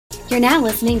You're now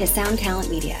listening to Sound Talent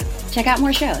Media. Check out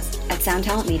more shows at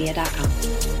soundtalentmedia.com.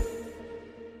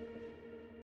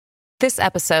 This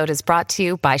episode is brought to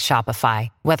you by Shopify.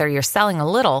 Whether you're selling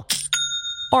a little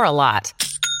or a lot,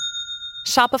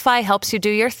 Shopify helps you do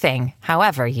your thing,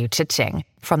 however you cha-ching.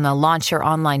 From the launch your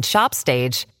online shop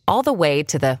stage, all the way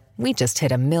to the we just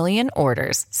hit 1 million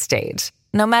orders stage.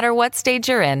 No matter what stage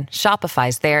you're in,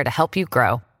 Shopify's there to help you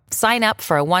grow. Sign up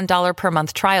for a $1 per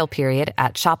month trial period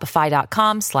at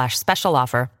shopify.com/special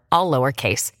offer, all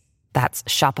lowercase. That's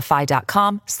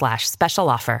shopify.com/special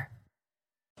offer.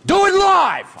 Do it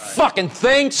live! Fucking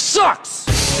thing sucks!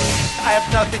 I have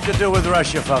nothing to do with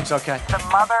Russia, folks, okay? The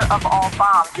mother of all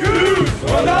bombs. You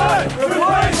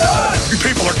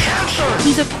people are cancer!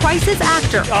 He's a crisis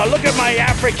actor. Oh, look at my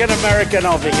African-American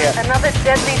over here. Another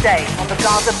deadly day on the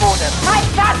Gaza border. I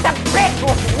thought the bitch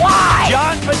was wide!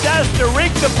 John Podesta,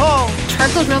 rig the pole.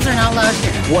 Charcoal grills are not allowed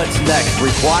here. What's next?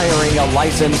 Requiring a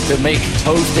license to make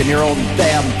toast in your own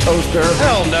damn toaster?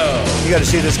 Hell no! You gotta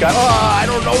see this guy. I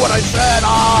don't know what I said.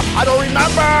 I don't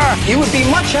remember! You would be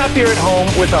much happier at home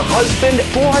with a husband.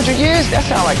 400 years? That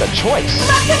sounds like a choice.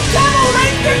 Let the devil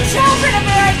rape your children,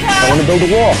 America! I want to build a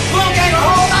wall. We'll get a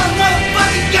whole lot of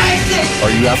motherfucking gangsters!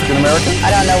 Are you African American?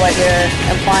 I don't know what you're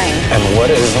implying. And what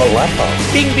is a laptop?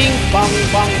 Bing, bing, bong,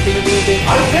 bong, bing, bing, bing.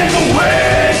 I take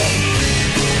away!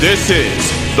 This is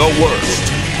The Worst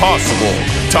Possible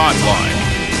Timeline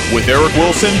with Eric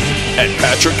Wilson and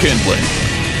Patrick Kindley.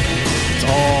 It's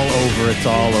all over, it's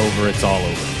all over, it's all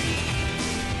over.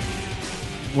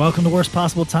 Welcome to Worst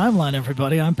Possible Timeline,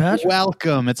 everybody. I'm Patrick.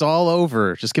 Welcome. It's all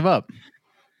over. Just give up.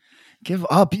 Give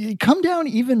up. Come down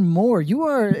even more.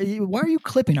 Why are you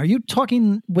clipping? Are you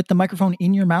talking with the microphone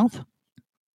in your mouth?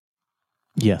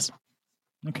 Yes.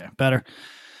 Okay, better.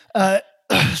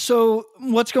 So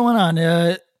what's going on?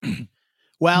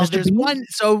 Well, Mr. there's Bean? one.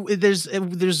 So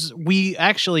we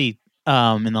actually,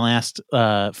 in the last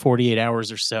 48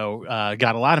 hours or so,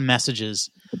 got a lot of messages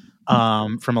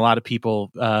from a lot of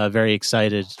people, very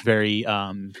excited, very,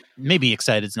 maybe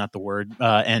excited is not the word,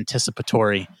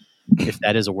 anticipatory, if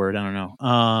that is a word, I don't know,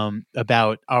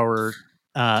 about our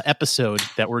episode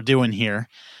that we're doing here.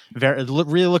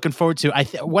 Really looking forward to.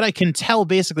 What I can tell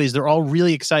basically is they're all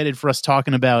really excited for us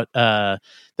talking about.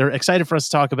 They're excited for us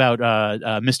to talk about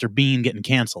Mr. Bean getting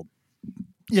canceled.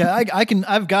 Yeah,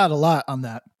 I've got a lot on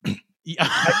that.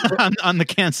 on the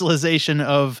cancelization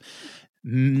of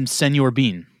Senor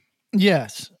Bean.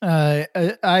 Yes,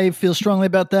 I feel strongly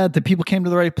about that. The people came to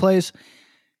the right place.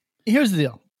 Here's the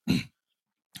deal.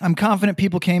 I'm confident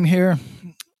people came here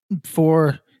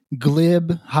for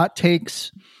glib hot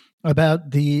takes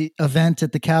about the event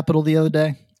at the Capitol the other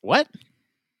day. What?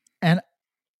 And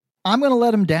I'm going to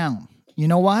let them down. You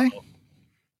know why?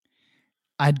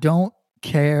 I don't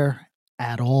care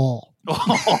at all.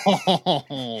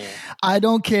 I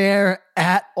don't care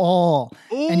at all.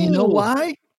 Ooh. And you know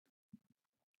why?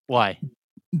 Why?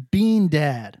 Bean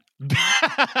Dad.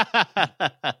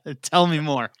 Tell me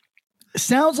more.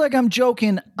 Sounds like I'm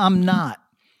joking. I'm not.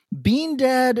 Bean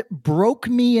Dad broke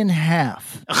me in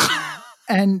half.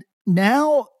 And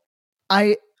now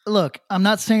I'm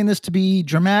not saying this to be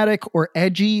dramatic or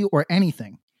edgy or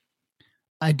anything.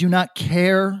 I do not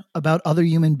care about other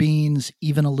human beings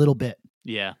even a little bit.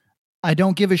 Yeah. I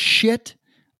don't give a shit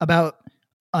about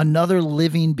another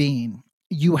living being.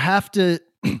 You have to,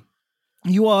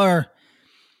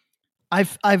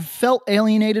 I've felt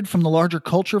alienated from the larger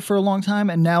culture for a long time,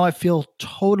 and now I feel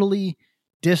totally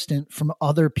distant from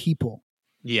other people.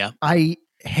 Yeah. I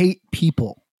hate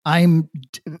people. I'm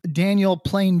Daniel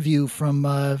Plainview from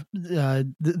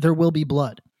There Will Be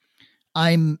Blood.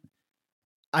 I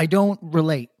don't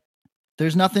relate.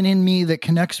 There's nothing in me that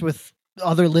connects with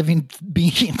other living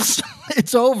beings.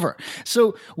 It's over.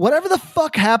 So whatever the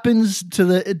fuck happens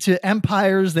to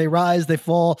empires, they rise, they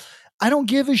fall. I don't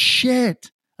give a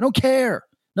shit. I don't care.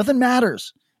 Nothing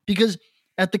matters, because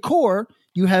at the core,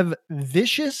 you have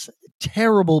vicious,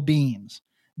 terrible beings.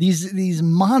 These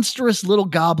monstrous little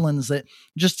goblins that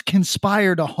just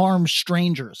conspire to harm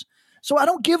strangers. So I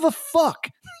don't give a fuck.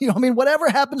 Whatever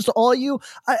happens to all of you,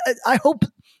 I hope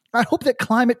that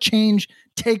climate change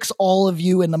takes all of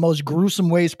you in the most gruesome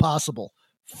ways possible.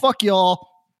 Fuck y'all.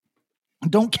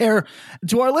 Don't care.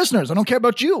 To our listeners, I don't care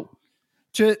about you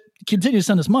to continue to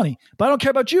send us money, but I don't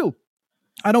care about you.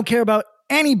 I don't care about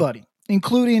anybody,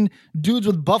 including dudes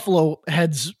with buffalo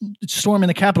heads storming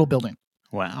the Capitol building.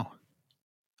 Wow.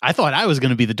 I thought I was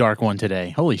going to be the dark one today.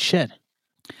 Holy shit.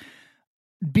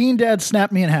 Bean Dad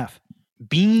snapped me in half.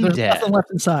 There's nothing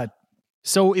left inside.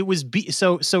 So it was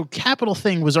so Capitol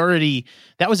thing was already,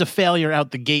 that was a failure out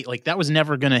the gate. Like that was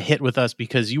never going to hit with us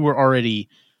because you were already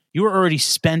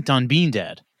spent on Bean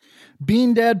Dad.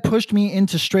 Bean Dad pushed me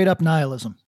into straight up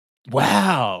nihilism.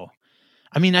 Wow.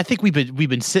 I mean, I think we've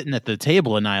been sitting at the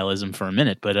table of nihilism for a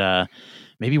minute, but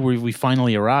maybe we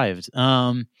finally arrived.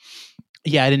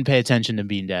 Yeah, I didn't pay attention to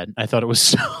Bean Dad. I thought it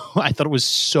was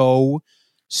so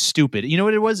stupid. You know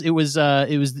what it was? It was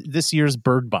this year's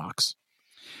Bird Box.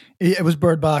 It was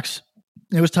Bird Box.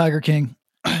 It was Tiger King.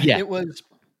 Yeah. It was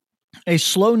a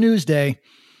slow news day.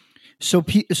 So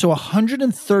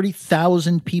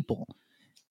 130,000 people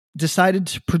decided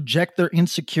to project their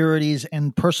insecurities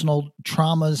and personal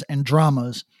traumas and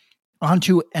dramas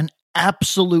onto an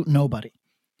absolute nobody.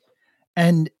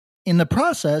 And in the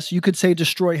process, you could say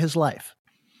destroy his life.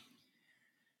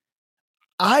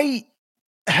 I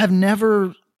have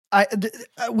never,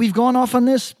 we've gone off on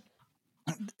this.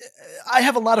 I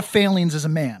have a lot of failings as a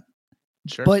man,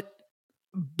 sure,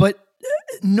 but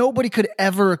nobody could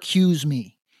ever accuse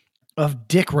me of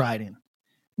dick riding.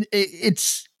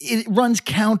 It runs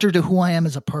counter to who I am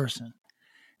as a person.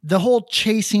 The whole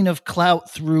chasing of clout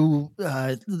through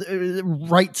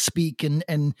right speak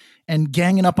and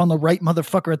ganging up on the right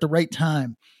motherfucker at the right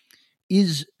time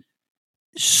is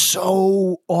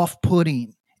so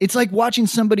off-putting. It's like watching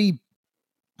somebody.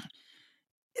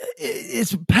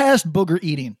 It's past booger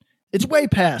eating. It's way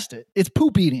past it. It's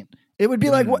poop eating. It would be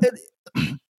like what.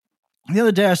 The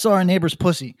other day I saw our neighbor's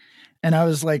pussy, and I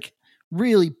was like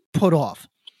really put off.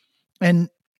 And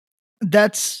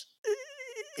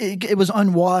it was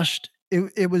unwashed.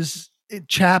 It was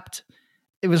chapped.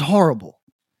 It was horrible.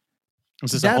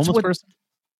 Was this a homeless person?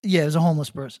 Yeah, it was a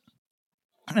homeless person.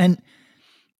 And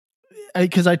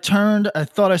because I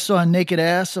thought I saw a naked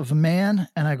ass of a man,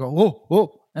 and I go, whoa,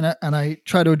 whoa. And I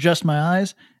try to adjust my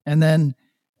eyes, and then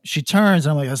she turns,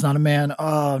 and I'm like, that's not a man.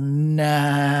 Oh, no.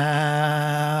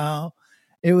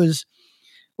 It was,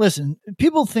 listen,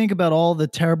 people think about all the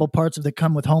terrible parts that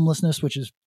come with homelessness, which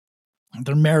is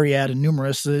they're myriad and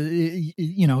numerous.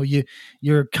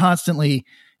 You're constantly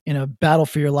in a battle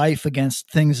for your life against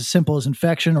things as simple as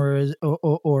infection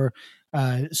or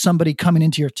somebody coming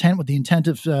into your tent with the intent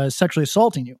of sexually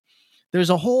assaulting you. There's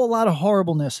a whole lot of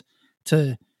horribleness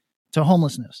to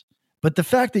homelessness, but the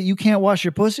fact that you can't wash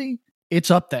your pussy, it's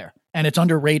up there and it's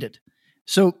underrated.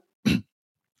 So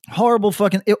horrible,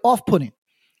 fucking off-putting.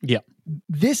 Yeah.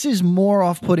 This is more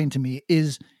off-putting to me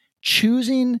is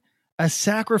choosing a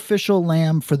sacrificial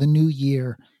lamb for the new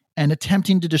year and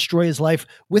attempting to destroy his life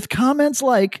with comments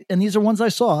like, and these are ones I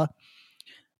saw,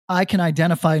 I can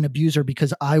identify an abuser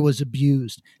because I was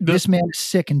abused. This man is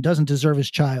sick and doesn't deserve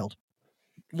his child.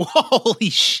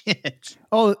 Holy shit.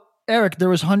 Oh, Eric, there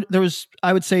was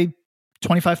I would say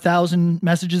 25,000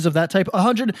 messages of that type.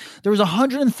 There was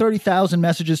 130,000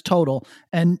 messages total,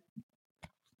 and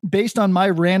based on my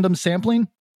random sampling,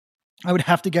 I would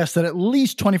have to guess that at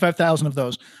least 25,000 of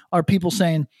those are people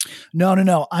saying,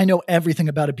 no, I know everything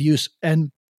about abuse,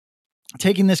 and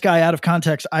taking this guy out of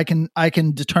context, I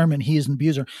can determine he is an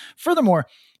abuser. Furthermore,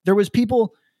 there was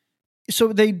people,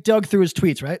 so they dug through his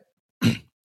tweets, right?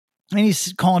 And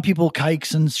he's calling people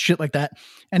kikes and shit like that.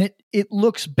 And it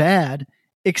looks bad,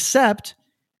 except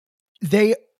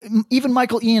even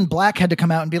Michael Ian Black had to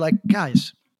come out and be like,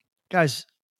 guys,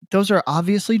 those are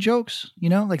obviously jokes,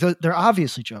 like they're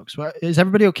obviously jokes. Is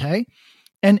everybody okay?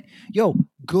 And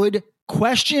good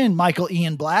question, Michael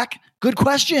Ian Black. Good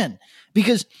question.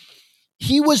 Because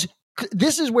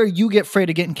this is where you get afraid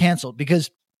of getting canceled,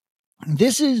 because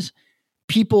this is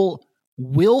people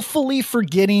willfully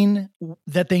forgetting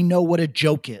that they know what a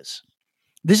joke is.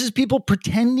 This is people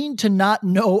pretending to not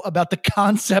know about the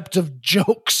concept of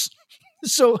jokes.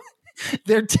 So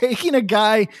they're taking a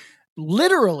guy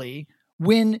literally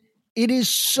when it is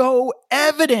so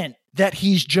evident that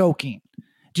he's joking.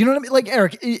 Do you know what I mean? Like,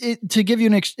 Eric, to give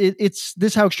you it's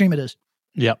this how extreme it is.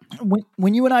 Yeah.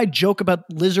 When you and I joke about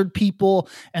lizard people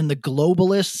and the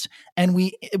globalists, and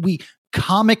we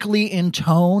comically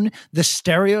intone the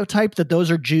stereotype that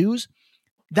those are Jews,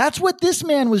 that's what this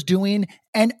man was doing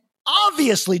and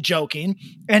obviously joking,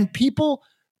 and people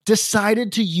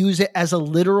decided to use it as a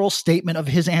literal statement of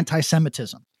his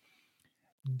anti-Semitism.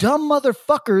 Dumb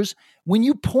motherfuckers, when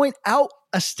you point out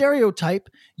a stereotype,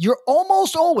 you're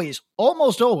almost always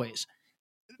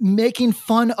making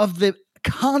fun of the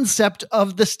concept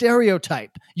of the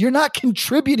stereotype. You're not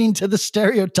contributing to the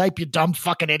stereotype, you dumb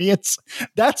fucking idiots.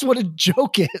 That's what a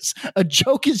joke is. A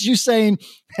joke is you saying,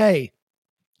 hey,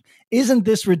 isn't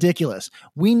this ridiculous?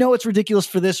 We know it's ridiculous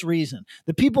for this reason.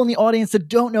 The people in the audience that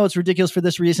don't know it's ridiculous for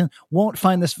this reason won't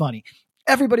find this funny.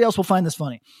 Everybody else will find this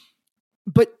funny.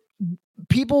 But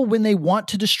people, when they want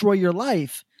to destroy your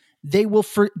life, they will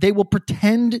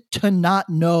pretend to not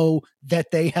know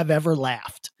that they have ever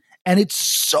laughed. And it's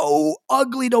so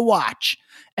ugly to watch.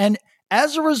 And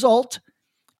as a result,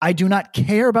 I do not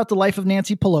care about the life of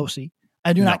Nancy Pelosi.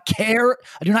 I do not care.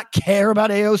 I do not care about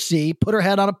AOC. Put her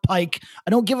head on a pike. I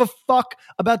don't give a fuck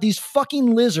about these fucking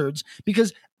lizards,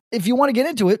 because if you want to get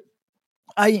into it,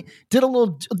 I did a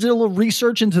little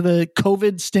research into the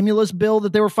COVID stimulus bill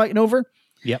that they were fighting over.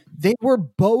 Yep. They were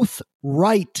both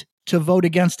right to vote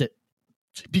against it,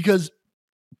 because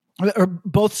or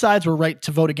both sides were right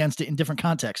to vote against it in different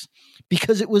contexts,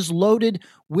 because it was loaded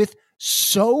with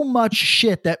so much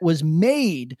shit that was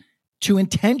made to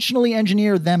intentionally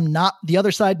engineer them the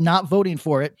other side not voting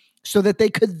for it, so that they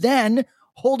could then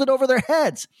hold it over their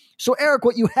heads. So Eric,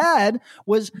 what you had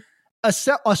was a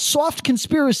soft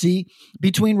conspiracy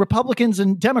between Republicans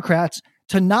and Democrats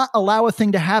to not allow a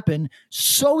thing to happen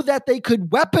so that they could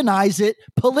weaponize it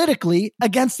politically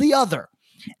against the other.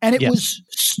 And it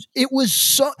was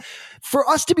so, for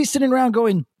us to be sitting around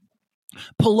going,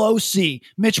 Pelosi,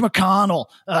 Mitch McConnell,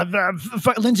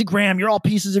 Lindsey Graham, you're all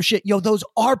pieces of shit. Yo, those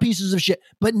are pieces of shit,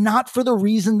 but not for the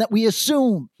reason that we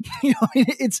assume.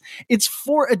 It's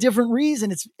for a different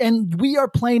reason. And we are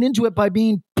playing into it by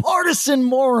being partisan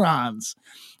morons.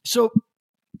 So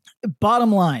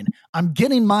bottom line, I'm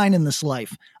getting mine in this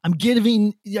life. I'm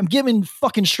giving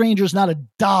fucking strangers not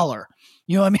 $1.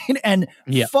 You know what I mean? And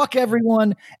fuck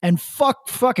everyone, and fuck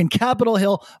fucking Capitol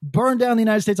Hill, burn down the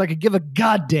United States. I could give a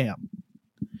goddamn.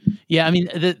 Yeah, I mean,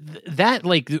 that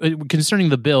concerning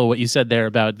the bill, what you said there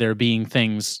about there being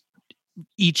things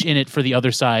each in it for the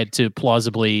other side to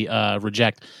plausibly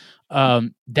reject.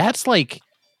 That's like,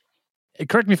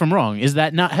 correct me if I'm wrong, has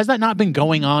that not been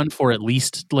going on for at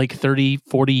least 30,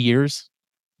 40 years?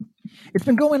 It's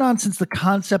been going on since the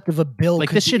concept of a bill.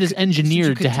 This shit is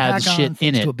engineered to have shit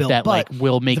in it that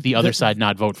will make the other side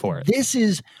not vote for it. This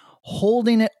is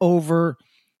holding it over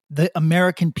the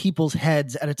American people's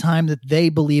heads at a time that they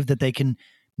believe that they can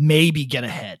maybe get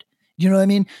ahead. You know what I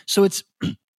mean? So it's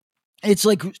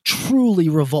like truly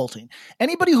revolting.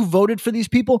 Anybody who voted for these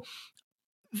people,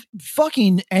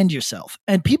 fucking end yourself.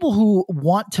 And people who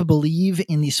want to believe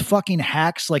in these fucking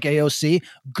hacks like AOC,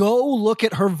 go look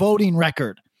at her voting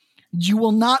record. You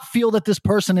will not feel that this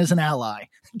person is an ally.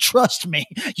 Trust me.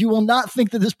 You will not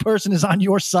think that this person is on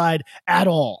your side at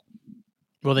all.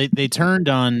 Well, they turned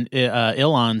on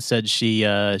Elon, said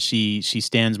she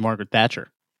stands Margaret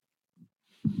Thatcher.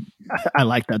 I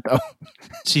like that though.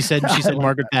 She said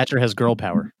Margaret Thatcher has girl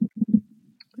power.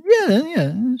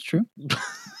 Yeah, that's true.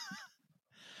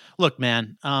 Look,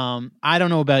 man, I don't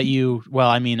know about you. Well,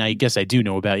 I mean, I guess I do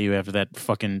know about you after that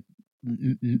fucking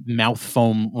mouth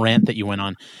foam rant that you went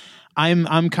on.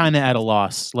 I'm kind of at a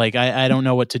loss. I don't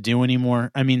know what to do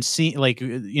anymore. I mean,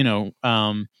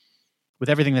 with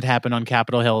everything that happened on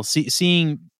Capitol Hill,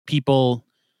 seeing people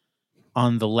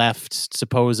on the left,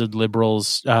 supposed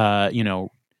liberals,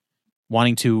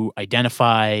 wanting to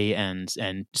identify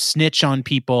and snitch on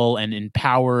people and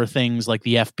empower things like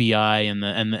the FBI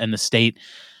and the state.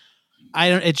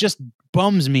 It just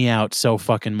bums me out so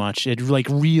fucking much. It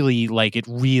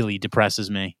really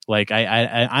depresses me.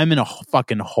 I'm in a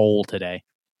fucking hole today.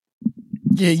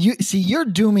 Yeah, you're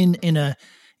dooming in a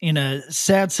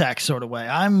sad sack sort of way.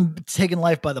 I'm taking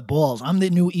life by the balls. I'm the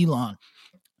new Elon,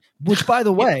 which, by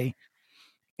the way,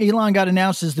 Elon got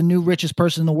announced as the new richest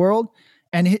person in the world,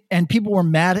 and people were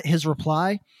mad at his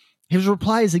reply. His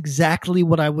reply is exactly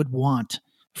what I would want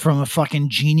from a fucking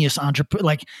genius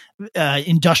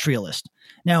industrialist.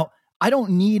 Now, I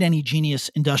don't need any genius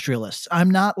industrialists.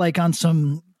 I'm not on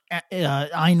some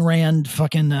Ayn Rand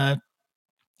fucking.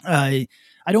 I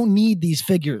don't need these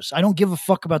figures. I don't give a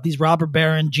fuck about these robber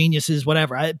baron geniuses,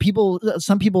 whatever.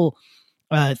 Some people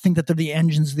think that they're the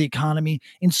engines of the economy.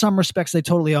 In some respects, they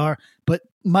totally are. But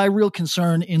my real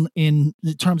concern in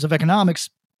terms of economics,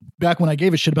 back when I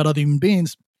gave a shit about other human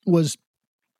beings, was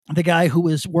the guy who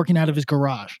was working out of his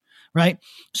garage, right?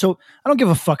 So I don't give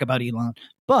a fuck about Elon,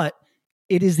 but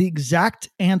it is the exact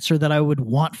answer that I would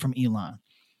want from Elon.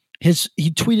 He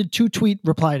tweeted 2-tweet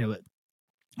reply to it.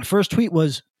 The first tweet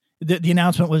was, the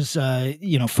announcement was,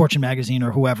 Fortune magazine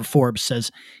or whoever, Forbes,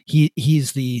 says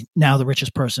he's now the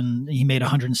richest person. He made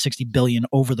 $160 billion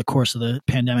over the course of the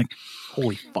pandemic.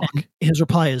 Holy fuck! And his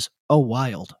reply is, "Oh,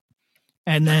 wild,"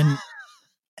 and then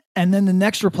the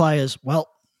next reply is, "Well,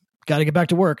 got to get back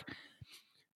to work."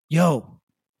 Yo,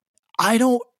 I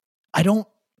don't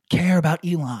care about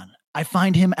Elon. I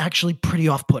find him actually pretty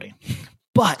off-putting.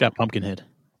 But he's got a pumpkin head.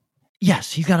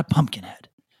 Yes, he's got a pumpkin head.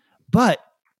 But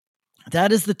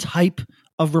that is the type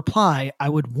of reply I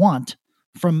would want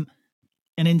from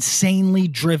an insanely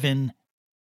driven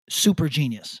super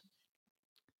genius.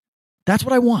 That's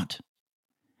what I want.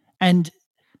 And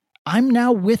I'm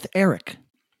now with Eric.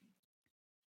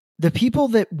 The people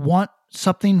that want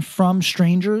something from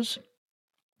strangers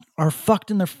are fucked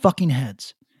in their fucking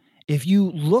heads. If you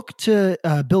look to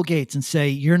Bill Gates and say,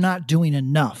 you're not doing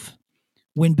enough,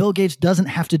 when Bill Gates doesn't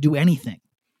have to do anything,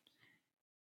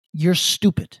 you're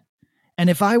stupid. And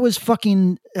if I was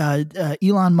fucking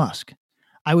Elon Musk,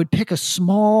 I would pick a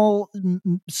small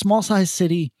size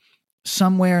city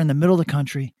somewhere in the middle of the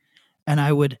country, and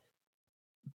I would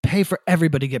pay for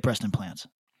everybody to get breast implants.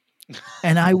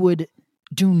 And I would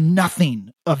do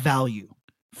nothing of value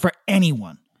for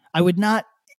anyone. I would not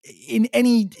in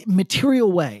any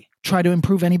material way try to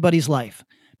improve anybody's life,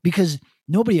 because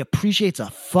nobody appreciates a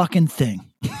fucking thing.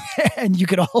 And you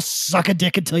could all suck a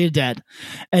dick until you're dead.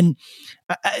 And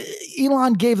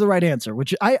Elon gave the right answer,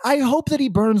 which I hope that he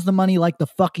burns the money like the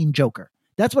fucking Joker.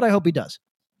 That's what I hope he does.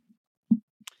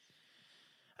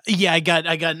 Yeah, I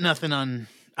got nothing on.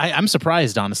 I'm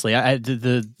surprised, honestly.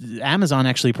 The Amazon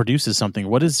actually produces something.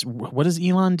 What does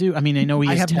Elon do? I mean, I know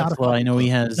he has Tesla. I know he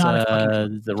has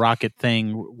the rocket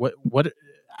thing. What?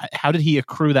 How did he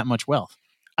accrue that much wealth?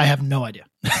 I have no idea.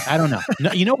 I don't know.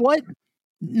 No, you know what?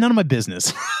 None of my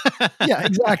business. Yeah,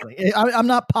 exactly. I'm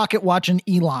not pocket watching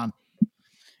Elon.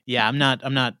 Yeah, I'm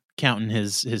not counting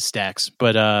his stacks,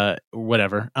 but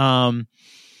whatever.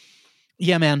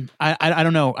 Yeah, man. I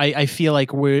don't know. I feel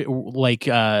like we're like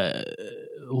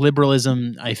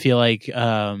liberalism. I feel like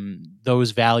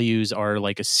those values are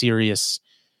like a serious,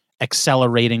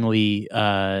 acceleratingly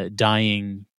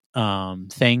dying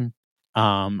thing.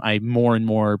 I more and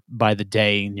more by the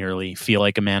day nearly feel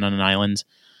like a man on an island.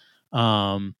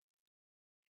 I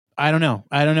don't know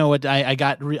what I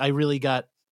got. I really got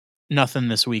nothing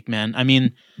this week, man. I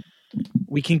mean,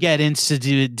 we can get into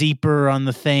deeper on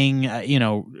the thing.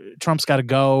 Trump's got to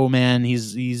go, man.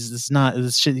 He's not.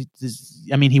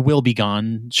 I mean, he will be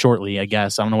gone shortly, I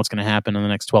guess. I don't know what's going to happen in the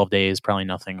next 12 days. Probably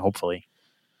nothing, hopefully.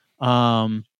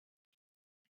 I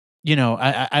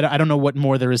don't know what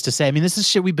more there is to say. I mean, this is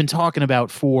shit we've been talking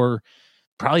about for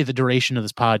probably the duration of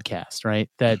this podcast, right?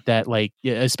 That like,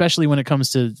 especially when it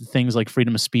comes to things like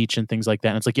freedom of speech and things like that.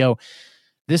 And it's like, yo,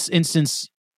 this instance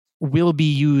will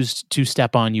be used to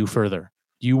step on you further.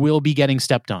 You will be getting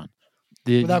stepped on.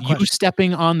 You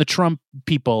stepping on the Trump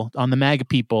people, on the MAGA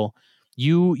people,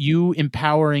 you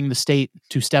empowering the state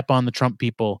to step on the Trump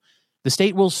people. The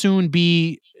state will soon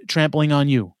be trampling on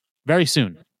you. Very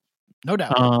soon. No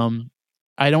doubt.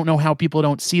 I don't know how people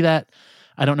don't see that.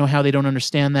 I don't know how they don't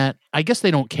understand that. I guess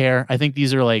they don't care. I think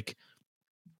these are like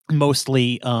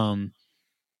mostly people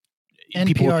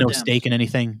with no stake in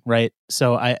anything, right?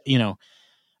 So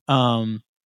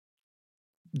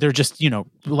they're just, a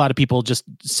lot of people just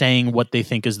saying what they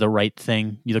think is the right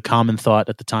thing, the common thought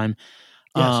at the time.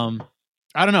 Yes.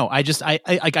 I don't know. I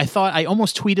thought I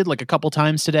almost tweeted like a couple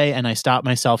times today, and I stopped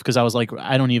myself because I was like,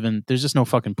 there's just no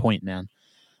fucking point, man.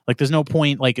 Like, there's no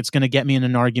point. Like, it's going to get me in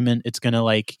an argument. It's going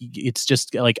to it's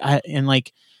just like,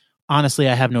 honestly,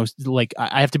 I have no, like,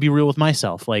 I have to be real with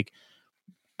myself. Like,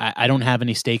 I don't have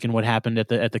any stake in what happened at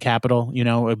the Capitol,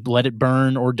 let it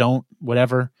burn or don't,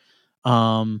 whatever.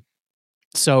 So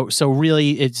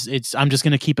really it's, I'm just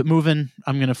going to keep it moving.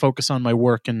 I'm going to focus on my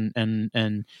work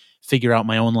and figure out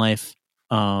my own life.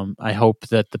 I hope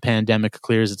that the pandemic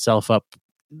clears itself up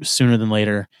sooner than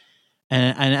later.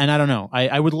 And I don't know.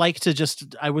 I would like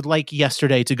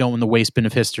yesterday to go in the waste bin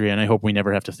of history, and I hope we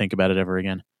never have to think about it ever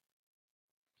again.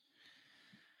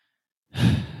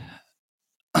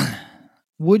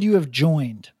 Would you have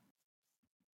joined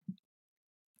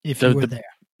if you were there?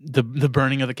 The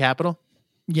burning of the Capitol?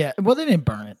 Yeah. Well, they didn't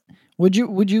burn it. Would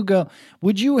you go?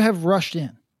 Would you have rushed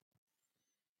in?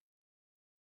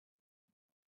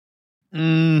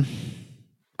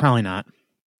 Probably not.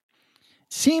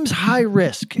 Seems high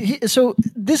risk. So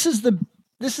this is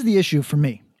the issue for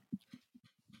me.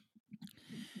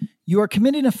 You are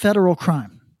committing a federal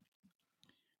crime.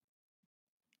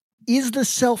 Is the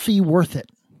selfie worth it?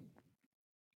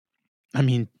 I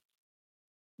mean,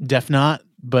 def not,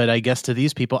 but I guess to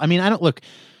these people, I mean, I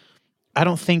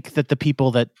don't think that the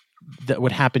people that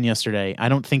would happen yesterday, I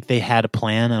don't think they had a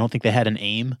plan. I don't think they had an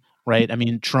aim, right? I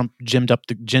mean, Trump ginned up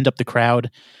the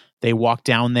crowd. They walked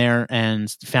down there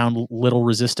and found little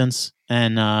resistance,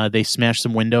 and they smashed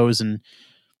some windows and,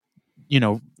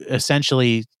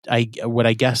 essentially what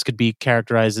I guess could be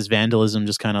characterized as vandalism,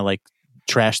 just kind of like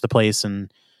trashed the place and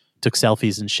took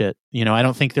selfies and shit. I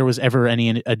don't think there was ever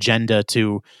any agenda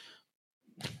to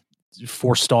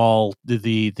forestall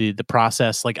the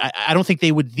process. Like, I don't think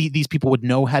these people would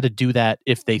know how to do that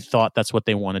if they thought that's what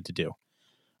they wanted to do.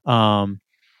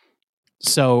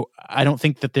 So I don't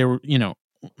think that they were,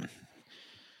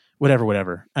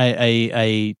 whatever.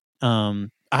 I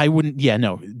I wouldn't. Yeah,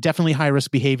 no, definitely high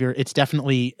risk behavior. It's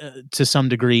definitely to some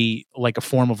degree like a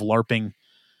form of LARPing,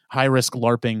 high risk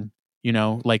LARPing. You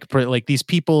know, like these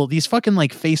people, these fucking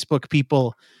like Facebook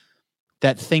people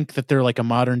that think that they're like a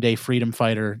modern day freedom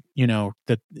fighter. You know,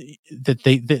 that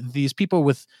these people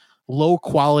with low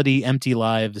quality, empty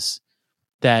lives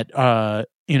that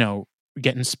you know,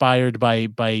 get inspired by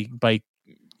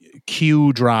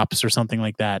Q drops or something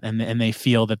like that, and they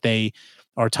feel that they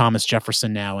are Thomas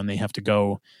Jefferson now, and they have to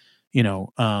go, you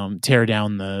know, tear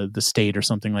down the state or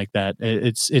something like that.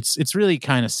 It's really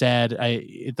kind of sad.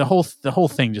 The whole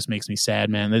thing just makes me sad,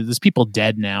 man. There's people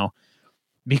dead now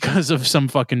because of some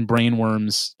fucking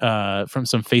brainworms from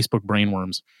some Facebook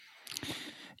brainworms.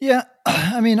 Yeah,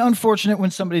 I mean, unfortunate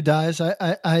when somebody dies.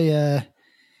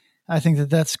 I think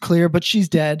that's clear, but she's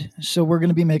dead, so we're going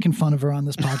to be making fun of her on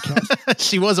this podcast.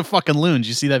 She was a fucking loon. Did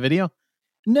you see that video?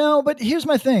 No, but here's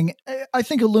my thing. I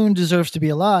think a loon deserves to be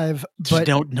alive, but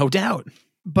no doubt.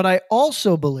 But I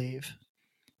also believe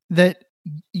that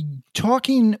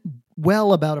talking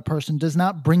well about a person does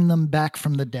not bring them back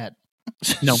from the dead.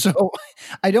 No. So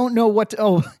I don't know what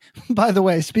oh, by the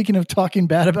way, speaking of talking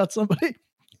bad about somebody,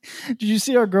 did you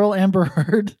see our girl Amber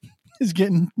Heard is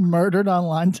getting murdered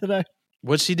online today?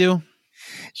 What'd she do?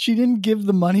 She didn't give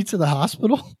the money to the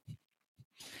hospital.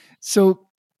 So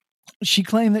she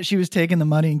claimed that she was taking the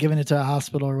money and giving it to a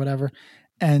hospital or whatever,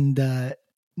 and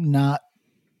not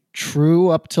true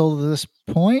up till this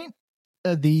point.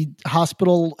 The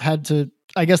hospital had to,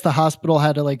 I guess the hospital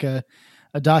had to like a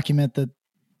document that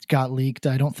got leaked.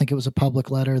 I don't think it was a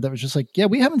public letter that was just like, yeah,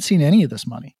 we haven't seen any of this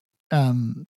money.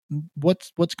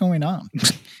 What's going on?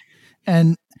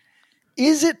 And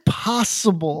is it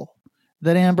possible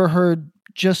that Amber Heard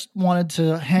just wanted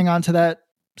to hang on to that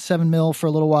 $7 million for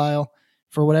a little while,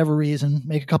 for whatever reason,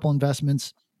 make a couple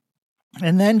investments,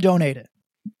 and then donate it?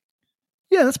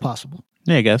 Yeah, that's possible.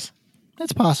 Yeah, I guess.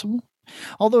 That's possible.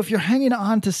 Although if you're hanging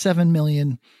on to $7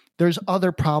 million, there's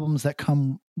other problems that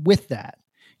come with that.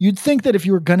 You'd think that if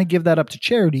you were going to give that up to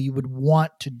charity, you would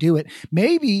want to do it.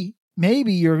 Maybe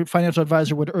your financial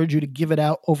advisor would urge you to give it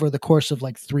out over the course of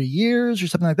like 3 years or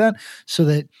something like that, so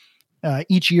that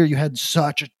each year you had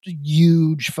such a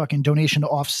huge fucking donation to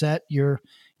offset your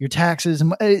taxes.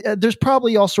 And there's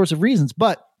probably all sorts of reasons,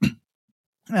 but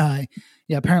yeah,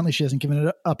 apparently she hasn't given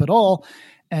it up at all.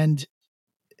 And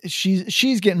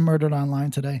she's getting murdered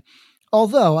online today.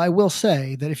 Although I will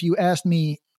say that if you asked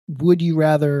me, would you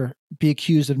rather be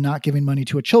accused of not giving money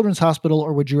to a children's hospital,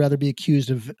 or would you rather be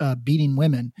accused of beating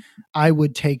women? I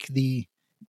would take the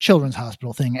children's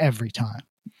hospital thing every time.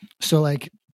 So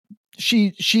like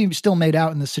she still made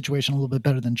out in this situation a little bit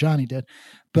better than Johnny did,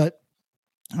 but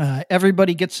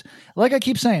everybody gets, like I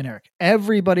keep saying, Eric,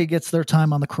 everybody gets their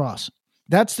time on the cross.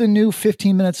 That's the new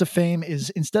 15 minutes of fame. Is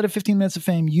instead of 15 minutes of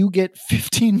fame, you get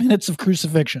 15 minutes of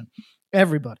crucifixion.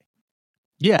 Everybody.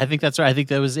 Yeah, I think that's right. I think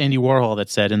that was Andy Warhol that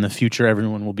said, in the future,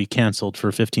 everyone will be canceled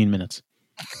for 15 minutes.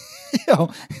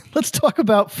 Yo, let's talk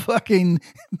about fucking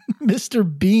Mr.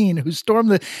 Bean, who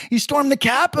stormed the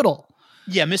Capitol.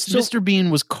 Yeah, Mr. Bean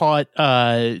was caught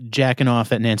jacking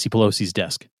off at Nancy Pelosi's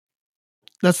desk.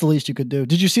 That's the least you could do.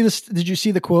 Did you see this? Did you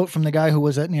see the quote from the guy who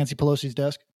was at Nancy Pelosi's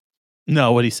desk?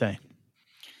 No, what'd he say?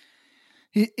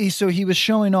 So he was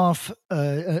showing off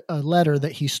a letter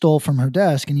that he stole from her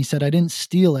desk, and he said, "I didn't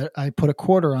steal it. I put a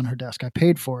quarter on her desk. I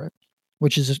paid for it,"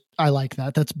 which is, I like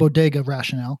that. That's bodega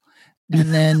rationale.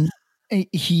 And then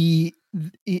he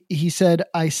said,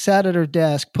 "I sat at her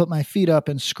desk, put my feet up,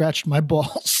 and scratched my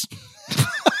balls."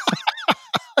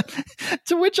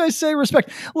 To which I say, respect.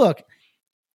 Look,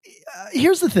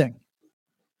 here's the thing.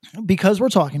 Because we're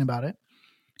talking about it,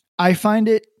 I find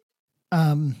it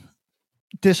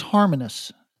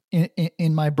disharmonious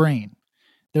in my brain.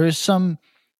 There is some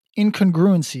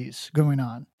incongruencies going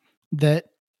on that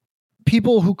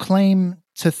people who claim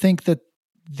to think that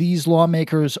these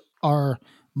lawmakers are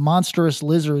monstrous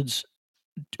lizards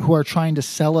who are trying to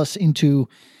sell us into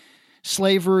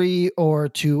slavery or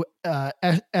to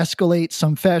escalate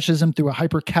some fascism through a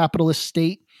hyper-capitalist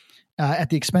state at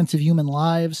the expense of human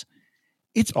lives.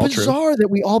 It's all bizarre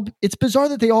true. It's bizarre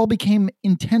that they all became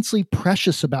intensely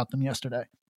precious about them yesterday.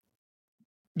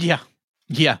 Yeah.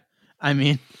 Yeah. I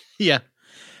mean, yeah.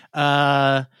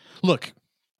 Look,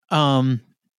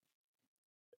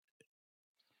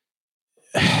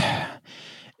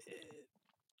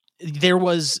 there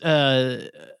was a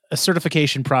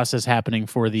certification process happening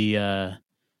for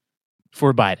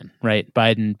for Biden, right?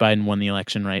 Biden won the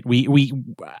election, right?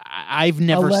 I've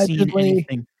never seen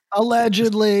anything.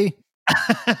 Allegedly.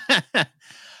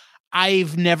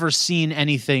 I've never seen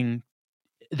anything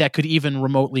that could even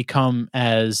remotely come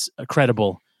as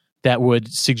credible that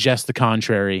would suggest the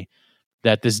contrary,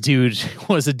 that this dude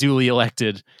was a duly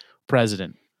elected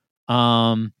president.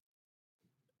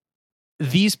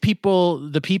 These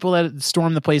people, the people that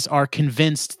stormed the place, are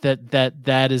convinced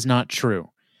that is not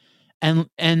true. And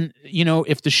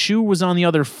if the shoe was on the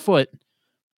other foot,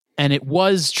 and it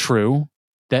was true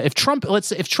that if Trump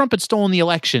had stolen the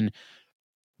election,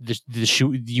 the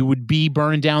shoe, you would be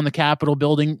burning down the Capitol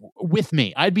building with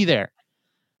me. I'd be there.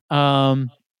 I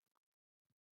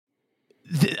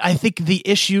think the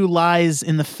issue lies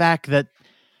in the fact that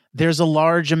there's a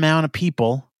large amount of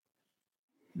people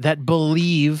that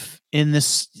believe in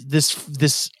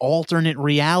this alternate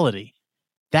reality.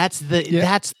 That's the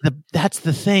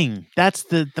thing. That's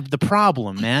the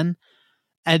problem, man.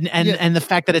 And the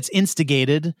fact that it's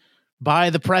instigated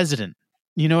by the president.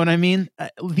 You know what I mean?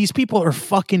 These people are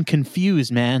fucking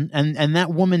confused, man. And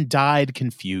that woman died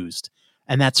confused.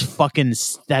 And that's like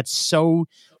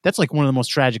one of the most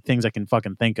tragic things I can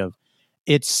fucking think of.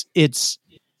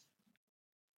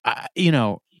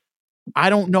 I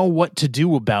don't know what to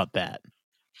do about that,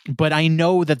 but I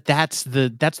know that's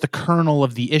the kernel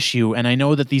of the issue. And I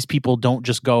know that these people don't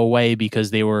just go away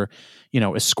because they were,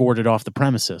 escorted off the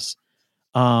premises.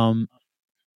 I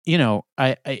don't know.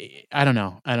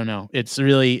 It's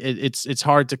really, it's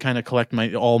hard to kind of collect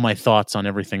all my thoughts on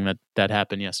everything that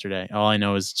happened yesterday. All I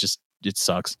know is just, it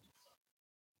sucks.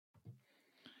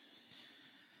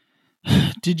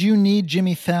 Did you need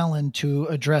Jimmy Fallon to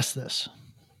address this?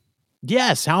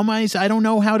 Yes. How am I don't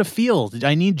know how to feel.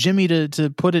 I need Jimmy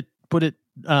to put it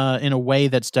in a way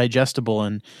that's digestible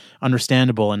and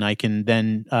understandable. And I can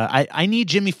then, I need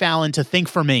Jimmy Fallon to think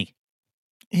for me.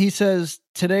 He says,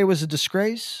 today was a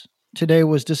disgrace. Today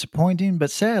was disappointing, but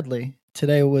sadly,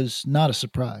 today was not a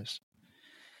surprise.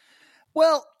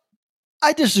 Well,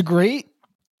 I disagree.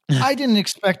 I didn't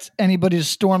expect anybody to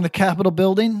storm the Capitol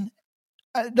building.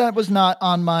 That was not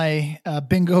on my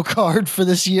bingo card for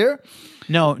this year.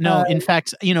 No. In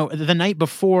fact, the night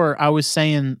before, I was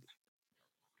saying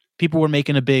people were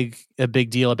making a big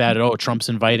deal about it. Oh, Trump's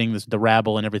inviting the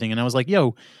rabble and everything, and I was like,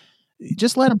 "Yo,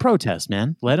 just let them protest,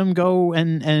 man. Let them go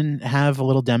and have a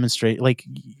little demonstrate. Like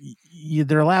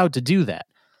they're allowed to do that."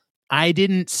 I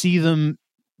didn't see them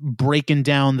breaking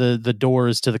down the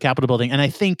doors to the Capitol building, and I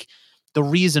think part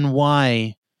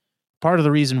of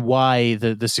the reason why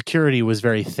the security was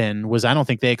very thin was I don't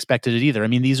think they expected it either. I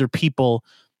mean, these are people.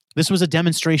 This was a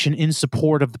demonstration in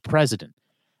support of the president.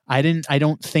 I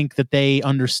don't think that they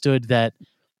understood that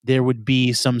there would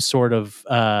be some sort of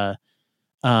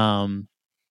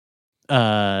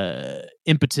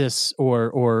impetus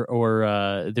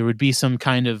or there would be some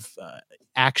kind of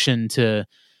action to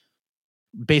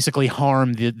basically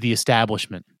harm the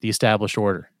establishment, the established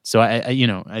order. So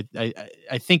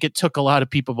I think it took a lot of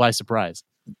people by surprise.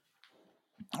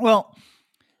 Well,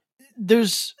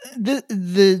 there's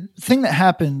the thing that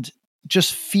happened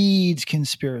just feeds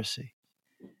conspiracy,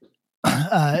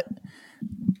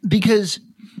 because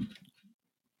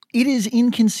it is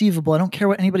inconceivable. I don't care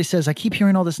what anybody says. I keep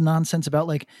hearing all this nonsense about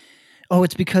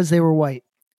it's because they were white.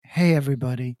 Hey,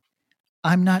 everybody.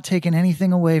 I'm not taking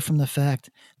anything away from the fact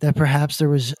that perhaps there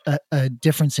was a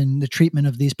difference in the treatment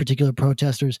of these particular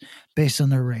protesters based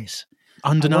on their race.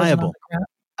 Undeniable.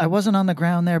 I wasn't on the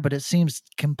ground there, but it seems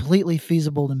completely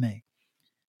feasible to me.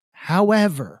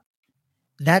 However,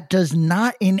 that does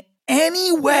not in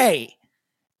any way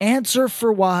answer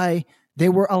for why they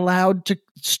were allowed to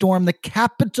storm the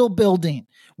Capitol building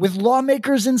with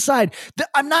lawmakers inside.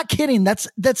 I'm not kidding. That's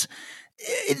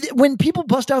when people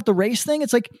bust out the race thing.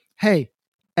 It's like, hey,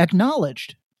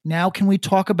 acknowledged. Now, can we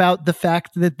talk about the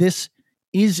fact that this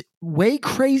is way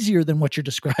crazier than what you're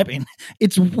describing?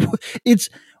 It's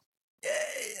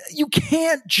you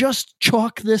can't just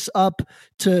chalk this up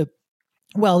to,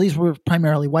 well, these were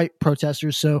primarily white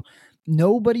protesters, so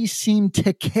nobody seemed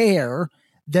to care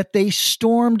that they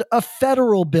stormed a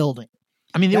federal building.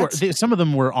 I mean, some of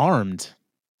them were armed.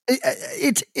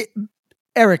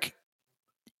 Eric,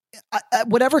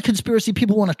 whatever conspiracy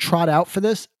people want to trot out for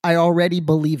this, I already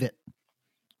believe it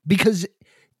because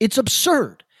it's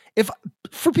absurd.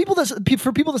 For people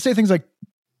to say things like,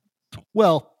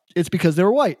 well, it's because they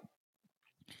were white.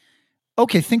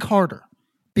 Okay, think harder,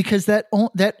 because that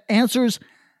answers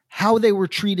how they were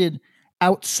treated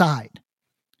outside.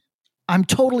 I'm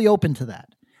totally open to that.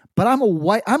 But I'm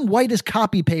white as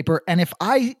copy paper, and if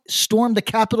I stormed the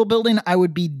Capitol building, I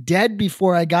would be dead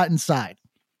before I got inside.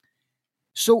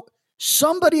 So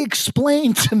somebody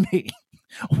explain to me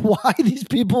why these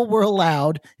people were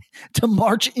allowed to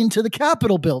march into the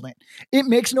Capitol building. It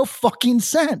makes no fucking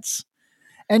sense.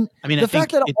 And I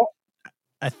think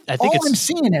I'm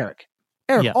seeing, Eric,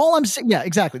 Eric, Yeah. all I'm saying, yeah,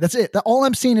 exactly. That's it. All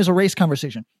I'm seeing is a race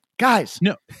conversation. Guys,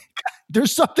 No.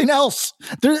 there's something else.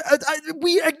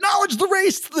 We acknowledge the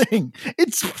race thing.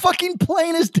 It's fucking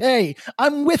plain as day.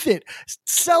 I'm with it.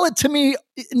 Sell it to me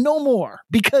no more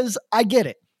because I get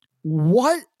it.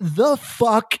 What the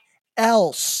fuck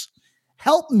else?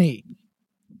 Help me.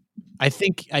 I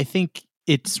think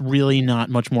it's really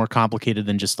not much more complicated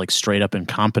than just like straight up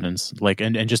incompetence, like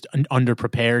and just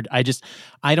underprepared. I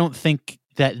don't think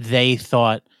that they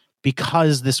thought,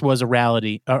 because this was a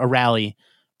rally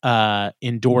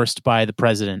endorsed by the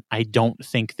president, I don't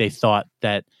think they thought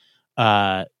that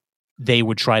they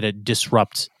would try to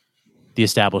disrupt the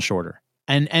established order.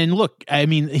 And look, I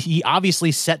mean, he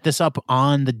obviously set this up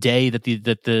on the day that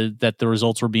the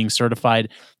results were being certified.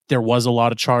 There was a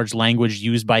lot of charged language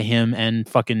used by him and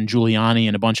fucking Giuliani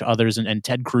and a bunch of others and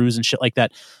Ted Cruz and shit like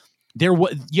that. They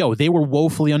were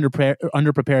woefully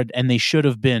underprepared, and they should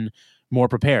have been more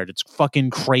prepared. It's fucking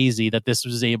crazy that this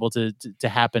was able to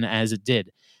happen as it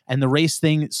did. And the race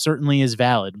thing certainly is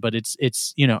valid, but it's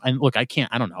and look, I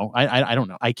don't know. I don't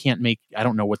know. I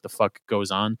don't know what the fuck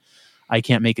goes on. I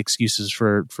can't make excuses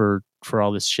for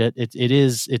all this shit.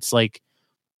 It's like,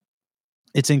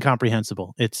 it's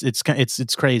incomprehensible. It's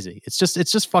crazy. It's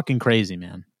just fucking crazy,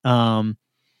 man. The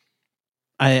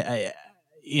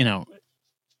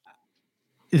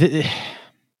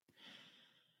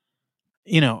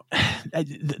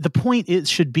point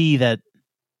should be that,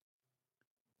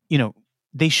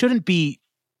 they shouldn't be,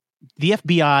 the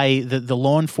FBI, the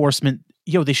law enforcement,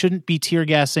 they shouldn't be tear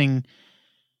gassing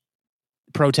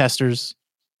protesters.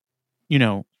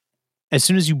 As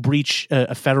soon as you breach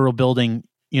a federal building,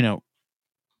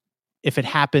 if it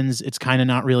happens, it's kind of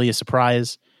not really a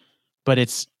surprise, but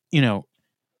it's,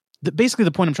 basically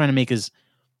the point I'm trying to make is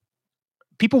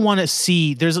people want to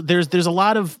see, there's a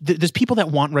lot of, there's people that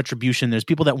want retribution. There's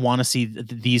people that want to see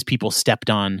these people stepped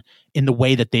on in the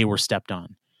way that they were stepped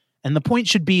on. And the point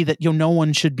should be that, no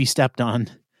one should be stepped on,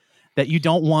 that you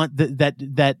don't want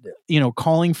that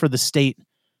calling for the state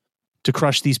to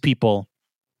crush these people,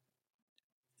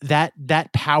 that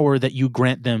power that you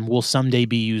grant them will someday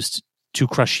be used to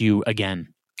crush you again.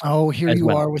 Oh, here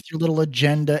you are with your little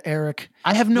agenda, Eric.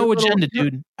 I have no agenda,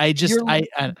 dude. I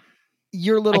can't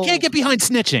get behind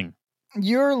snitching.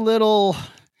 Your little,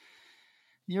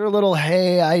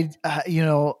 hey,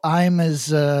 I'm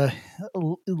as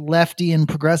lefty and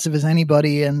progressive as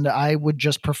anybody, and I would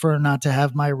just prefer not to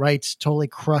have my rights totally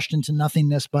crushed into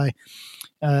nothingness by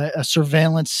a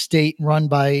surveillance state run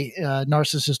by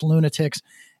narcissist lunatics.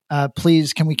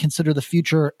 Please, can we consider the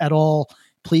future at all?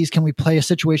 Please, can we play a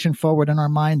situation forward in our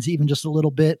minds even just a little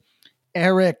bit?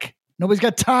 Eric, nobody's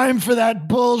got time for that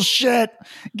bullshit.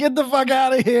 Get the fuck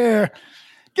out of here.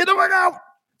 Get the fuck out.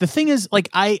 The thing is,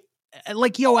 I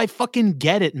fucking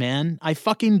get it, man. I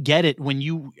fucking get it when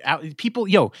people,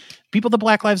 the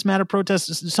Black Lives Matter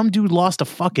protests, some dude lost a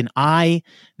fucking eye.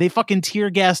 They fucking tear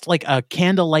gassed like a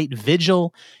candlelight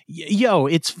vigil.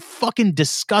 It's fucking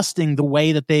disgusting the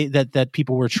way that that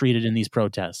people were treated in these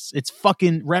protests. It's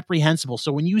fucking reprehensible.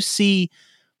 So when you see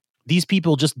these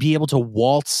people just be able to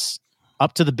waltz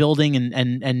up to the building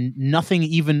and nothing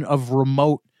even of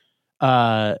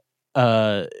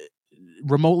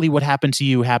remotely what happened to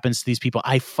you happens to these people,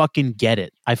 I fucking get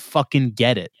it.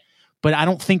 But I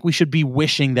don't think we should be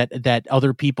wishing that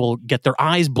other people get their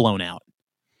eyes blown out.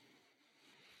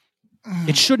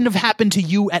 It shouldn't have happened to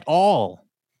you at all.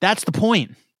 That's the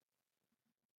point.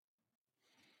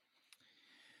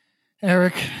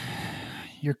 Eric,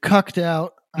 you're cucked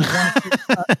out. I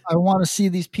want to see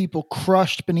these people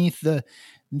crushed beneath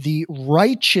the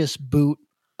righteous boot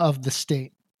of the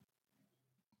state.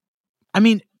 I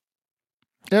mean,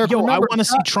 Eric, remember, I want to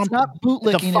see Trump get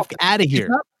the fuck out of here.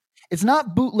 It's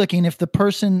not bootlicking if the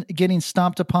person getting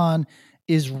stomped upon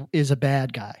is a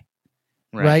bad guy,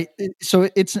 right? So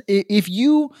it's, if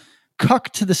you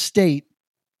cuck to the state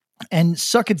and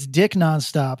suck its dick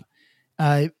nonstop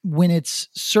when it's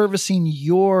servicing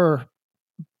your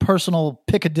personal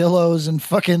picadillos and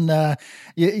fucking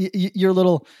your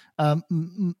little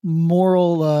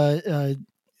moral I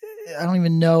don't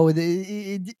even know,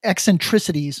 the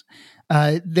eccentricities,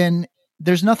 then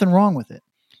there's nothing wrong with it.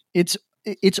 It's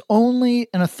only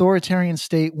an authoritarian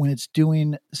state when it's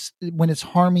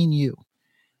harming you.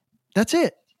 That's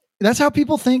it. That's how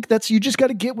people think. You just got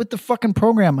to get with the fucking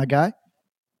program, my guy.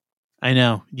 I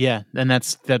know. Yeah. And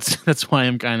that's why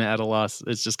I'm kind of at a loss.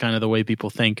 It's just kind of the way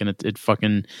people think. And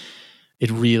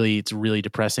it's really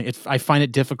depressing. I find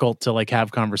it difficult to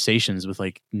have conversations with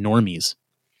normies,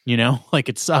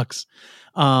 it sucks.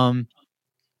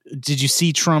 Did you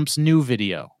see Trump's new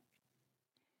video?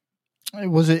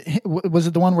 Was it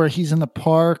the one where he's in the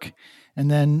park And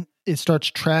then it starts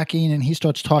tracking and he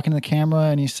starts talking to the camera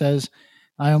and he says,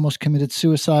 I almost committed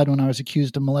suicide when I was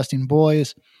accused of molesting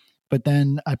boys, but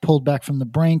then I pulled back from the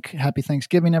brink. Happy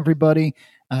Thanksgiving, everybody.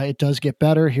 It does get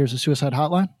better. Here's a suicide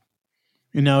hotline.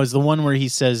 Is the one where he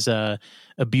says,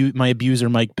 my abuser,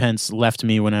 Mike Pence, left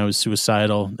me when I was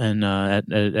suicidal and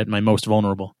at my most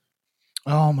vulnerable.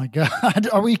 Oh my God.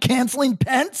 Are we canceling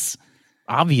Pence?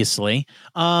 Obviously.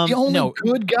 The only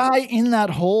good guy in that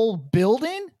whole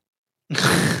building?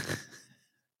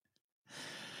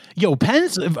 Yo,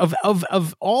 Pence,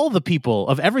 of all the people,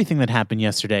 of everything that happened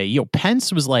yesterday,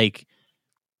 Pence was like,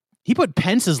 he put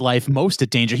Pence's life most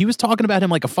at danger. He was talking about him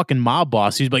like a fucking mob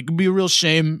boss. He's like, it'd be a real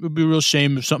shame. It'd be a real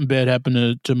shame if something bad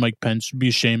happened to Mike Pence. It'd be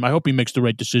a shame. I hope he makes the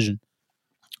right decision.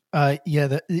 Here's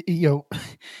the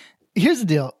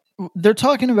deal. They're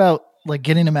talking about like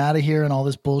getting him out of here and all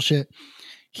this bullshit.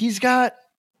 He's got,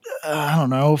 I don't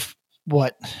know,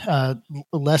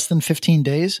 less than 15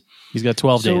 days. He's got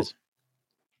 12 days.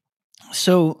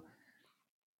 So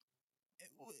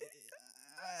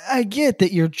I get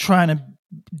that you're trying to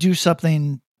do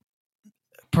something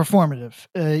performative.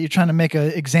 You're trying to make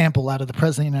an example out of the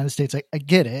president of the United States. I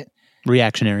get it.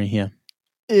 Reactionary, yeah.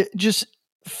 Just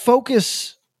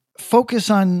focus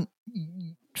on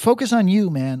you,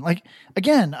 man. Like,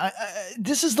 again,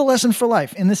 this is the lesson for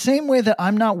life. In the same way that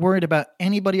I'm not worried about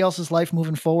anybody else's life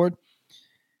moving forward,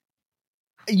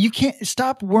 you can't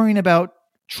stop worrying about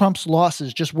Trump's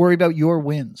losses. Just worry about your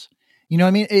wins. You know what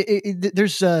I mean?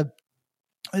 There's the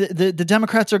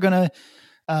Democrats are going to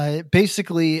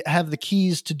basically have the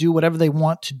keys to do whatever they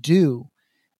want to do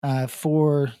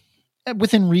for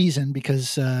within reason,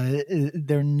 because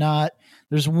they're not.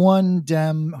 There's one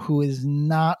Dem who is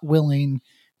not willing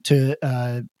to.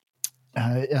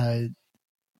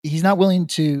 He's not willing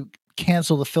to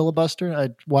cancel the filibuster. I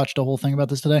watched a whole thing about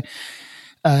this today.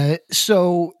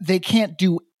 So they can't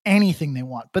do anything they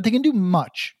want, but they can do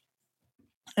much.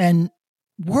 And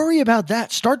worry about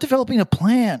that. Start developing a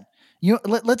plan.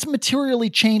 Let's materially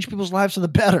change people's lives for the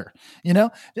better.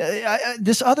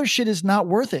 This other shit is not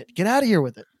worth it. Get out of here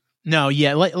with it. No,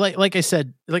 yeah, like I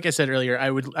said earlier,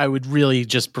 I would really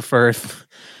just prefer if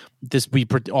we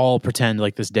all pretend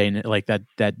like this day, like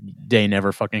that day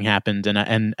never fucking happened,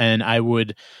 and I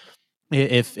would,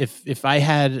 if I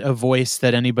had a voice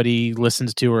that anybody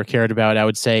listened to or cared about, I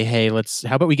would say, hey,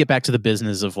 how about we get back to the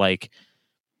business of like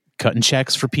cutting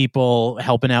checks for people,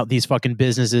 helping out these fucking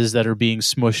businesses that are being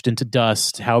smushed into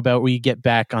dust. How about we get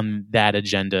back on that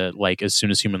agenda like as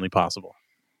soon as humanly possible?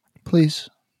 Please.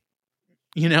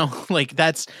 Like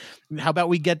how about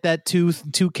we get that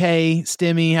 2K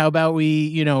stimmy? How about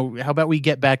we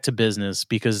get back to business?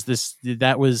 Because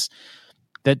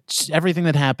everything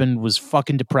that happened was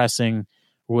fucking depressing,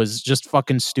 was just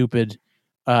fucking stupid,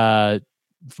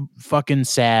 fucking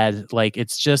sad. Like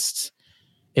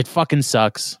it fucking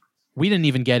sucks. We didn't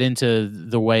even get into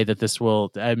the way that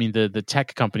the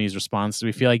tech company's response. Do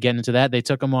we feel like getting into that? They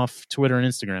took them off Twitter and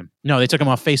Instagram. No, they took them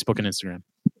off Facebook and Instagram.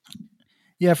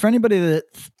 Yeah, for anybody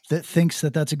that thinks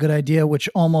that that's a good idea, which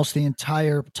almost the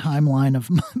entire timeline of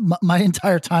my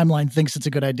entire timeline thinks it's a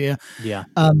good idea. Yeah.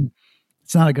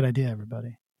 It's not a good idea,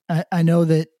 everybody. I know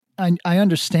that I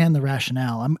understand the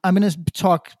rationale. I'm going to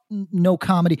talk no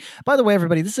comedy. By the way,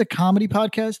 everybody, this is a comedy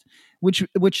podcast,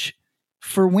 which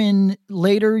for when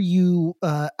later you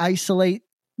isolate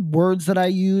words that I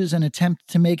use and attempt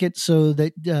to make it so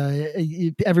that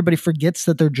everybody forgets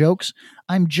that they're jokes,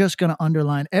 I'm just going to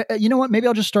underline. You know what? Maybe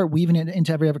I'll just start weaving it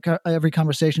into every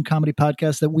conversation comedy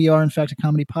podcast that we are in fact a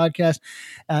comedy podcast.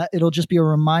 It'll just be a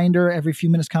reminder every few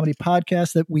minutes comedy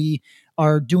podcast that we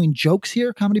are doing jokes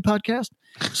here, comedy podcast.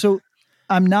 So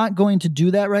I'm not going to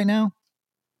do that right now.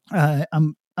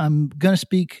 I'm going to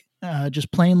speak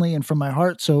just plainly and from my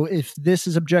heart. So if this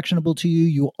is objectionable to you,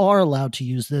 you are allowed to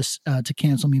use this to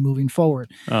cancel me moving forward.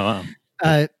 Oh,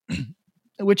 wow.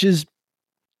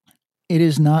 It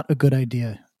is not a good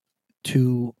idea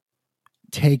to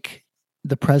take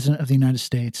the president of the United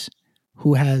States,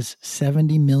 who has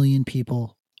 70 million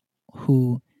people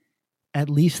who at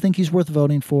least think he's worth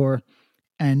voting for,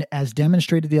 and as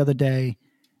demonstrated the other day,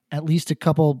 at least a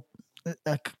couple,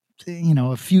 a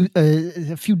few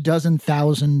dozen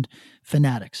thousand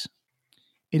fanatics.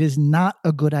 It is not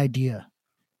a good idea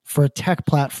for a tech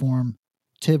platform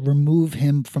to remove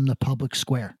him from the public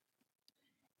square.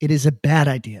 It is a bad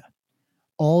idea.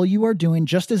 All you are doing,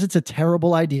 just as it's a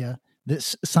terrible idea that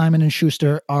Simon and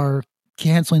Schuster are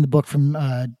canceling the book from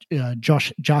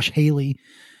Josh Haley,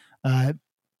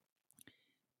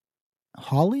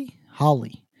 Holly.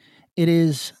 It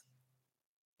is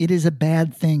a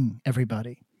bad thing,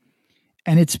 everybody.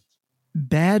 And it's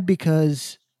bad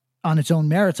because on its own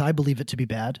merits, I believe it to be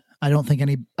bad. I don't think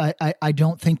I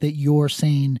don't think that you're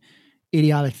saying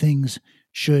idiotic things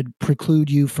should preclude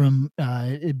you from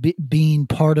being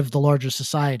part of the larger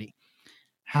society.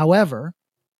 However,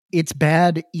 it's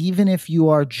bad even if you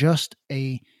are just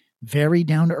a very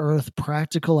down-to-earth,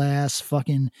 practical-ass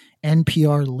fucking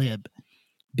NPR lib,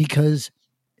 because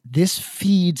this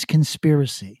feeds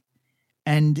conspiracy.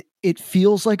 And it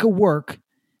feels like a work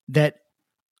that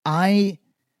I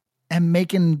am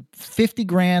making 50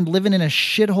 grand, living in a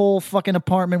shithole fucking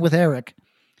apartment with Eric.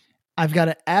 I've got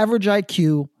an average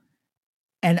IQ,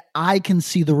 and I can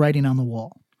see the writing on the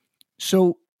wall.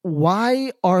 So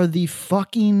why are the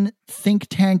fucking think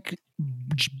tank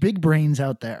big brains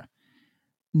out there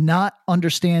not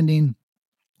understanding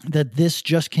that this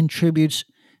just contributes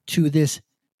to this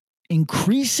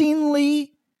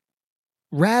increasingly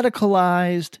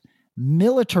radicalized,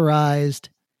 militarized,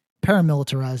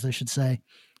 paramilitarized, I should say,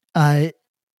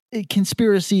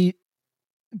 conspiracy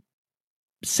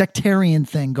sectarian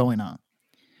thing going on?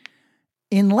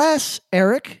 Unless,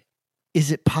 Eric,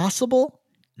 is it possible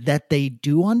that they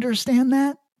do understand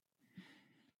that?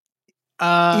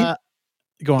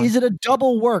 Go on. Is it a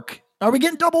double work? Are we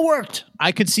getting double worked?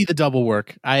 I could see the double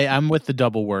work. I'm with the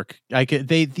double work. I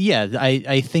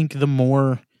think the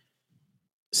more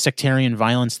sectarian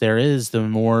violence there is, the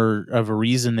more of a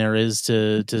reason there is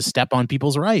to step on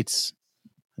people's rights.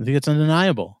 I think it's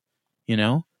undeniable. You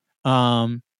know,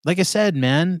 like I said,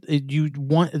 man,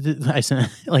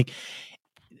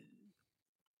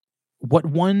 what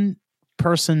one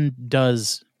person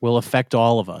does will affect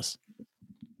all of us.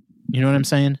 You know what I'm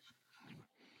saying?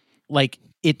 Like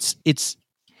it's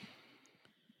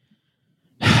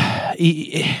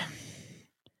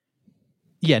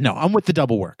yeah, no, I'm with the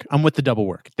double work.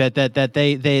 That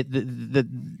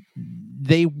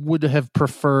they would have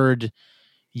preferred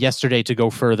yesterday to go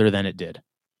further than it did,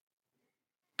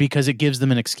 because it gives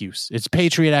them an excuse. It's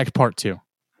Patriot Act Part 2.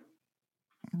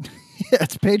 Yeah,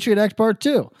 it's Patriot Act Part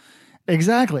 2.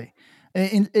 Exactly.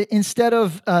 Instead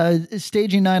of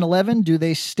staging 9/11, do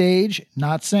they stage,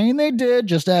 not saying they did,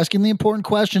 just asking the important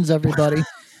questions, everybody,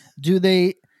 do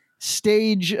they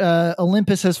stage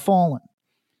Olympus Has Fallen?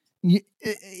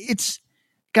 It's,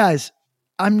 guys,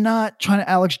 I'm not trying to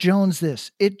Alex Jones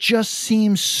this. It just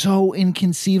seems so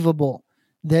inconceivable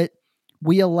that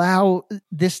we allow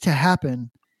this to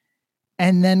happen,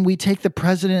 and then we take the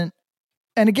president,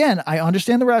 and again, I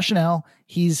understand the rationale.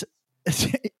 He's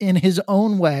in his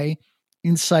own way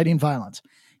inciting violence.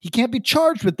 He can't be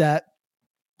charged with that,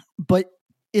 but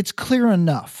it's clear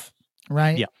enough,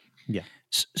 right? Yeah. Yeah.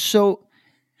 So,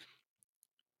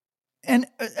 and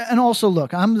also,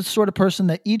 look, I'm the sort of person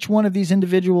that each one of these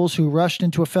individuals who rushed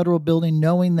into a federal building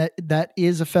knowing that that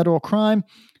is a federal crime,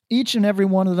 each and every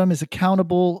one of them is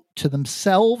accountable to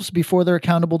themselves before they're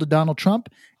accountable to Donald Trump,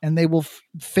 and they will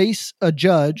face a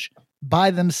judge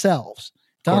by themselves.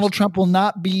 Donald Trump will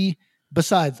not be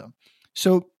beside them.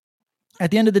 So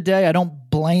at the end of the day, I don't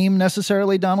blame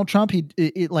necessarily Donald Trump.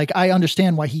 I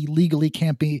understand why he legally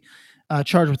can't be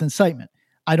charged with incitement.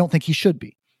 I don't think he should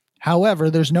be. However,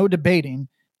 there's no debating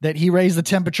that he raised the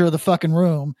temperature of the fucking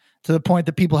room to the point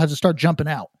that people had to start jumping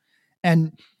out.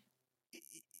 And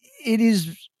it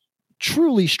is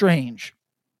truly strange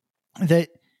that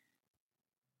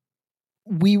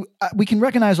we can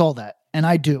recognize all that, and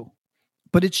I do.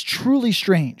 But it's truly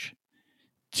strange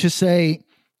to say,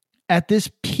 at this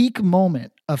peak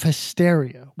moment of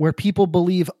hysteria where people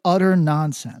believe utter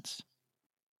nonsense,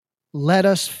 let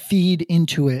us feed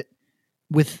into it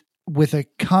with a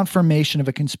confirmation of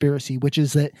a conspiracy, which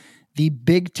is that the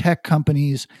big tech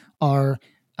companies are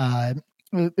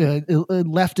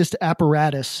leftist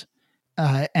apparatus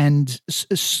and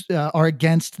are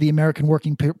against the American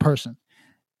working person,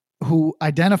 who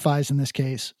identifies in this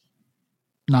case,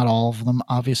 not all of them,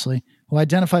 obviously, who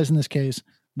identifies in this case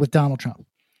with Donald Trump.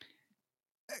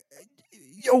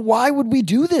 Why would we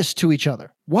do this to each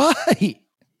other? Why?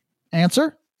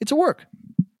 Answer: it's a work.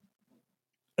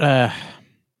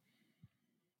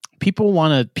 People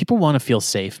want to feel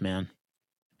safe, man.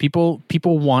 People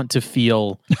want to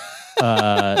feel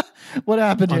what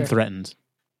happened unthreatened. Here?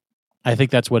 I think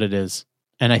that's what it is,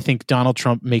 and I think Donald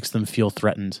Trump makes them feel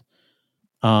threatened.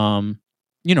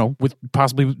 With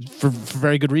possibly for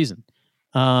very good reason.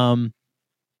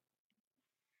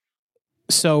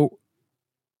 So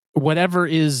whatever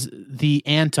is the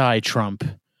anti-Trump,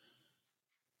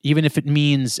 even if it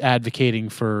means advocating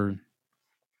for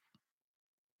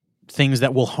things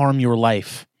that will harm your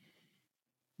life,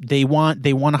 they want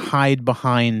to hide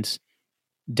behind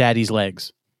daddy's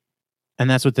legs. And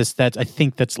that's I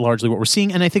think that's largely what we're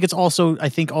seeing. And I think it's also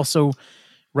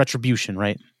retribution,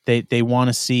 right? They want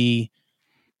to see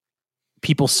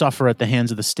people suffer at the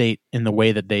hands of the state in the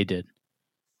way that they did,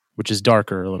 which is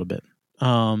darker a little bit.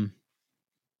 I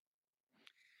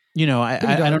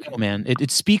don't know, man.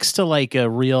 It speaks to like a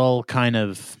real kind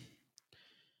of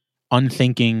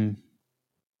unthinking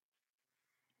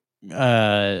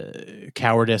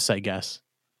cowardice, I guess.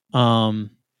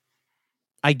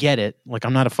 I get it. Like,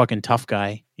 I'm not a fucking tough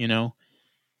guy,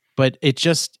 but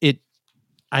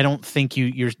I don't think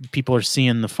your people are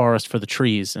seeing the forest for the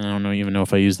trees. And I don't even know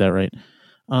if I used that right.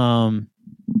 I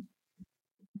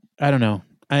don't know.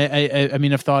 I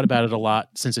mean, I've thought about it a lot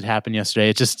since it happened yesterday.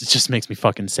 It just makes me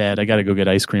fucking sad. I got to go get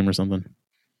ice cream or something.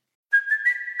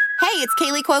 Hey, it's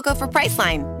Kaylee Cuoco for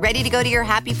Priceline. Ready to go to your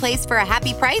happy place for a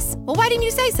happy price? Well, why didn't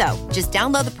you say so? Just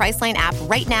download the Priceline app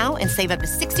right now and save up to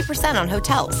 60% on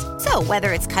hotels. So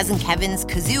whether it's Cousin Kevin's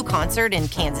Kazoo Concert in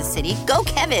Kansas City, go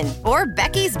Kevin, or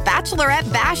Becky's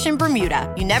Bachelorette Bash in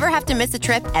Bermuda, you never have to miss a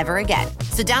trip ever again.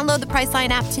 So download the Priceline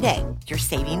app today. Your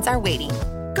savings are waiting.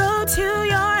 Go to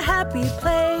your happy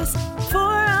place for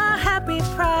a happy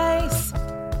price.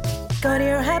 Go to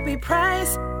your happy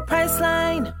price,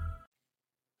 Priceline.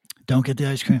 Don't get the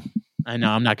ice cream. I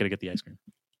know. I'm not going to get the ice cream.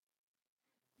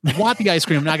 I want the ice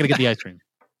cream. I'm not going to get the ice cream.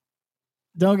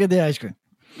 Don't get the ice cream.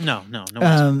 No.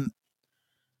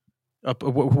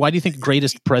 Why do you think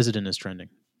greatest president is trending?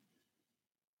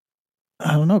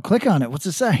 I don't know. Click on it. What's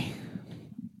it say?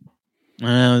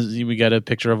 We got a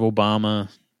picture of Obama.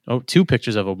 Oh, 2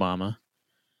 pictures of Obama.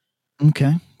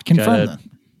 Okay. Confirm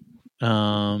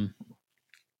that.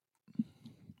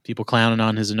 People clowning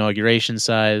on his inauguration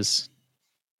size.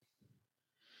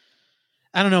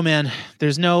 I don't know, man.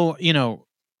 There's no,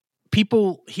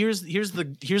 people. Here's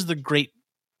the great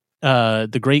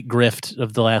grift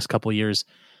of the last couple of years.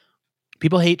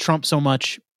 People hate Trump so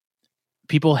much.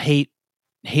 People hated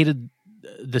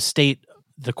the state,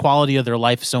 the quality of their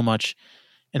life so much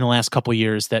in the last couple of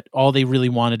years that all they really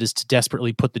wanted is to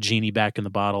desperately put the genie back in the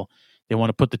bottle. They want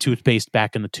to put the toothpaste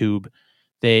back in the tube.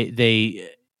 They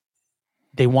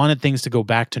wanted things to go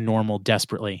back to normal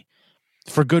desperately.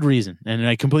 For good reason, and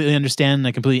I completely understand, and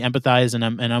I completely empathize, and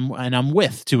I'm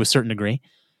with to a certain degree.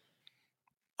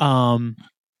 But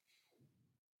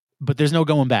there's no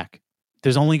going back.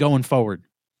 There's only going forward.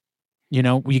 You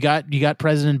got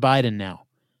President Biden now.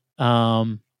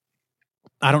 I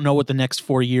don't know what the next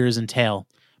 4 years entail,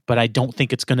 but I don't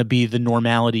think it's going to be the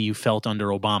normality you felt under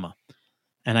Obama,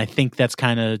 and I think that's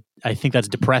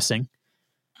depressing,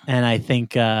 and I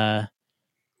think.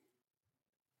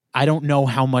 I don't know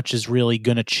how much is really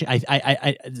going to change.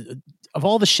 Of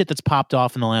all the shit that's popped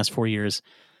off in the last 4 years,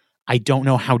 I don't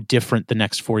know how different the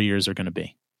next 4 years are going to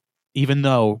be. Even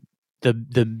though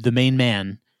the main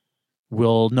man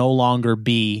will no longer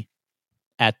be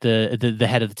at the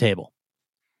head of the table.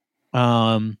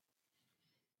 I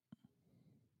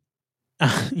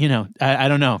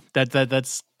don't know.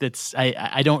 That's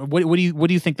I don't. What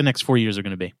do you think the next 4 years are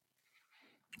going to be?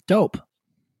 Dope.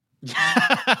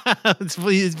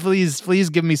 please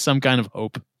give me some kind of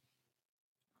hope.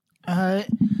 Yeah,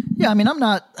 I mean, I'm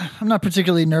not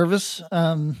particularly nervous.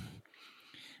 I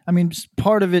mean,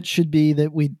 part of it should be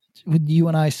that you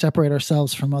and I separate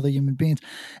ourselves from other human beings.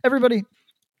 Everybody,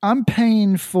 I'm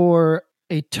paying for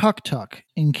a tuk-tuk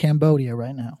in Cambodia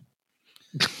right now.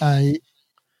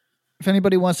 If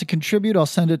anybody wants to contribute, I'll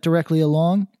send it directly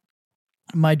along.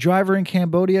 My driver in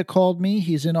Cambodia called me.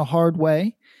 He's in a hard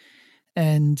way.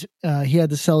 And he had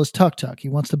to sell his tuk-tuk. He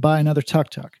wants to buy another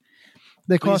tuk-tuk.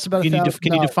 They cost about $1,000.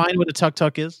 Can you define what a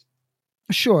tuk-tuk is?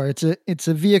 Sure. It's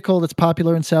a vehicle that's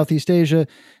popular in Southeast Asia.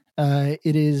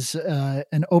 It is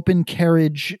an open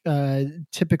carriage,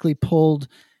 typically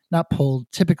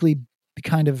typically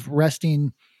kind of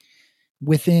resting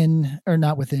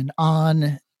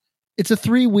on. It's a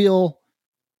 3-wheel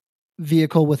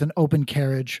vehicle with an open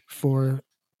carriage for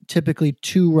typically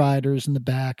 2 riders in the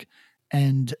back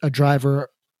and a driver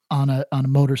on a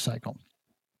motorcycle.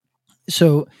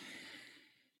 So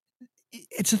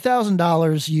it's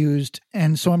 $1,000 used.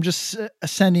 And so I'm just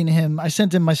sending him, I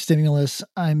sent him my stimulus.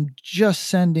 I'm just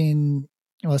sending,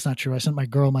 well, that's not true. I sent my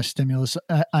girl my stimulus.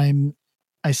 I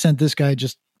sent this guy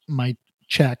just my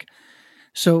check.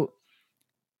 So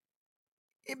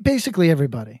basically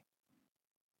everybody,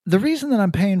 the reason that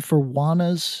I'm paying for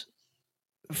Juana's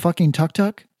fucking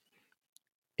tuk-tuk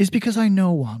is because I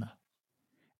know Juana.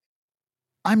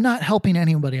 I'm not helping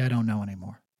anybody I don't know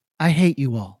anymore. I hate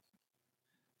you all.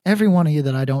 Every one of you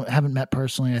that I haven't met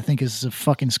personally, I think is a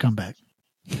fucking scumbag.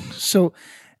 So,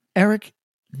 Eric,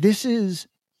 this is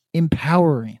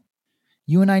empowering.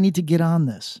 You and I need to get on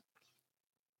this.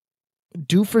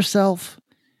 Do for self.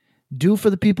 Do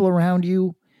for the people around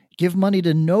you. Give money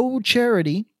to no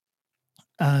charity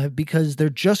because they're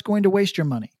just going to waste your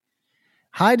money.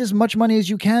 Hide as much money as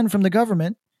you can from the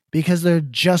government because they're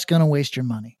just going to waste your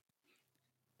money.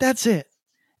 That's it.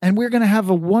 And we're going to have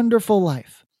a wonderful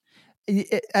life.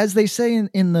 As they say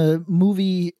in the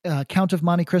movie Count of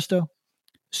Monte Cristo,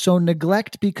 so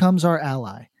neglect becomes our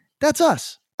ally. That's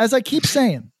us. As I keep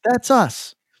saying, that's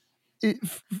us.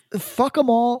 Fuck them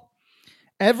all.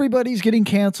 Everybody's getting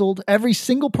canceled. Every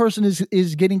single person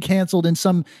is getting canceled in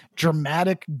some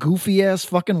dramatic, goofy ass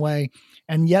fucking way.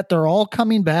 And yet they're all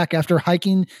coming back after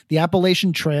hiking the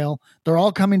Appalachian Trail. They're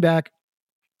all coming back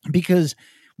because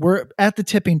we're at the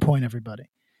tipping point, everybody.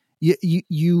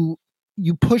 You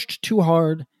pushed too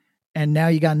hard and now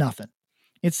you got nothing.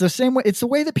 It's the same way. It's the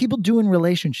way that people do in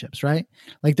relationships, right?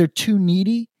 Like they're too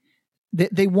needy.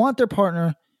 They want their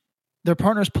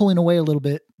partner's pulling away a little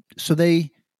bit. So they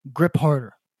grip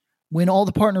harder when all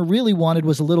the partner really wanted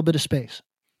was a little bit of space.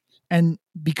 And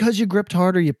because you gripped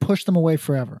harder, you push them away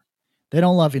forever. They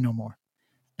don't love you no more.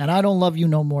 And I don't love you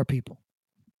no more, people.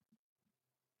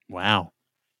 Wow.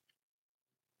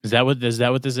 Is that what this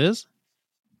is?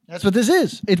 That's what this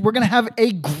is. We're going to have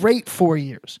a great 4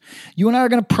 years. You and I are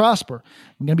going to prosper.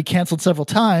 I'm going to be canceled several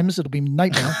times. It'll be a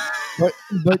nightmare,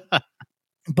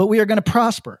 but we are going to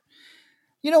prosper.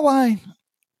 You know why?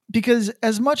 Because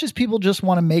as much as people just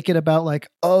want to make it about like,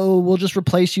 oh, we'll just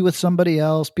replace you with somebody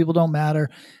else. People don't matter.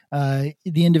 The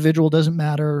individual doesn't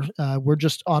matter. We're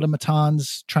just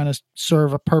automatons trying to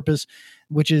serve a purpose,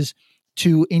 which is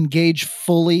to engage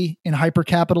fully in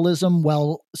hypercapitalism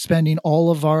while spending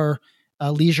all of our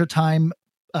leisure time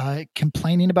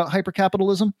complaining about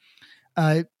hypercapitalism.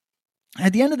 At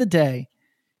the end of the day,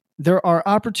 there are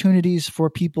opportunities for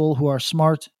people who are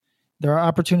smart. There are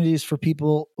opportunities for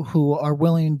people who are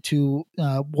willing to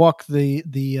walk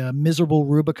the miserable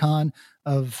Rubicon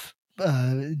of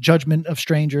judgment of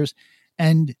strangers.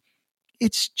 And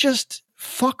it's just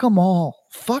fuck them all.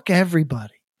 Fuck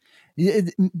everybody.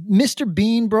 Mr.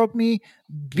 Bean broke me.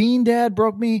 Bean Dad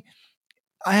broke me.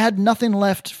 I had nothing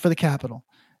left for the Capitol.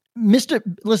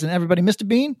 Listen, everybody, Mr.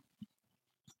 Bean,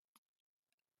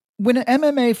 when an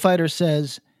MMA fighter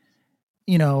says,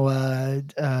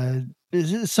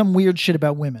 some weird shit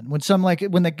about women, when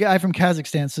the guy from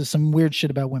Kazakhstan says some weird shit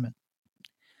about women,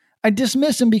 I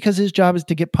dismiss him because his job is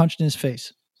to get punched in his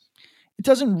face. It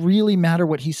doesn't really matter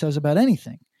what he says about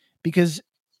anything because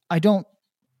I don't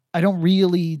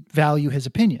really value his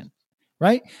opinion,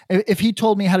 right? If he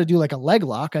told me how to do like a leg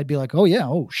lock, I'd be like, oh yeah,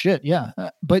 oh shit, yeah.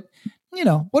 But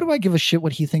what do I give a shit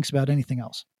what he thinks about anything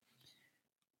else?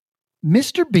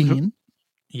 Mr. Bean,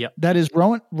 yep, that is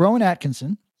Rowan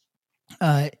Atkinson.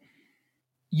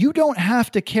 You don't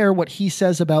have to care what he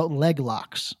says about leg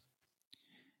locks.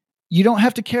 You don't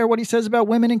have to care what he says about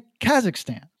women in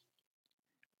Kazakhstan.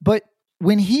 But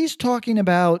when he's talking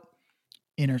about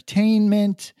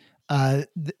entertainment, as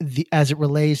it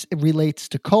relates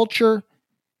to culture,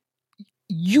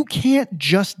 you can't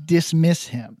just dismiss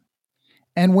him.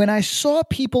 And when I saw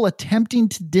people attempting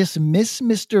to dismiss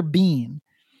Mr. Bean,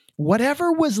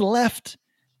 whatever was left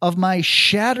of my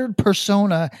shattered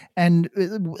persona and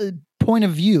point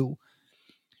of view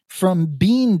from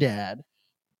Bean Dad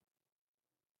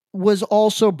was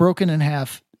also broken in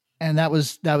half. And that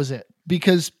was it.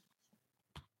 Because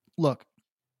look,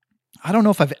 I don't know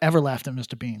if I've ever laughed at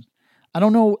Mr. Bean. I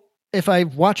don't know if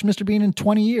I've watched Mr. Bean in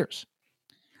 20 years.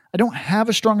 I don't have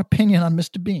a strong opinion on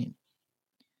Mr. Bean.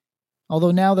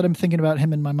 Although now that I'm thinking about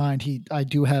him in my mind, I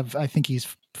think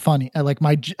he's funny.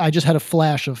 I just had a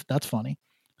flash of that's funny.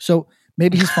 So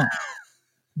maybe he's funny.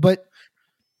 But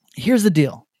here's the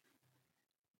deal.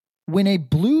 When a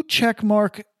blue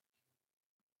checkmark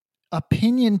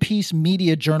opinion piece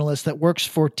media journalist that works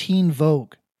for Teen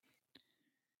Vogue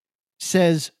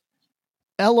says,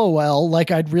 LOL, like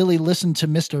I'd really listen to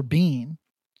Mr. Bean,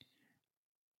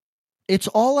 it's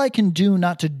all I can do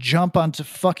not to jump onto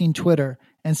fucking Twitter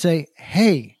and say,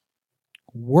 hey,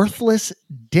 worthless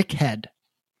dickhead.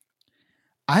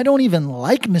 I don't even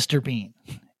like Mr. Bean,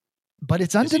 but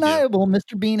it's undeniable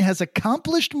Mr. Bean has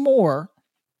accomplished more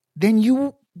than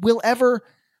you will ever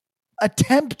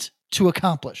attempt to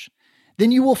accomplish,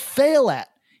 than you will fail at.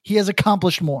 He has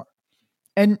accomplished more.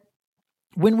 And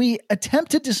when we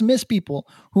attempt to dismiss people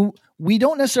who we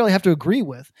don't necessarily have to agree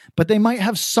with, but they might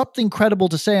have something credible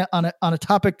to say on a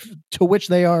topic to which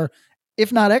they are,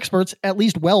 if not experts, at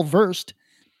least well-versed,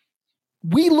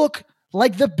 we look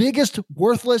like the biggest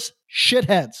worthless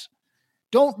shitheads.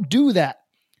 Don't do that.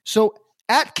 So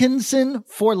Atkinson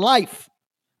for life.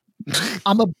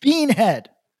 I'm a beanhead.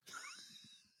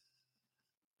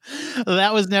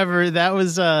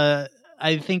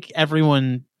 I think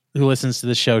everyone who listens to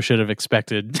the show should have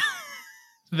expected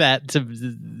that to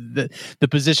the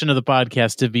position of the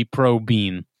podcast to be pro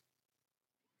Bean.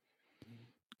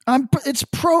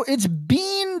 It's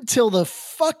Bean till the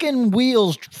fucking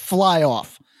wheels fly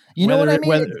off. You know what I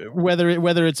mean? Whether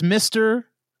it's Mr.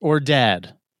 or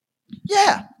Dad.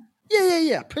 Yeah.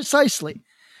 Precisely.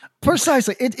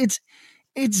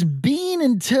 It's Bean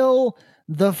until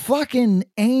the fucking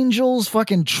angels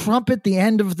fucking trumpet the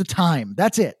end of the time.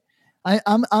 That's it.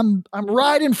 I'm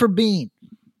riding for Bean.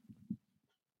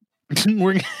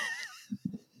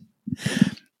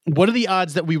 What are the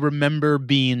odds that we remember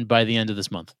Bean by the end of this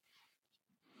month?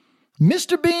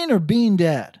 Mr. Bean or Bean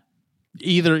Dad?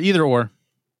 Either or.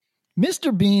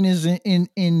 Mr. Bean is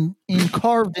in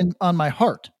carved in on my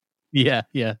heart. Yeah.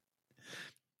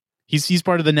 He's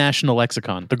part of the national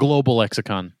lexicon, the global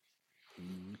lexicon.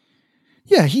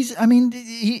 Yeah,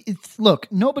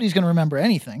 look, nobody's going to remember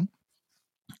anything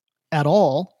at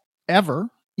all, ever.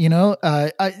 You know,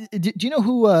 do you know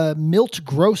who Milt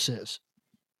Gross is?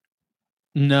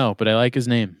 No, but I like his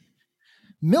name.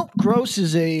 Milt Gross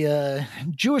is a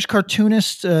Jewish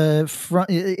cartoonist from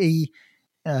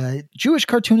Jewish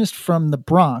cartoonist from the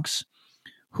Bronx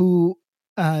who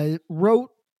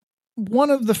wrote one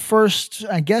of the first,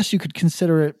 I guess you could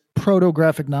consider it,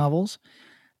 proto-graphic novels,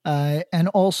 and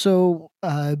also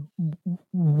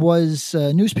was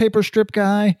a newspaper strip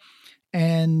guy,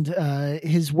 and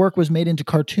his work was made into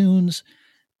cartoons.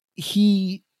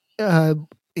 His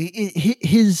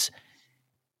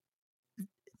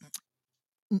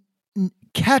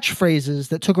catchphrases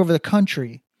that took over the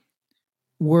country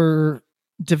were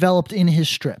developed in his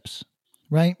strips,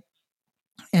 right?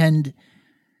 And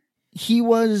he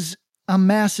was a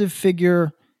massive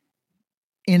figure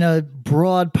in a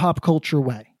broad pop culture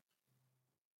way.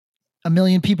 1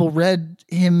 million people read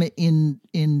him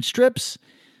in strips.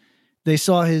 They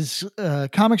saw his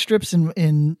comic strips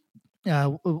in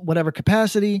whatever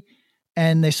capacity,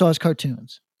 and they saw his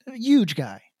cartoons. A huge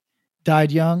guy.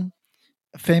 Died young.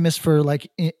 Famous for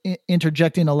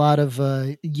interjecting a lot of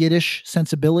Yiddish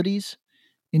sensibilities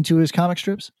into his comic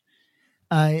strips.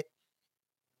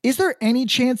 Is there any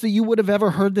chance that you would have ever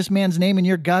heard this man's name in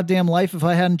your goddamn life if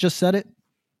I hadn't just said it?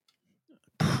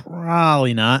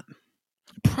 Probably not.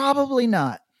 Probably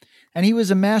not. And he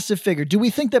was a massive figure. Do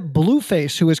we think that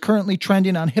Blueface, who is currently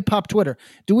trending on hip hop Twitter,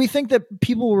 do we think that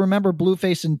people will remember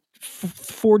Blueface in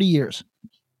 40 years?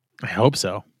 I hope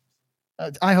so.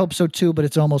 I hope so too, but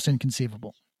it's almost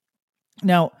inconceivable.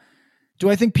 Now, do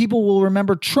I think people will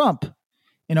remember Trump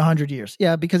in 100 years?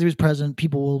 Yeah, because he was president,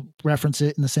 people will reference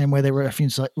it in the same way they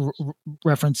reference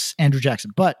Andrew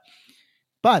Jackson. But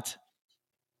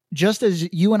just as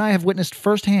you and I have witnessed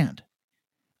firsthand,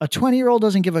 a 20-year-old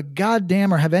doesn't give a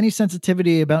goddamn or have any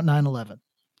sensitivity about 9/11,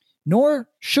 nor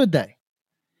should they.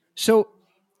 So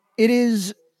it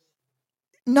is,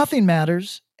 nothing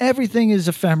matters. Everything is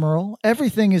ephemeral.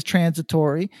 Everything is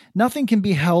transitory. Nothing can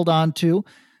be held on to,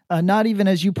 not even,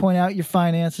 as you point out, your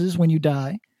finances when you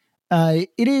die.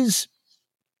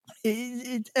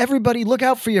 Everybody look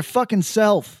out for your fucking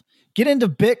self. Get into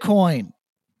Bitcoin.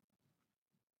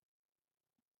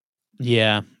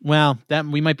 Yeah, well, that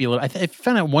we might be a little. I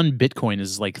found out one Bitcoin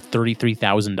is like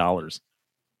 $33,000.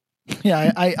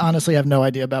 Yeah, I honestly have no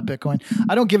idea about Bitcoin.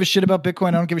 I don't give a shit about Bitcoin.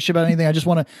 I don't give a shit about anything. I just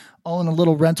want to own a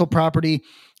little rental property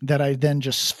that I then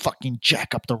just fucking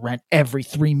jack up the rent every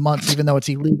 3 months, even though it's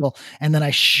illegal. And then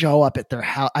I show up at their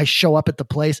house. I show up at the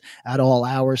place at all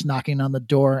hours, knocking on the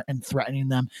door and threatening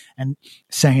them and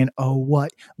saying, "Oh,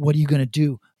 what are you going to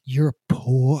do? You're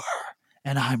poor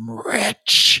and I'm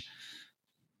rich."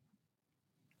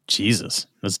 Jesus,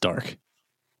 that's dark.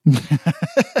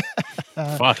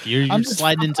 Fuck, you're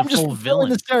sliding into full villain.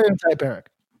 The stereotype, Eric.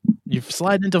 You're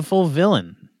sliding into full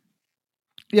villain.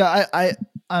 Yeah,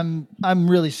 I'm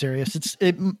really serious.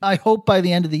 I hope by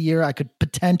the end of the year I could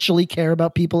potentially care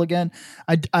about people again.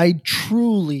 I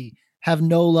truly have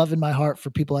no love in my heart for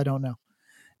people I don't know.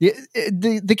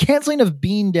 The canceling of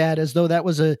Bean Dad as though that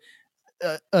was a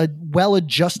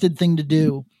well-adjusted thing to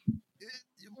do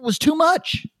was too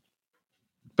much.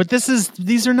 But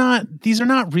these are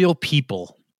not real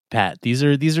people, Pat. This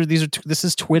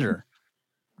is Twitter.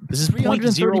 This is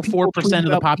 0.04%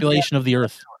 of the population of the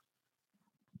earth.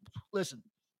 Listen.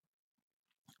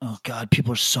 Oh God,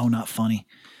 people are so not funny.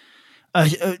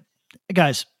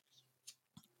 Guys.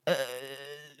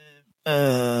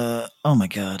 Oh my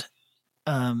God.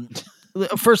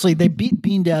 Firstly, they beat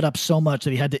Bean Dad up so much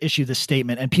that he had to issue this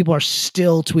statement, and people are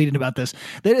still tweeting about this.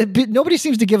 Nobody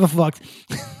seems to give a fuck.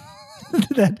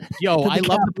 I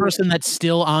love the person that's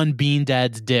still on Bean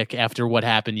Dad's dick after what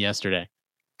happened yesterday.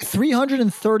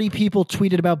 330 people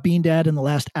tweeted about Bean Dad in the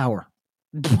last hour.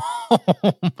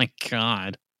 Oh my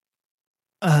God.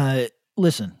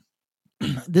 Listen,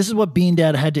 this is what Bean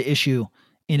Dad had to issue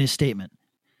in his statement.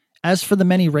 As for the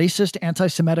many racist,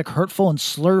 anti-Semitic, hurtful, and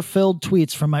slur-filled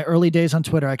tweets from my early days on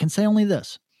Twitter, I can say only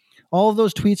this. All of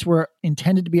those tweets were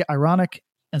intended to be ironic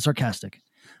and sarcastic.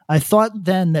 I thought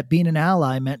then that being an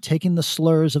ally meant taking the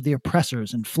slurs of the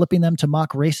oppressors and flipping them to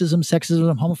mock racism,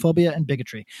 sexism, homophobia, and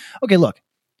bigotry. Okay, look.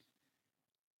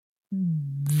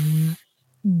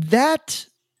 That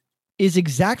is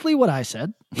exactly what I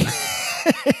said.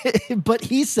 But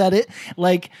he said it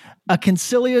like a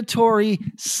conciliatory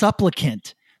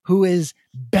supplicant who is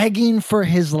begging for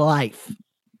his life.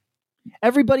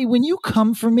 Everybody, when you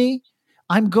come for me,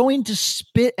 I'm going to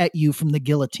spit at you from the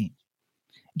guillotine.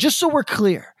 Just so we're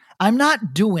clear, I'm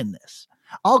not doing this.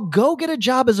 I'll go get a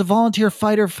job as a volunteer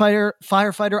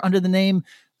firefighter under the name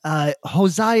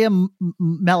Hosea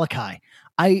Malachi.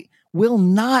 I will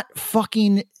not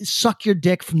fucking suck your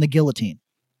dick from the guillotine.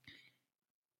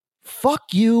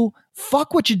 Fuck you.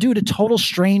 Fuck what you do to total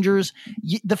strangers.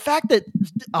 The fact that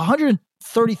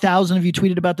 130,000 of you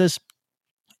tweeted about this,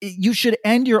 you should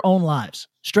end your own lives.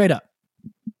 Straight up.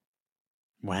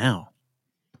 Wow.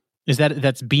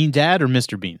 That's Bean Dad or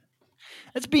Mr. Bean?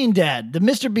 That's Bean Dad. The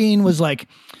Mr. Bean was like,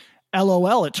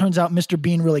 LOL, it turns out Mr.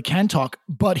 Bean really can talk,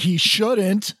 but he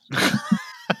shouldn't.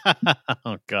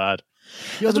 Oh God.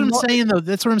 That's what I'm saying though.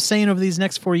 That's what I'm saying over these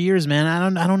next 4 years, man.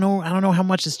 I don't know how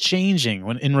much is changing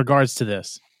in regards to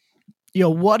this. Yo,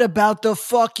 what about the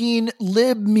fucking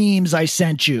lib memes I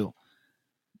sent you?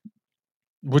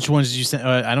 Which ones did you send?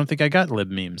 I don't think I got lib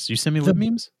memes. You sent me lib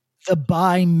memes? The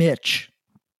by Mitch.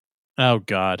 Oh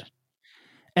God.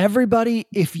 Everybody,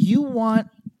 if you want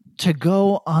to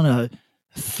go on a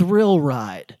thrill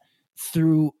ride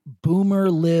through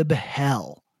boomer lib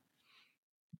hell,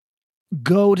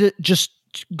 go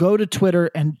to Twitter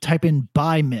and type in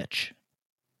by Mitch,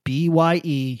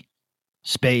 BYE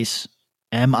space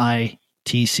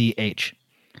MITCH.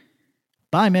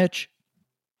 By Mitch.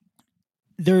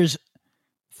 There's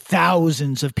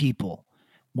thousands of people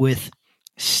with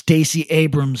Stacey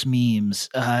Abrams memes,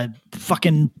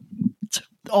 fucking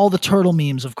all the turtle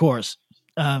memes, of course.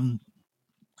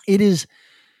 It is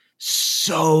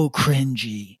so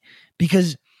cringy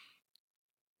because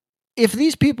if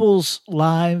these people's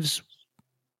lives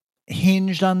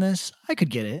hinged on this, I could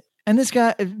get it. And this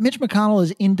guy, Mitch McConnell,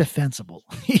 is indefensible.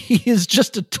 He is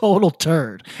just a total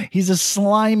turd. He's as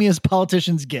slimy as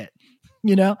politicians get.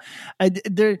 You know,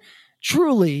 they're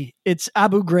truly, it's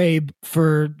Abu Ghraib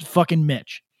for fucking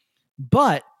Mitch.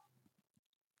 But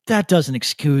that doesn't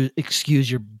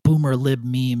excuse your boomer lib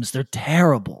memes. They're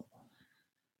terrible.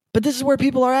 But this is where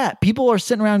people are at. People are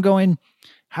sitting around going,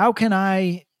 how can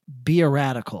I be a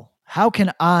radical? How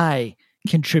can I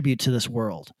contribute to this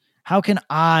world? How can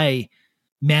I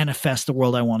manifest the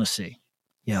world I want to see?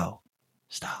 Yo,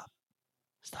 stop.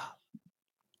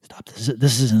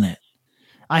 This isn't it.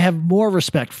 I have more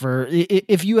respect for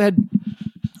if you had.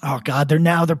 Oh God,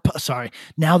 now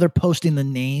they're posting the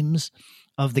names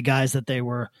of the guys that that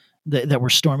were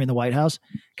storming the White House.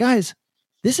 Guys,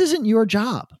 this isn't your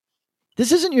job.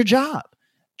 This isn't your job.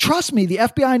 Trust me, the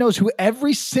FBI knows who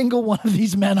every single one of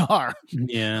these men are.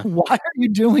 Yeah. Why are you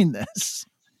doing this?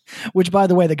 Which, by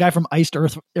the way, the guy from Iced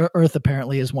Earth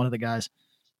apparently is one of the guys.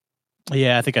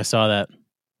 Yeah, I think I saw that.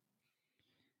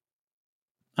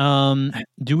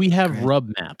 Do we have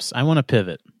rub maps? I want to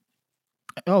pivot.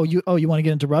 Oh, you want to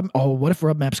get into rub? Oh, what if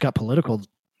rub maps got political?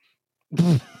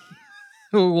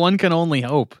 One can only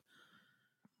hope.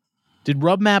 Did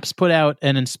rub maps put out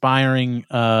an inspiring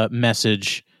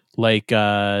message like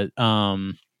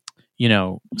some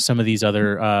of these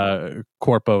other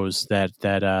corpos that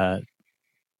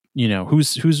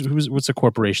what's a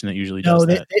corporation that usually does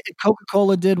that?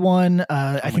 Coca-Cola did one.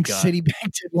 I think Citibank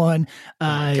did one.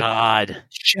 God.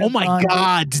 Chevron Oh my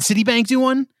God. Did Citibank do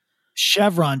one?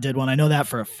 Chevron did one. I know that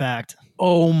for a fact.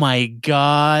 Oh my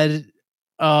God.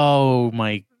 Oh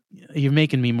my. You're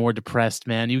making me more depressed,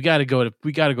 man. We got to go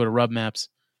to rub maps.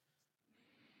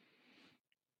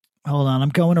 Hold on. I'm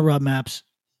going to rub maps.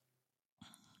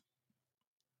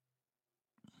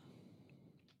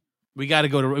 We got to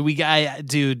go to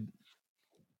dude.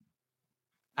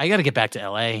 I got to get back to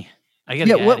LA. I got to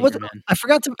get out of here, man. I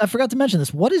forgot to mention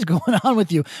this. What is going on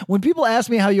with you? When people ask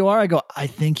me how you are, I go, I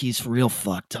think he's real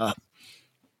fucked up.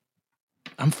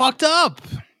 I'm fucked up.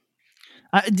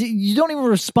 You don't even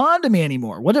respond to me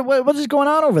anymore. What is going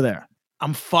on over there?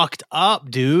 I'm fucked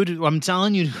up, dude. I'm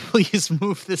telling you, please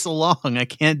move this along. I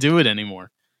can't do it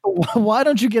anymore. Why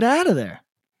don't you get out of there?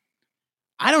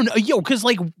 I don't know. Because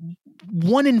like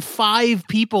 1 in 5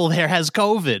 people there has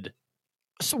COVID.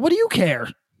 So what do you care?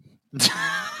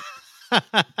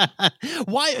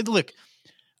 Why? Look,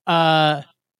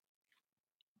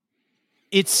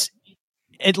 it's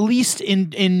at least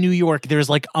in New York, there's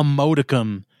like a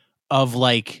modicum of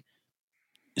like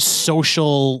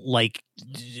social like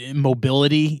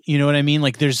mobility. You know what I mean?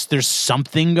 Like there's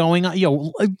something going on.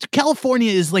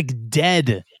 California is like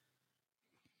dead.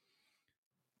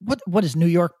 What is New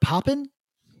York poppin'?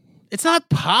 It's not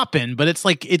poppin', but it's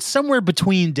like it's somewhere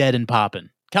between dead and poppin'.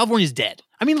 California's dead.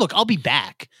 I mean, look, I'll be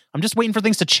back. I'm just waiting for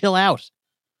things to chill out.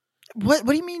 What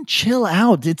do you mean chill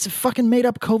out? It's fucking made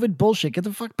up COVID bullshit. Get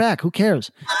the fuck back. Who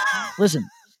cares? Listen,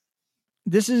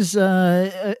 this is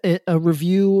a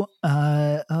review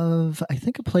of, I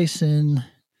think, a place in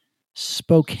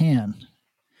Spokane.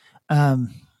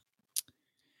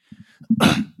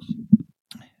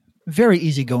 Very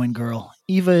easygoing girl.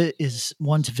 Eva is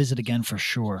one to visit again for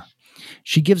sure.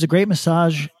 She gives a great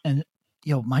massage, and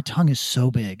my tongue is so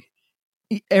big.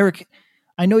 Eric,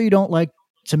 I know you don't like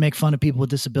to make fun of people with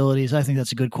disabilities. I think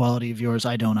that's a good quality of yours.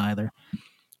 I don't either.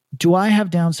 Do I have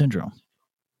Down syndrome?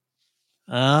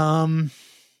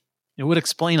 It would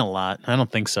explain a lot. I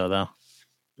don't think so, though.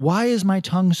 Why is my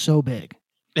tongue so big?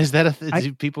 Is that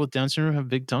do people with Down syndrome have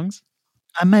big tongues?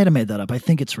 I might have made that up. I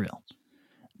think it's real.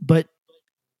 But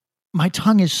my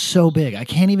tongue is so big. I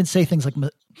can't even say things like,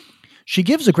 she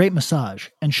gives a great massage,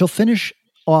 and she'll finish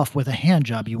off with a hand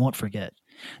job you won't forget.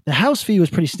 The house fee was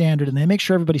pretty standard, and they make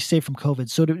sure everybody's safe from COVID,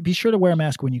 so be sure to wear a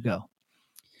mask when you go.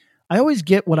 I always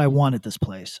get what I want at this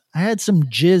place. I had some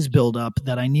jizz build up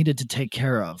that I needed to take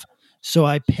care of, so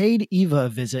I paid Eva a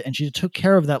visit, and she took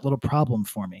care of that little problem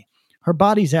for me. Her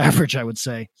body's average, I would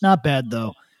say. Not bad,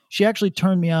 though. She actually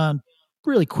turned me on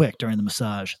really quick during the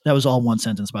massage. That was all one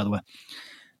sentence, by the way.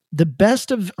 The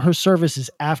best of her service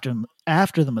is after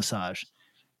the massage.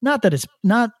 Not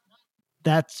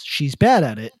that she's bad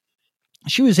at it.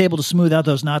 She was able to smooth out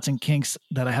those knots and kinks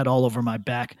that I had all over my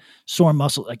back. Sore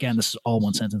muscle. Again, this is all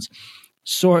one sentence.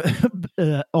 Sore,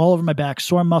 all over my back,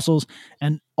 sore muscles.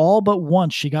 And all but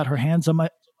once she got her hands on my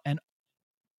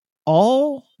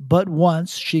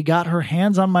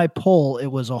pole, it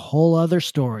was a whole other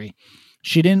story.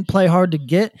 She didn't play hard to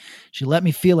get. She let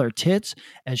me feel her tits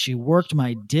as she worked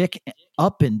my dick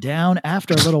up and down.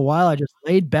 After a little while, I just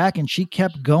laid back and she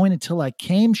kept going until I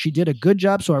came. She did a good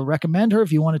job, so I recommend her.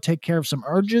 If you want to take care of some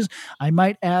urges, I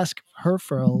might ask her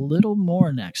for a little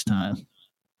more next time.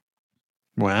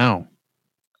 Wow.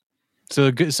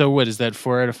 So what is that?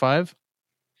 4 out of 5?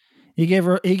 He gave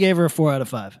her a 4 out of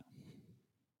 5.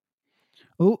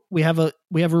 Oh, we have a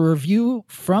review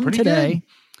from Pretty today. Good.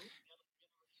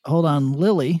 Hold on,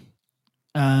 Lily.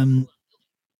 Oh,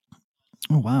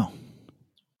 wow.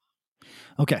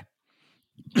 Okay.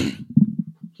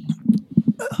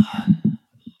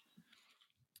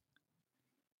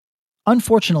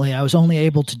 Unfortunately, I was only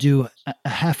able to do a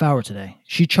half hour today.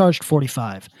 She charged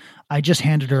 $45. I just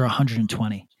handed her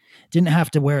 $120. Didn't have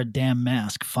to wear a damn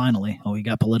mask, finally. Oh, he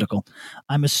got political.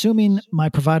 I'm assuming my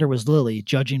provider was Lily,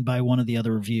 judging by one of the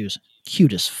other reviews.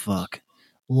 Cute as fuck.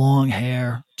 Long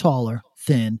hair, taller,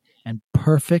 thin, and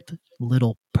perfect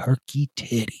little perky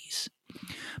titties.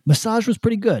 Massage was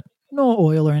pretty good. No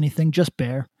oil or anything, just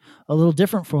bare. A little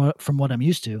different from what I'm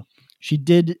used to. She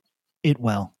did it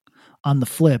well. On the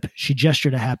flip, she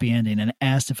gestured a happy ending and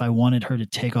asked if I wanted her to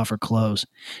take off her clothes.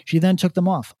 She then took them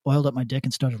off, oiled up my dick,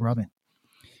 and started rubbing.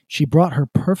 She brought her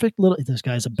perfect little... This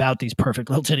guy's about these perfect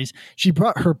little titties. She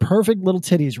brought her perfect little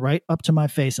titties right up to my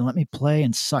face and let me play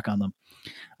and suck on them.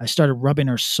 I started rubbing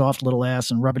her soft little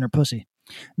ass and rubbing her pussy.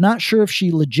 Not sure if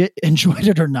she legit enjoyed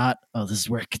it or not. Oh, this is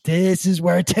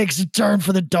where it takes a turn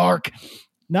for the dark.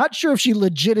 Not sure if she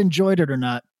legit enjoyed it or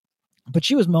not, but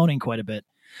she was moaning quite a bit.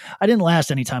 I didn't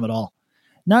last any time at all.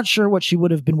 Not sure what she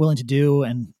would have been willing to do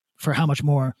and for how much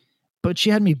more, but she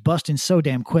had me busting so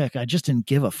damn quick. I just didn't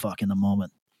give a fuck in the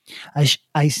moment.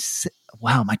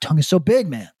 Wow, my tongue is so big,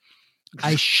 man.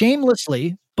 I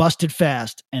shamelessly busted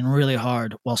fast and really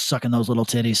hard while sucking those little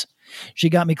titties. She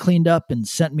got me cleaned up and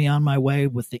sent me on my way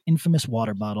with the infamous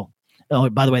water bottle. Oh,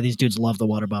 by the way, these dudes love the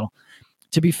water bottle.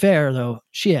 To be fair, though,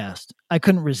 she asked. I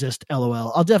couldn't resist,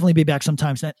 LOL. I'll definitely be back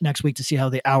sometime next week to see how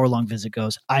the hour-long visit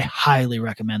goes. I highly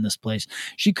recommend this place.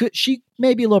 She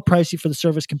may be a little pricey for the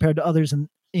service compared to others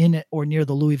in or near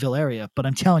the Louisville area, but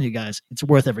I'm telling you guys, it's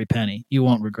worth every penny. You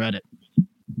won't regret it.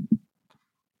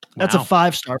 That's a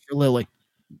 5-star for Lily.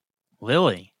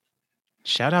 Lily.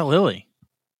 Shout out Lily.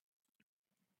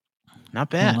 Not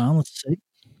bad. Hold on, let's see.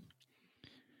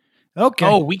 Okay.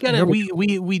 Oh, we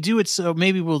do it, so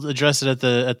maybe we'll address it at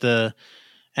the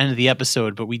end of the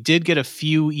episode, but we did get a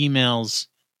few emails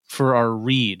for our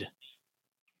read.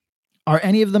 Are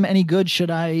any of them any good?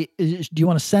 Do you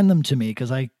want to send them to me?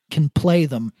 Because I can play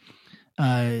them.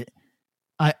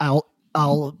 I'll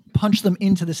punch them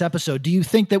into this episode. Do you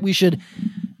think that we should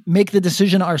make the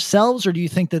decision ourselves, or do you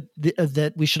think that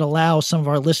that we should allow some of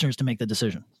our listeners to make the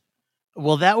decision?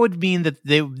 Well, that would mean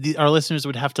that our listeners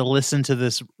would have to listen to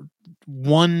this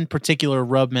one particular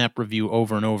rub map review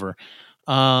over and over.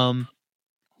 I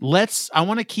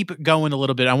want to keep it going a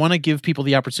little bit. I want to give people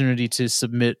the opportunity to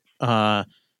submit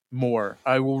more.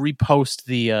 I will repost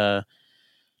the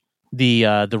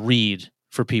read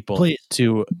for people Please.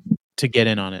 to get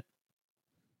in on it.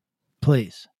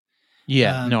 Please.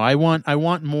 Yeah, no, I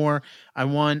want more. I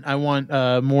want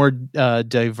more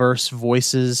diverse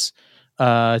voices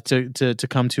to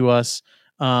come to us.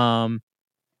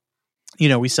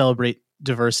 We celebrate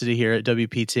diversity here at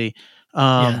WPT.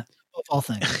 Of all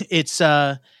things.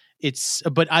 But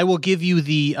I will give you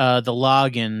the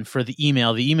login for the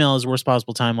email. The email is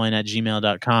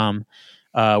worstpossibletimeline@gmail.com.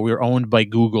 We're owned by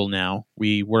Google now.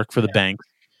 We work for the bank.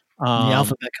 The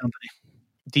Alphabet Company.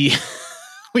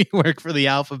 We work for the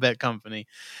Alphabet Company,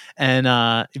 and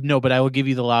but I will give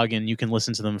you the login. You can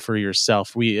listen to them for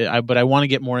yourself. But I want to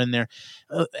get more in there.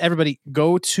 Everybody,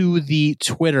 go to the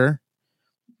Twitter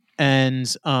and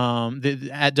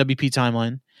at WP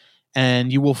Timeline,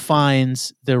 and you will find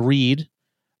the read.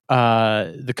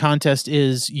 The contest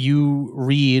is you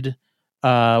read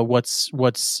what's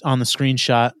on the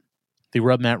screenshot, the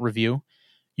RubMat review.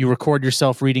 You record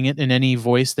yourself reading it in any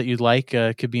voice that you'd like.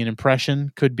 Could be an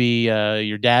impression, could be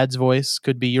your dad's voice,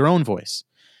 could be your own voice.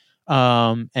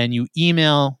 And you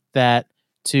email that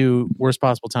to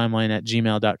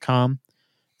worstpossibletimeline@gmail.com.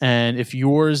 And if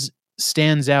yours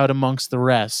stands out amongst the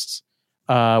rest,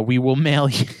 we will mail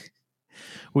you.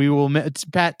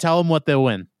 Pat, tell them what they'll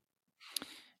win.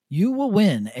 You will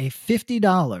win a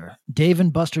 $50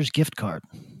 Dave & Buster's gift card.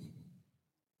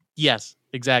 Yes,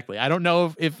 exactly. I don't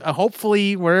know if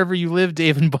hopefully wherever you live,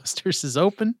 Dave & Buster's is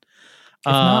open.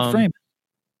 If not, frame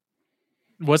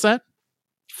it. What's that?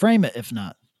 Frame it, if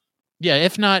not. Yeah,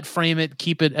 if not, frame it.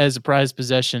 Keep it as a prized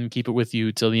possession. Keep it with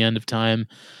you till the end of time,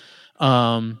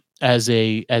 as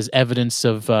evidence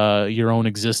of your own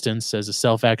existence, as a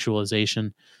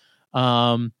self-actualization.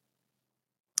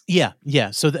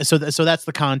 Yeah. So that's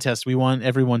the contest. We want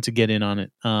everyone to get in on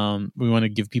it. We want to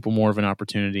give people more of an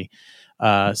opportunity.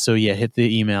 Hit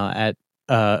the email at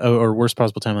or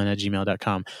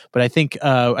worstpossibletimeline@gmail.com. But I think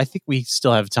we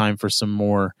still have time for some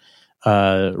more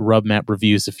rub map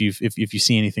reviews if you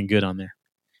see anything good on there.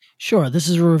 Sure. This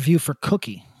is a review for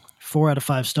Cookie, 4 out of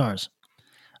 5 stars.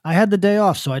 I had the day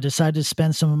off, so I decided to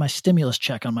spend some of my stimulus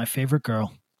check on my favorite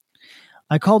girl.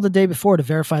 I called the day before to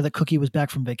verify that Cookie was back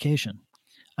from vacation.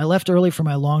 I left early for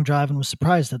my long drive and was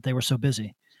surprised that they were so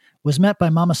busy. Was met by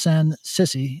Mama San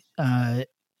Sissy.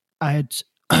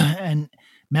 And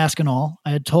mask and all,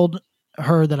 I had told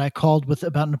her that I called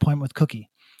about an appointment with Cookie.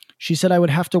 She said I would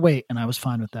have to wait, and I was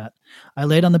fine with that. I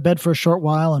laid on the bed for a short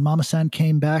while, and Mama San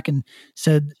came back and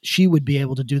said she would be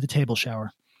able to do the table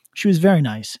shower. She was very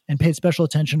nice and paid special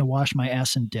attention to wash my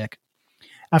ass and dick.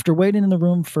 After waiting in the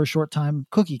room for a short time,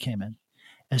 Cookie came in,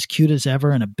 as cute as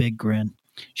ever and a big grin.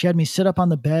 She had me sit up on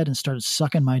the bed and started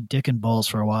sucking my dick and balls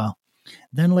for a while.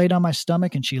 Then laid on my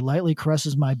stomach, and she lightly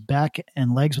caresses my back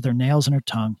and legs with her nails and her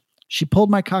tongue. She pulled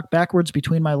my cock backwards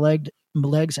between my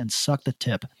legs and sucked the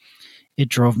tip. It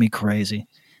drove me crazy.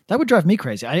 That would drive me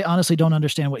crazy. I honestly don't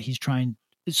understand what he's trying.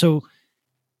 So,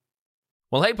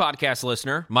 well, hey, podcast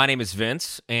listener. My name is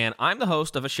Vince, and I'm the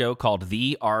host of a show called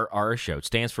The RR Show. It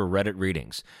stands for Reddit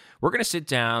Readings. We're going to sit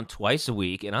down twice a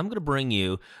week, and I'm going to bring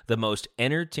you the most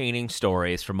entertaining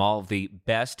stories from all of the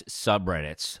best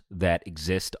subreddits that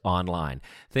exist online.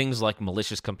 Things like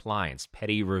malicious compliance,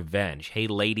 petty revenge, hey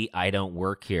lady, I don't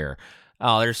work here.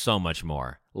 Oh, there's so much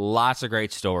more. Lots of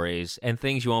great stories and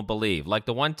things you won't believe. Like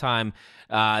the one time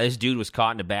this dude was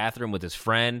caught in a bathroom with his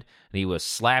friend, and he was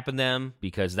slapping them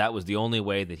because that was the only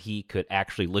way that he could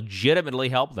actually legitimately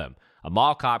help them. A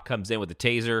mall cop comes in with a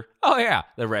taser. Oh, yeah,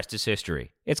 the rest is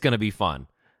history. It's going to be fun.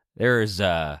 There's,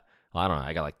 I don't know,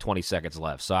 I got like 20 seconds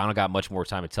left, so I don't got much more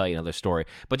time to tell you another story.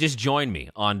 But just join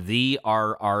me on The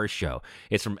RR Show.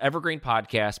 It's from Evergreen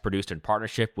Podcast, produced in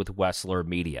partnership with Wessler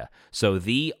Media. So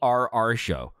The RR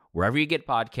Show, wherever you get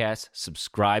podcasts,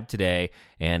 subscribe today.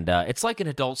 And it's like an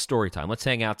adult story time. Let's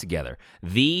hang out together.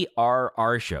 The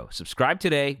RR Show. Subscribe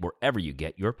today wherever you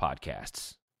get your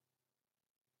podcasts.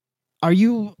 are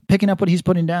you picking up what he's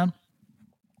putting down?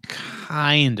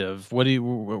 Kind of.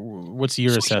 What's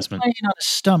your assessment? He's laying on his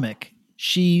stomach.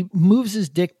 She moves his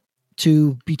dick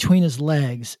to between his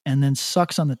legs and then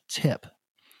sucks on the tip.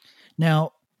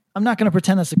 Now, I'm not going to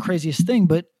pretend that's the craziest thing,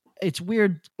 but it's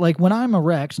weird. Like when I'm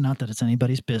erect, not that it's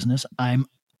anybody's business, I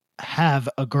have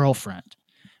a girlfriend.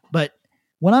 But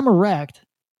when I'm erect,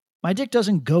 my dick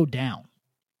doesn't go down.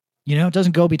 You know, it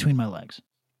doesn't go between my legs.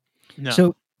 No.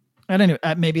 So, and anyway,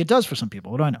 maybe it does for some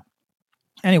people. What do I know?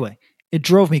 Anyway, it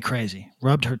drove me crazy.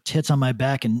 Rubbed her tits on my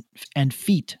back and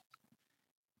feet.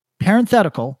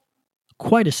 Parenthetical,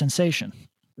 quite a sensation.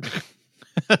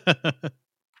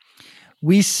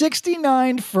 We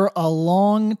 69'd for a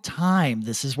long time.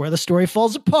 This is where the story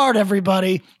falls apart,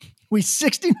 everybody. We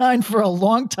 69'd for a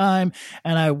long time,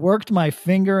 and I worked my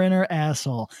finger in her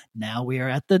asshole. Now we are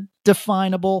at the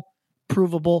definable,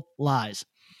 provable lies.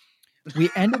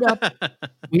 We ended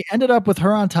up with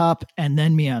her on top and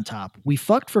then me on top. We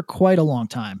fucked for quite a long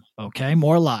time. Okay,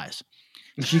 more lies.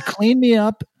 She cleaned me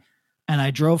up, and I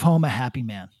drove home a happy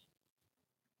man.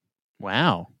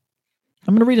 Wow.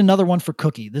 I'm going to read another one for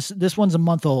Cookie. This one's a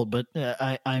month old, but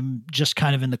I'm just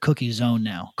kind of in the Cookie zone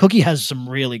now. Cookie has some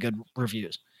really good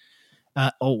reviews.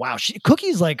 Oh, wow.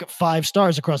 Cookie's like 5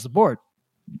 stars across the board.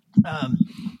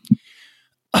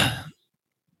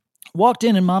 Walked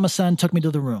in and Mama-san took me to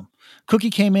the room.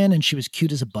 Cookie came in and she was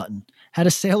cute as a button. Had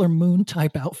a Sailor Moon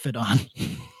type outfit on.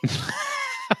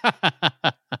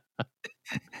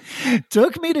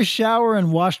 Took me to shower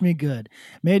and washed me good.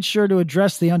 Made sure to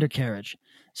address the undercarriage.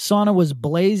 Sauna was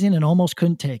blazing and almost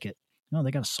couldn't take it. No,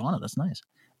 they got a sauna. That's nice.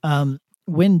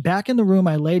 When back in the room,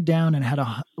 I laid down and had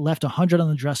left 100 on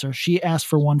the dresser. She asked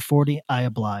for 140. I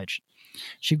obliged.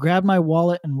 She grabbed my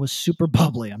wallet and was super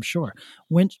bubbly, I'm sure.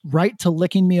 Went right to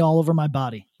licking me all over my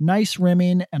body. Nice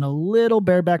rimming and a little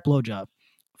bareback blowjob.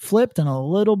 Flipped and a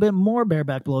little bit more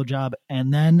bareback blowjob,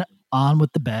 and then on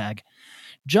with the bag.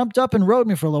 Jumped up and rode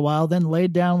me for a little while, then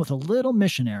laid down with a little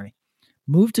missionary.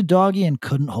 Moved to doggy and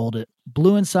couldn't hold it.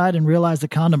 Blew inside and realized the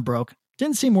condom broke.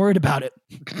 Didn't seem worried about it.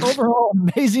 Overall,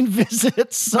 amazing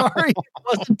visit. Sorry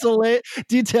it wasn't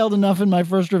detailed enough in my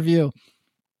first review.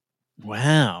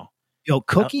 Wow. Yo,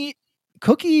 Cookie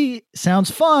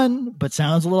sounds fun, but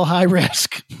sounds a little high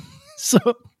risk. So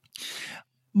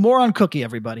more on Cookie,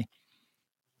 everybody.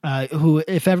 Who,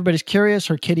 if everybody's curious,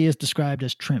 her kitty is described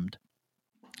as trimmed.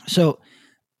 So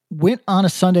went on a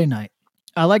Sunday night.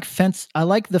 I like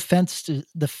the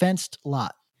fenced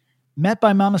lot. Met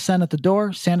by Mama-san at the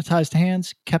door, sanitized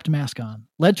hands, kept mask on.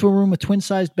 Led to a room with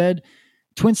twin-sized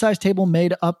table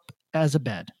made up as a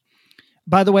bed.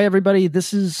 By the way, everybody,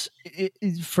 this is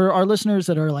for our listeners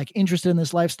that are like interested in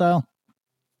this lifestyle.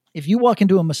 If you walk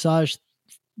into a massage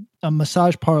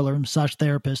parlor, massage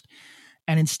therapist,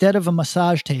 and instead of a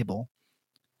massage table,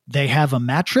 they have a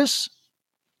mattress,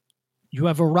 you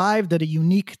have arrived at a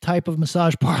unique type of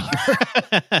massage parlor.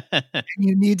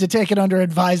 You need to take it under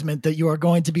advisement that you are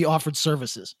going to be offered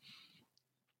services.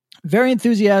 Very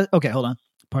enthusiastic. Okay, hold on.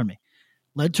 Pardon me.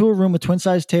 Led to a room with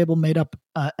twin-sized table made up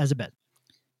as a bed.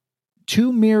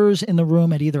 2 mirrors in the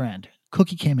room at either end.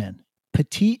 Cookie came in.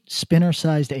 Petite,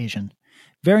 spinner-sized Asian.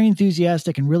 Very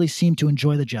enthusiastic and really seemed to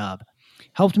enjoy the job.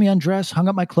 Helped me undress, hung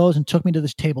up my clothes, and took me to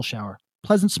this table shower.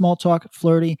 Pleasant small talk,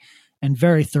 flirty, and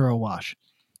very thorough wash.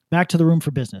 Back to the room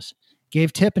for business.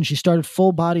 Gave tip and she started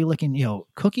full body licking. Yo,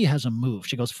 Cookie has a move.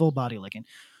 She goes full body licking.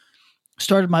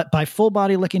 Started by full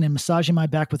body licking and massaging my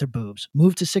back with her boobs.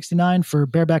 Moved to 69 for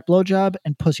bareback blowjob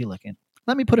and pussy licking.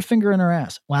 Let me put a finger in her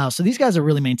ass. Wow, so these guys are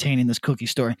really maintaining this Cookie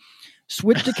story.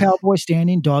 Switched to cowboy,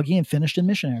 standing, doggy, and finished in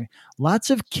missionary. Lots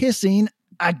of kissing,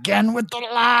 again with the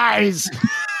lies,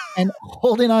 and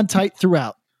holding on tight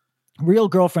throughout. Real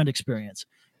girlfriend experience.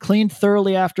 Cleaned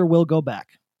thoroughly after, will go back.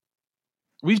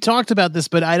 We've talked about this,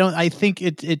 but I think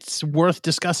it's worth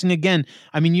discussing again.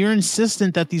 I mean, you're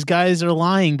insistent that these guys are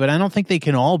lying, but I don't think they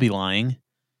can all be lying.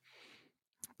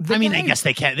 I guess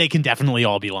they can. They can definitely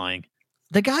all be lying.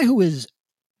 The guy who is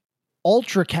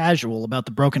ultra casual about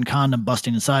the broken condom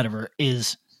busting inside of her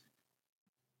is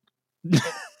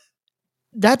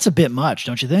that's a bit much,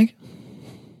 don't you think?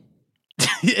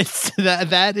 It's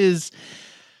that is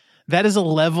a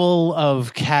level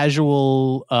of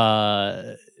casual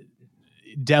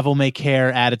devil may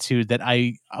care attitude that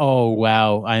I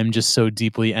am just so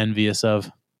deeply envious of.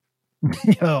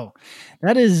 Yo,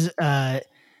 that is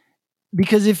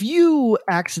because if you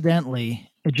accidentally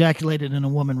ejaculated in a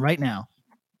woman right now,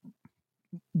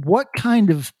 what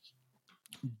kind of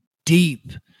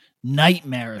deep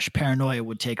nightmarish paranoia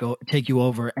would take you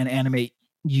over and animate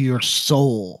your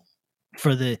soul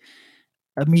for the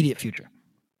immediate future?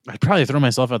 I'd probably throw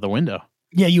myself out the window.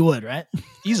 Yeah, you would, right?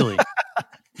 Easily.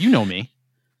 You know me.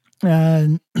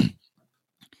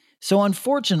 So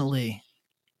unfortunately,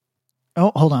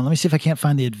 hold on. Let me see if I can't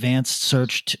find the advanced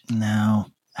search. No,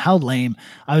 how lame.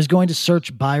 I was going to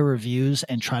search by reviews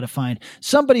and try to find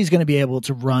somebody's going to be able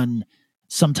to run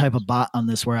some type of bot on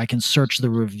this where I can search the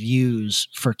reviews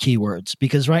for keywords,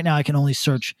 because right now I can only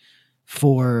search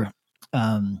for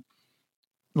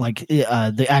like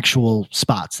the actual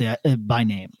spots by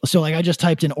name. So like I just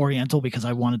typed in Oriental because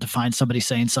I wanted to find somebody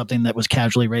saying something that was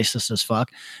casually racist as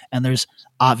fuck. And there's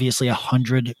obviously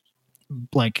 100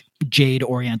 like Jade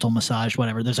Oriental massage,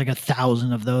 whatever. There's like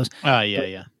 1,000 of those.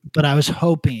 Yeah. But I was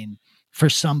hoping for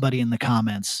somebody in the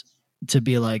comments to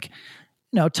be like,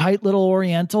 tight little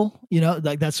Oriental,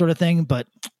 like that sort of thing. But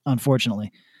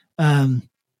unfortunately,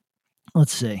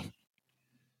 let's see.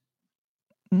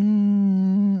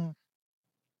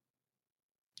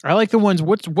 I like the ones.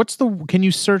 What's the? Can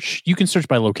you search? You can search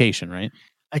by location, right?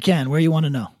 I can. Where you want to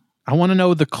know? I want to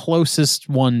know the closest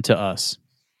one to us.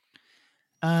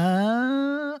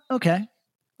 Okay.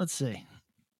 Let's see.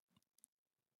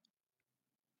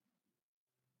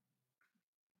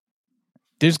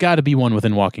 There's got to be one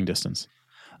within walking distance.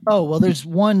 Oh, well, there's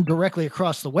one directly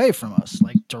across the way from us,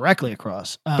 like directly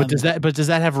across. But does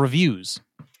that have reviews?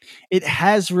 It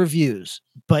has reviews,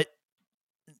 but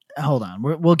hold on.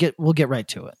 We'll get right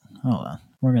to it. Hold on.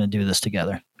 We're going to do this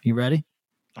together. You ready?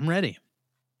 I'm ready.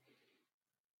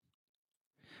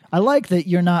 I like that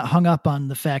you're not hung up on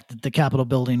the fact that the Capitol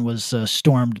building was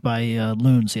stormed by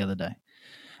loons the other day.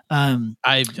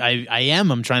 I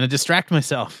am. I'm trying to distract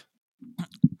myself.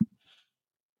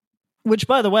 Which,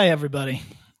 by the way, everybody,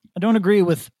 I don't agree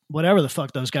with whatever the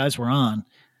fuck those guys were on.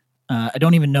 I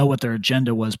don't even know what their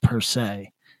agenda was per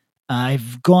se.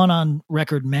 I've gone on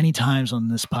record many times on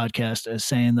this podcast as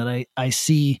saying that I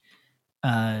see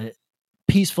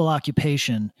peaceful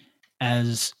occupation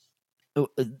as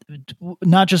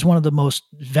not just one of the most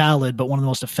valid, but one of the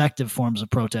most effective forms of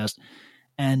protest.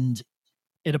 And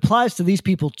it applies to these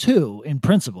people too, in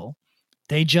principle.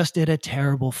 They just did a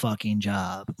terrible fucking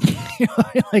job.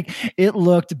 Like it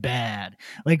looked bad.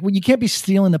 Like you can't be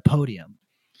stealing the podium.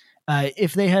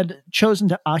 If they had chosen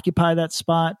to occupy that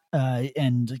spot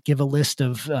and give a list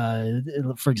of,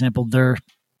 for example, their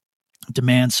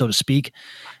demands, so to speak.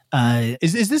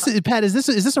 Is this Pat? Is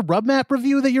this a Rub Map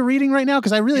review that you're reading right now?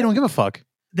 Because I really don't give a fuck.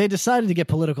 They decided to get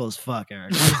political as fuck,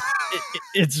 Eric.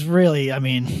 It's really, I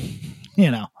mean,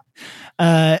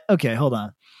 Okay, hold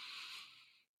on.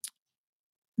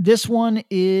 This one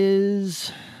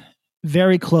is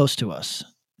very close to us.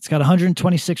 It's got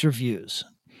 126 reviews.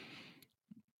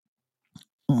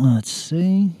 Let's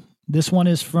see. This one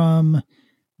is from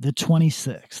the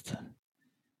 26th.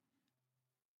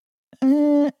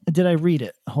 Did I read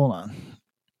it? Hold on.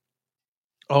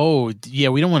 Oh, yeah,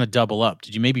 we don't want to double up.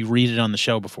 Did you maybe read it on the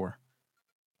show before?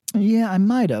 Yeah, I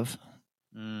might have.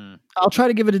 I'll try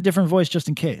to give it a different voice just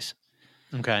in case.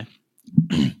 Okay.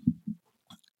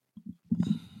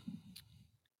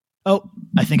 Oh,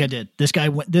 I think I did. This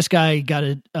guy got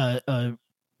a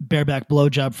bareback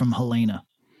blowjob from Helena.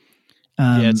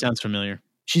 Yeah, it sounds familiar.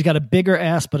 She's got a bigger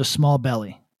ass but a small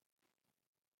belly.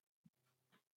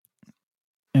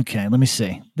 Okay, let me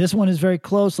see. This one is very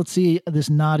close. Let's see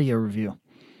this Nadia review.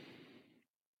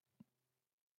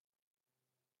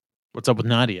 What's up with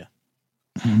Nadia?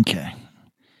 Okay.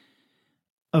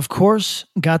 Of course,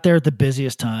 got there at the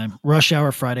busiest time. Rush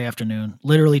hour Friday afternoon.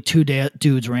 Literally 2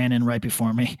 dudes ran in right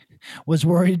before me. Was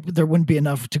worried there wouldn't be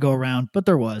enough to go around, but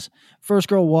there was. First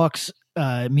girl walks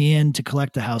me in to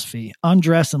collect the house fee.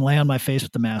 Undress and lay on my face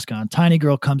with the mask on. Tiny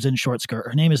girl comes in short skirt.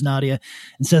 Her name is Nadia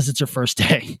and says it's her first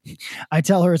day. I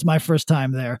tell her it's my first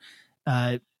time there.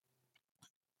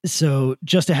 So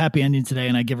just a happy ending today,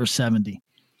 and I give her 70.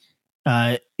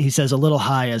 He says a little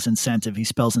high as incentive. He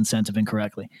spells incentive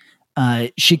incorrectly.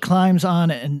 She climbs on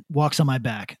and walks on my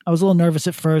back. I was a little nervous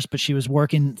at first, but she was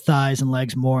working thighs and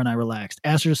legs more, and I relaxed.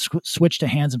 Asked her to switch to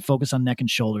hands and focus on neck and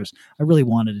shoulders. I really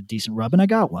wanted a decent rub, and I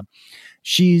got one.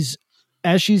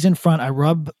 As she's in front, I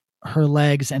rub her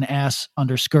legs and ass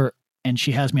under skirt, and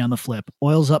she has me on the flip.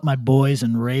 Oils up my boys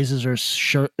and raises her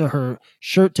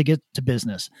shirt to get to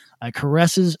business.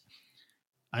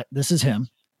 This is him.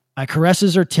 I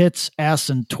caresses her tits, ass,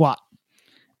 and twat.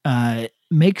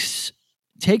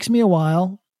 Takes me a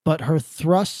while, but her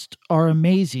thrusts are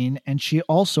amazing, and she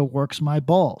also works my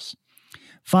balls.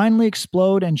 Finally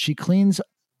explode, and she cleans,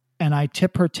 and I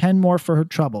tip her 10 more for her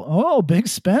trouble. Oh, big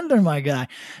spender, my guy.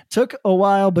 Took a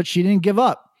while, but she didn't give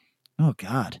up. Oh,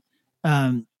 God.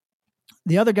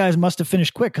 The other guys must have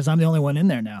finished quick because I'm the only one in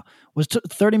there now. Was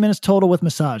 30 minutes total with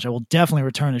massage. I will definitely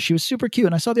return it. She was super cute,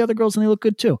 and I saw the other girls, and they look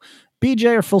good, too.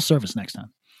 BJ or full service next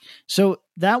time. So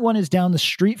that one is down the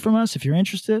street from us if you're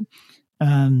interested.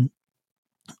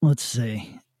 Let's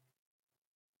see.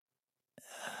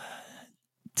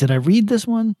 Did I read this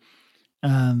one?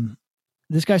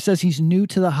 This guy says he's new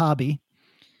to the hobby.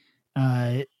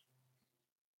 Once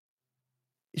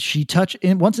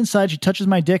inside, she touches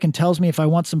my dick and tells me if I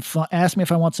want some fun. Asked me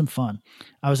if I want some fun.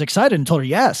 I was excited and told her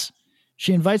yes.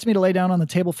 She invites me to lay down on the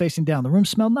table facing down. The room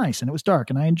smelled nice and it was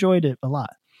dark and I enjoyed it a lot.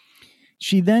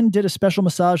 She then did a special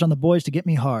massage on the boys to get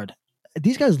me hard.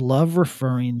 These guys love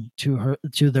referring to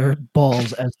their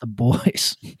balls as the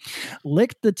boys.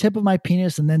 Licked the tip of my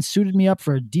penis and then suited me up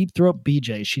for a deep throat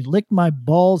BJ. She licked my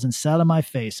balls and sat on my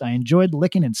face. I enjoyed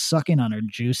licking and sucking on her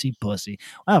juicy pussy.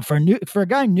 Wow, for a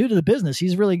guy new to the business,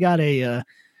 he's really got a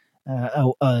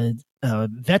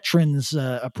veteran's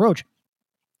approach.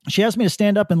 She asked me to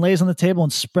stand up and lays on the table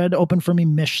and spread open for me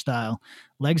Mish style.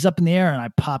 Legs up in the air and I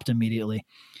popped immediately.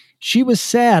 She was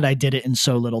sad I did it in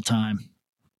so little time.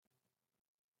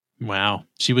 Wow.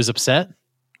 She was upset?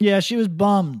 Yeah, she was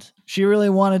bummed. She really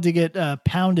wanted to get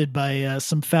pounded by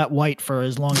some fat white for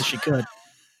as long as she could.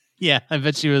 Yeah, I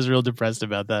bet she was real depressed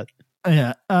about that.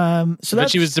 Yeah. So I bet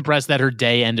she was depressed that her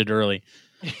day ended early.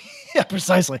 Yeah,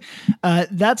 precisely.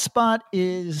 That spot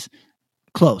is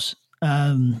close.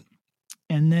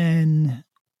 And then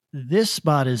this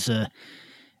spot is,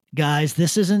 guys,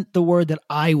 this isn't the word that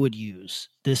I would use.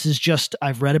 This is just,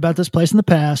 I've read about this place in the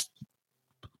past,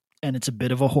 and it's a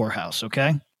bit of a whorehouse,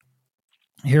 okay?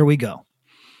 Here we go.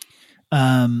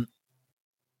 Let's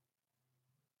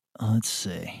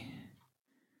see.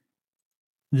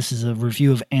 This is a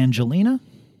review of Angelina.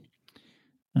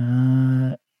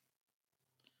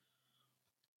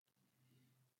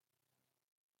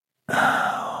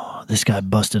 This guy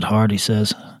busted hard, he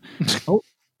says. Oh,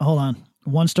 hold on.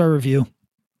 1-star review.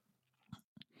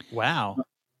 Wow.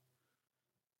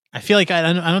 I feel like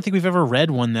I don't think we've ever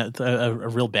read one that a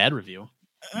real bad review.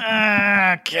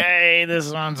 Okay,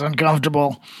 this one's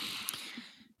uncomfortable.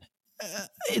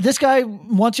 This guy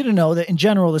wants you to know that in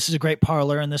general, this is a great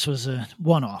parlor, and this was a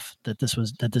one-off. That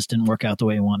this didn't work out the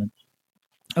way he wanted.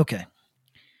 Okay,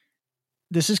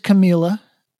 this is Camila.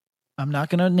 I'm not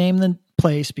going to name the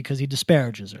place because he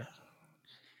disparages her.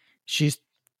 She's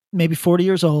maybe 40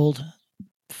 years old,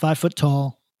 5 foot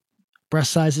tall,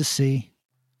 breast size is C.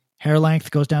 Hair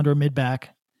length goes down to her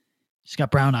mid-back. She's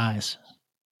got brown eyes.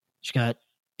 She's got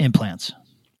implants.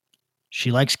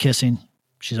 She likes kissing.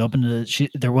 She's open to...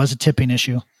 There was a tipping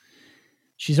issue.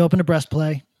 She's open to breast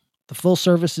play. The full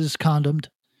service is condomed.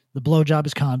 The blowjob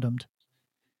is condomed.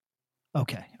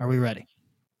 Okay, are we ready?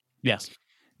 Yes.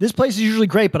 This place is usually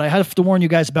great, but I have to warn you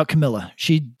guys about Camilla.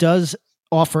 She does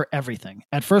offer everything.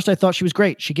 At first, I thought she was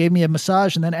great. She gave me a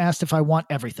massage and then asked if I want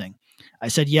everything. I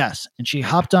said yes, and she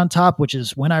hopped on top, which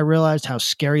is when I realized how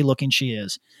scary looking she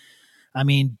is. I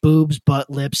mean, boobs, butt,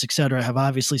 lips, etc. have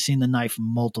obviously seen the knife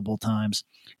multiple times,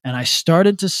 and I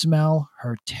started to smell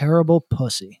her terrible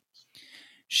pussy.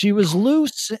 She was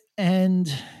loose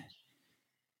and...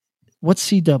 What's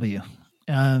CW?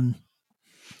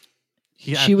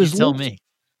 She was tell me.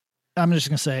 I'm just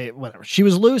going to say whatever. She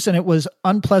was loose, and it was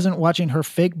unpleasant watching her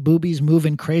fake boobies move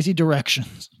in crazy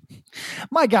directions.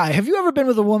 My guy, have you ever been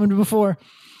with a woman before?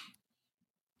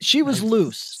 She was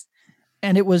loose,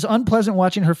 and it was unpleasant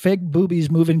watching her fake boobies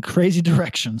move in crazy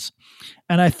directions.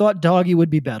 And I thought doggy would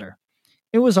be better.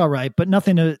 It was all right, but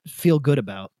nothing to feel good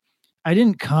about. I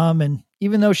didn't come, and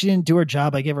even though she didn't do her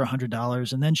job, I gave her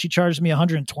 $100, and then she charged me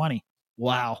 $120.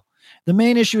 Wow. The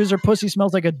main issue is her pussy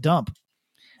smells like a dump.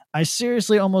 I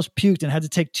seriously almost puked and had to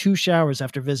take 2 showers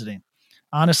after visiting.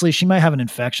 Honestly, she might have an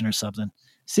infection or something.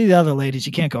 See the other ladies,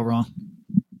 you can't go wrong.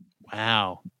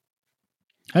 Wow.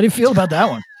 How do you feel about that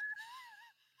one?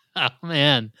 Oh,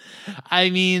 man. I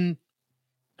mean,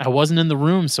 I wasn't in the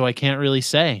room, so I can't really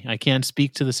say. I can't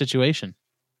speak to the situation.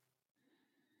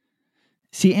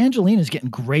 See, Angelina's getting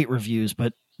great reviews,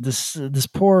 but this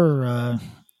poor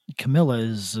Camilla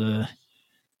is...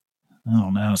 I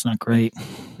don't know. It's not great.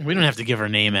 We don't have to give her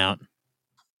name out.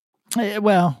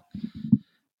 Well,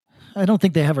 I don't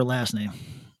think they have her last name.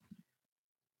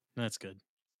 That's good.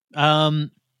 I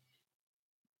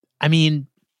mean,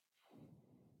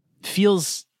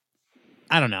 feels...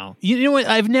 I don't know. You know what?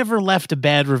 I've never left a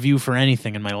bad review for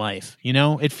anything in my life. You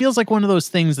know, it feels like one of those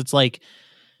things that's like,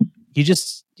 you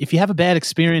just, if you have a bad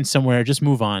experience somewhere, just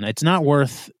move on. It's not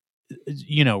worth,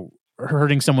 you know,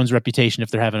 hurting someone's reputation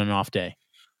if they're having an off day.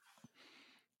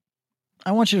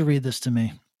 I want you to read this to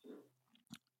me.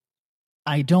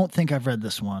 I don't think I've read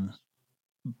this one,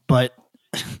 but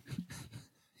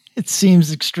it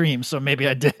seems extreme, so maybe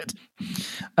I did.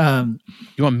 You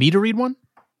want me to read one?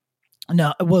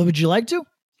 No. Well, would you like to?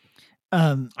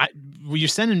 Well, you're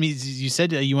sending me. You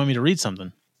said you want me to read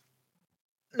something.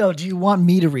 No. Do you want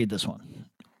me to read this one?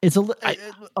 It's a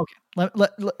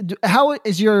okay. How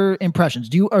is your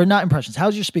impressions? Or not impressions?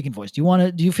 How's your speaking voice?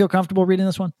 Do you feel comfortable reading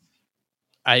this one?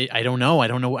 I don't know. I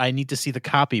don't know. I need to see the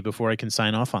copy before I can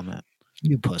sign off on that.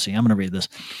 You pussy. I'm going to read this.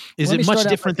 Is it much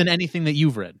different than anything that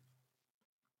you've read?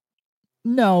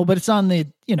 No, but it's on the,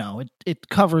 it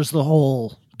covers the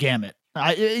whole gamut.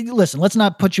 Listen, let's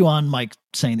not put you on mic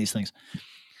saying these things.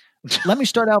 Let me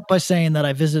start out by saying that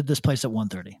I visited this place at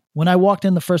 1:30. When I walked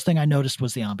in, the first thing I noticed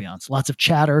was the ambiance. Lots of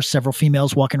chatter, several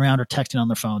females walking around or texting on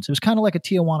their phones. It was kind of like a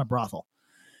Tijuana brothel.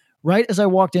 Right as I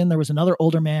walked in, there was another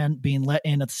older man being let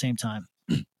in at the same time.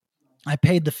 I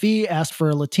paid the fee, asked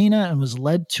for a Latina, and was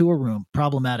led to a room.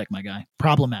 Problematic, my guy.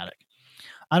 Problematic.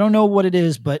 I don't know what it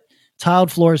is, but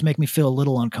tiled floors make me feel a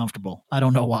little uncomfortable. I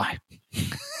don't know why.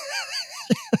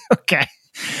 Okay.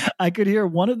 I could hear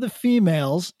one of the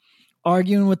females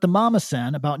arguing with the mama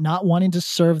san about not wanting to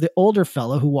serve the older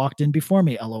fellow who walked in before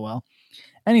me, LOL.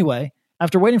 Anyway,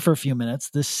 after waiting for a few minutes,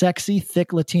 this sexy,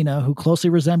 thick Latina who closely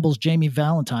resembles Jamie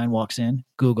Valentine walks in.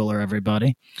 Google her,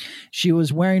 everybody. She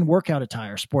was wearing workout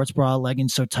attire, sports bra,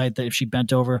 leggings so tight that if she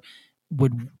bent over,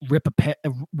 would rip,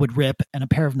 and a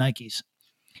pair of Nikes.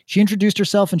 She introduced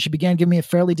herself and she began giving me a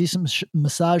fairly decent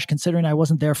massage considering I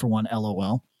wasn't there for one,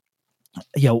 LOL.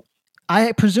 Yo,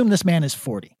 I presume this man is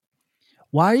 40.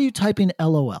 Why are you typing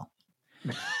LOL?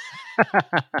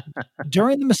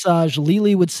 During the massage,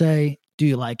 Lily would say, "Do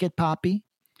you like it, Poppy?"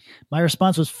 My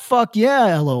response was, "Fuck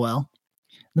yeah, LOL."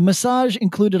 The massage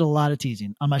included a lot of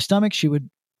teasing. On my stomach, she would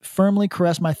firmly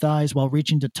caress my thighs while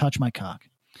reaching to touch my cock.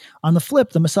 On the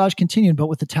flip, the massage continued, but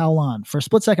with the towel on. For a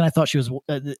split second, I thought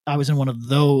I was in one of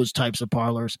those types of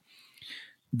parlors.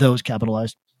 Those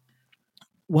capitalized.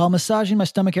 While massaging my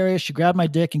stomach area, she grabbed my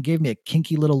dick and gave me a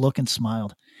kinky little look and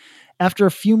smiled. After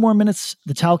a few more minutes,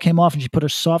 the towel came off and she put her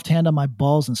soft hand on my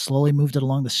balls and slowly moved it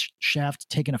along the shaft,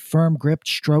 taking a firm grip,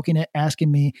 stroking it,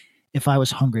 asking me if I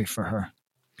was hungry for her.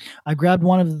 I grabbed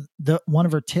one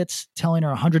of her tits, telling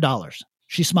her $100.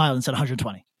 She smiled and said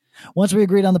 $120. Once we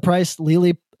agreed on the price,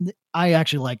 Lily, I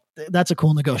actually like, that's a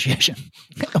cool negotiation.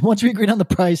 Once we agreed on the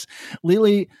price,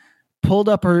 Lily pulled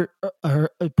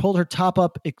her top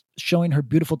up, showing her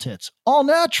beautiful tits. All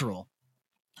natural.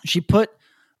 She put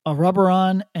a rubber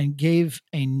on and gave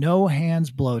a no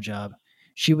hands blowjob.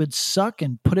 She would suck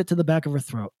and put it to the back of her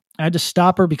throat. I had to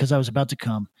stop her because I was about to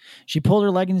come. She pulled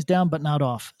her leggings down, but not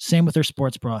off. Same with her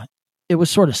sports bra. It was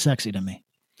sort of sexy to me.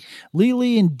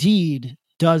 Lily indeed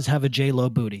does have a J-Lo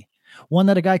booty. One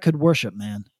that a guy could worship,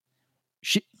 man.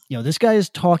 This guy is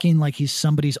talking like he's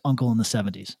somebody's uncle in the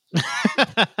 70s.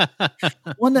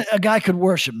 One that a guy could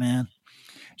worship, man.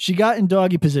 She got in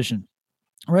doggy position.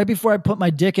 Right before I put my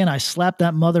dick in, I slapped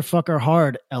that motherfucker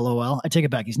hard, LOL. I take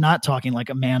it back. He's not talking like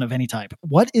a man of any type.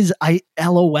 What is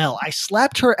LOL? I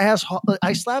slapped her ass.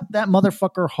 I slapped that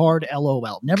motherfucker hard,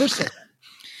 LOL. Never said that.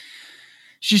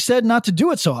 She said not to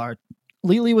do it so hard.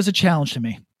 Lily was a challenge to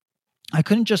me. I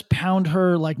couldn't just pound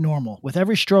her like normal. With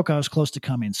every stroke, I was close to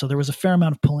coming, so there was a fair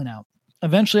amount of pulling out.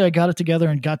 Eventually, I got it together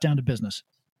and got down to business.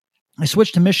 I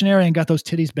switched to missionary and got those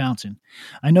titties bouncing.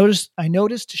 I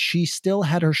noticed she still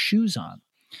had her shoes on.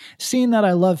 Seeing that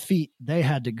I love feet, they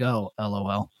had to go,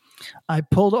 LOL. I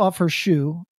pulled off her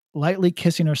shoe, lightly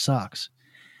kissing her socks.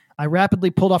 I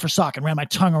rapidly pulled off her sock and ran my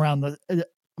tongue around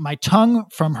my tongue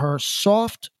from her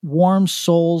soft, warm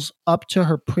soles up to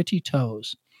her pretty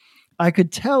toes. I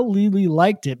could tell Lily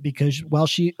liked it because while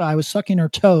I was sucking her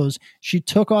toes, she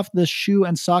took off the shoe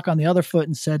and sock on the other foot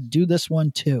and said, "Do this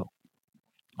one too."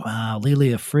 Wow,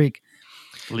 Lily a freak.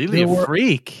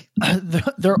 Freak.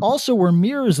 There also were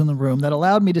mirrors in the room that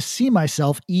allowed me to see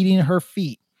myself eating her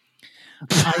feet.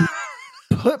 I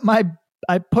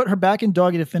put her back in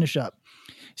doggy to finish up.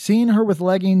 Seeing her with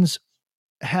leggings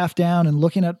half down and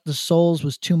looking at the soles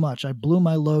was too much. I blew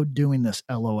my load doing this,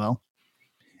 LOL.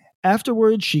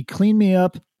 Afterwards, she cleaned me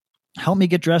up, helped me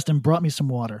get dressed, and brought me some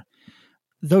water.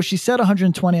 Though she said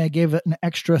 120, I gave it an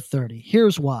extra 30.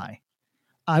 Here's why.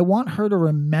 I want her to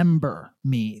remember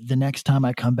me the next time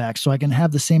I come back so I can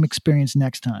have the same experience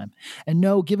next time. And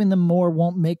no, giving them more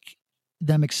won't make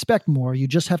them expect more. You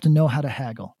just have to know how to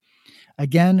haggle.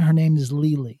 Again, her name is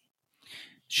Lily.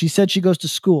 She said she goes to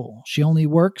school. She only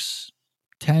works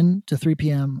 10 to 3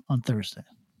 p.m. on Thursday.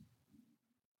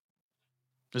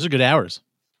 Those are good hours.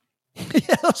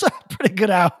 Yeah, those are pretty good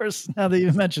hours now that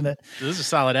you mentioned it. Those are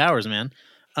solid hours, man.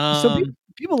 So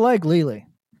people like Lily.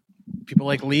 People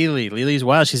like Lily. Lily's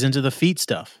wild. She's into the feet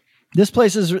stuff. This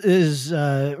place is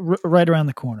right around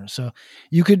the corner. So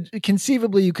you could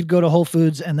go to Whole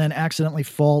Foods and then accidentally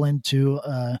fall into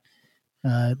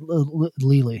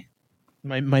Lily.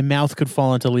 My mouth could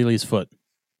fall into Lily's foot.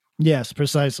 Yes,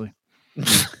 precisely.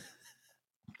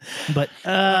 But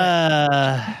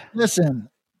listen,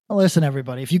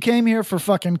 everybody. If you came here for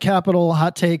fucking capital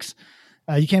hot takes,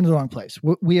 you came to the wrong place.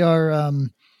 We are.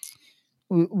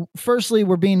 Firstly,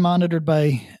 we're being monitored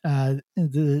by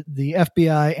the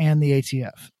FBI and the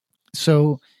ATF.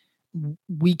 So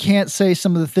we can't say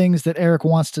some of the things that Eric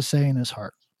wants to say in his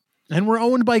heart. And we're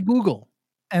owned by Google.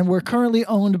 And we're currently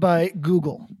owned by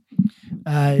Google.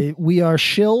 We are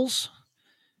shills.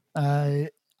 I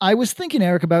was thinking,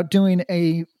 Eric, about doing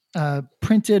a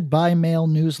printed by mail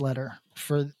newsletter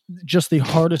for just the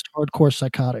hardest hardcore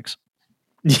psychotics.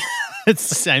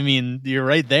 You're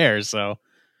right there. So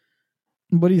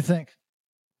what do you think?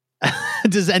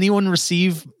 Does anyone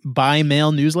receive by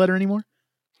mail newsletter anymore?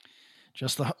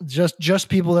 Just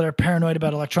people that are paranoid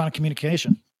about electronic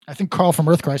communication. I think Carl from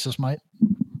Earth Crisis might.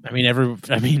 Any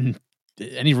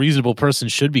reasonable person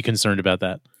should be concerned about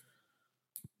that.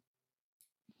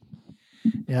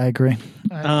 Yeah, I agree.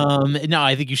 No,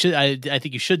 I think you should. I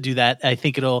think you should do that. I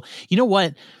think it'll. You know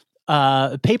what?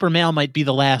 Paper mail might be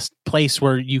the last place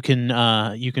where you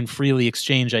can freely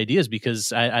exchange ideas,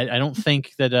 because I don't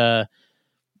think that.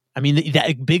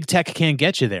 That big tech can't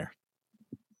get you there.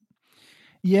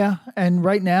 Yeah, and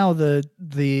right now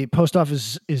the post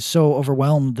office is so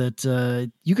overwhelmed that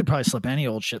you could probably slip any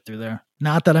old shit through there.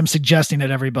 Not that I'm suggesting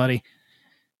it, everybody.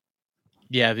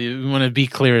 Yeah, we want to be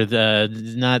clear. There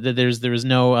was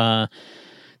no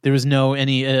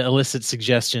any illicit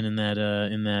suggestion in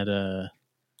that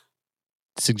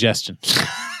suggestion.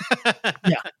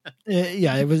 Yeah.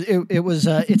 It was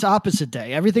it's opposite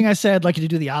day. Everything I said, I'd like you to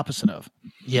do the opposite of.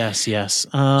 Yes. So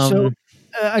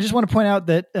I just want to point out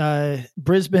that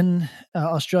Brisbane,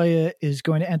 Australia, is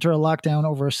going to enter a lockdown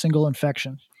over a single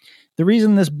infection. The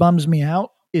reason this bums me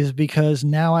out is because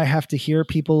now I have to hear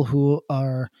people who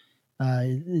are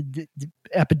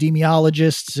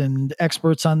epidemiologists and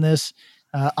experts on this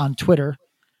on Twitter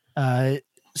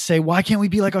say, why can't we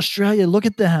be like Australia? Look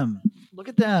at them.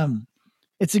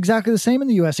 It's exactly the same in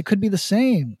the US. It could be the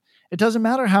same. It doesn't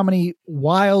matter how many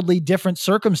wildly different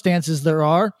circumstances there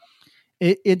are.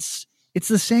 It's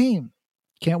the same.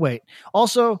 Can't wait.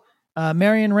 Also,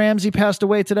 Marion Ramsey passed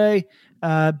away today.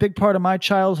 Big part of my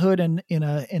childhood, and in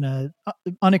a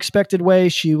unexpected way.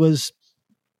 She was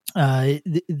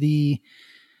the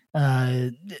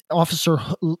Officer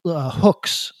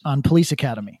Hooks on Police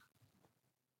Academy.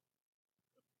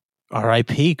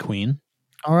 R.I.P. Queen.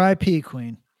 R.I.P.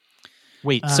 Queen.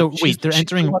 Wait, they're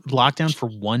entering lockdown for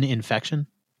one infection?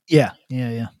 Yeah.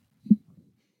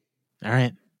 All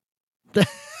right.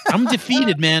 I'm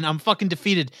defeated, man. I'm fucking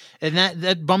defeated. And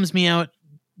that bums me out,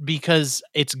 because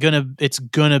it's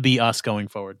gonna be us going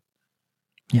forward.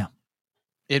 Yeah.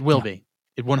 It will be.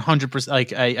 It 100%.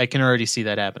 Like I can already see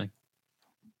that happening.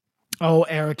 Oh,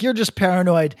 Eric, you're just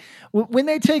paranoid. When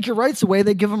they take your rights away,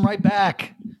 they give them right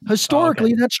back.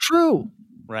 Historically, that's true.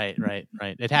 Right.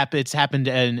 It's happened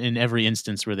in every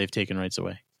instance where they've taken rights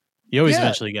away. You always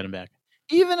eventually get them back.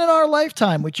 Even in our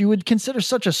lifetime, which you would consider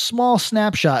such a small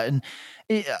snapshot. And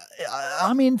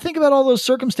think about all those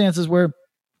circumstances where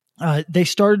they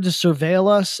started to surveil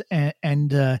us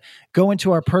and go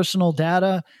into our personal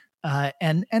data.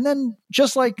 And then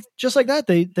just like that,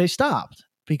 they stopped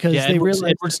because they realized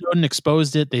Edward Snowden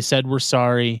exposed it. They said, we're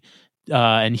sorry.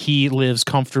 And he lives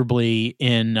comfortably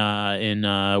in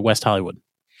West Hollywood.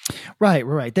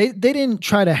 Right. They didn't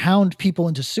try to hound people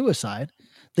into suicide.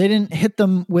 They didn't hit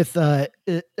them with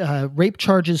rape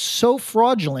charges so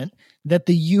fraudulent that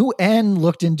the UN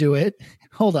looked into it.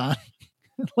 Hold on.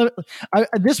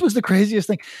 This was the craziest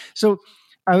thing. So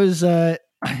I was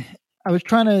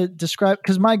trying to describe,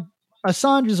 because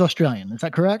Assange is Australian. Is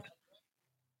that correct?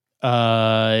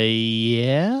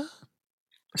 Yeah.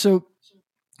 So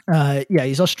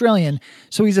he's Australian.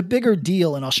 So he's a bigger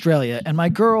deal in Australia. And my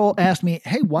girl asked me,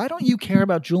 hey, why don't you care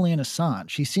about Julian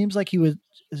Assange? He seems like he would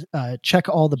check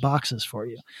all the boxes for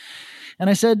you. And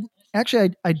I said,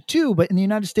 actually, I do. But in the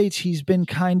United States, he's been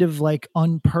kind of like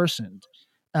unpersoned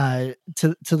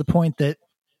to the point that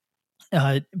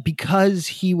because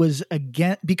he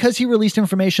released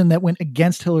information that went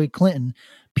against Hillary Clinton,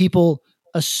 people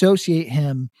associate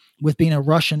him with being a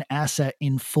Russian asset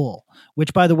in full,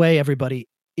 which, by the way, everybody,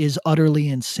 is utterly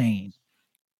insane.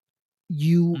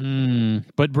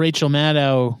 But Rachel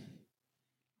Maddow.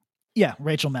 Yeah,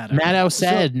 Rachel Maddow.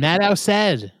 Maddow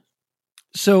said.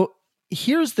 So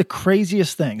here's the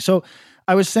craziest thing. So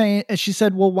I was saying, and she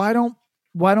said, well, why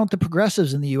don't the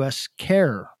progressives in the US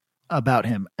care about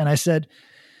him? And I said,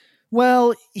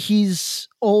 well, he's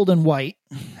old and white,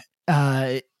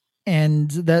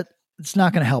 and that it's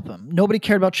not going to help him. Nobody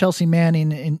cared about Chelsea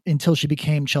Manning until she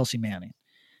became Chelsea Manning.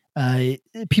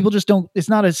 People just don't, it's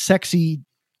not a sexy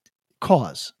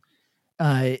cause.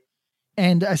 And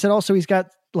I said, also, he's got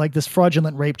like this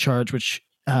fraudulent rape charge, which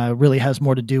really has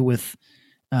more to do with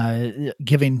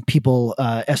giving people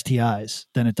STIs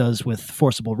than it does with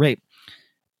forcible rape.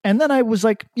 And then I was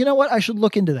like, you know what? I should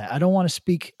look into that. I don't want to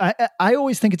speak. I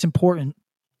always think it's important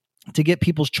to get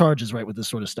people's charges right with this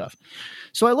sort of stuff.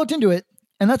 So I looked into it,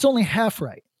 and that's only half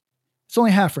right. It's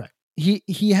only half right.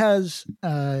 He has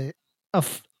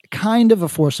kind of a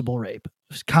forcible rape,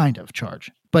 kind of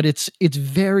charge, but it's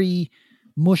very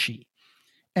mushy.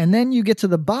 And then you get to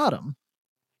the bottom,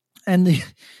 and the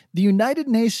United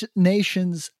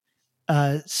Nations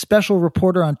special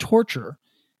reporter on torture,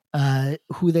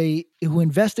 who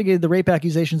investigated the rape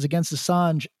accusations against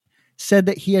Assange, said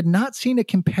that he had not seen a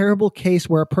comparable case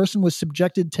where a person was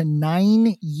subjected to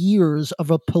 9 years of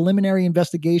a preliminary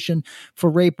investigation for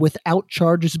rape without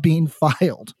charges being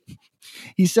filed.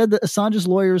 He said that Assange's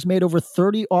lawyers made over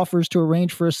 30 offers to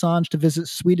arrange for Assange to visit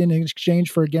Sweden in exchange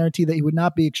for a guarantee that he would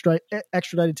not be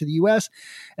extradited to the U.S.,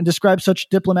 and described such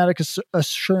diplomatic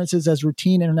assurances as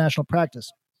routine international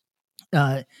practice.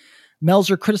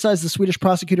 Melzer criticized the Swedish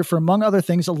prosecutor for, among other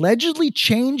things, allegedly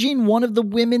changing one of the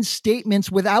women's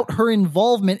statements without her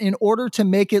involvement in order to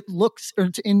make it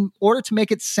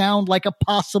sound like a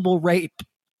possible rape.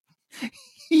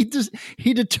 He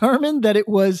determined that it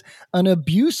was an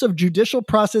abuse of judicial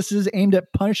processes aimed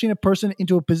at punishing a person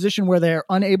into a position where they are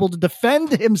unable to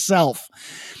defend himself.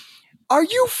 Are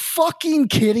you fucking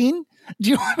kidding?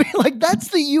 Do you know what I mean? Like, that's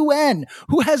the UN,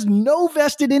 who has no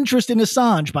vested interest in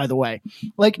Assange, by the way.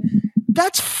 Like,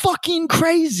 that's fucking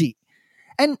crazy.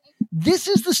 And this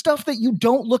is the stuff that you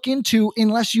don't look into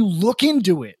unless you look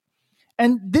into it.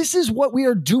 And this is what we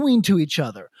are doing to each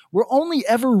other. We're only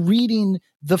ever reading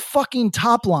the fucking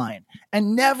top line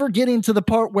and never getting to the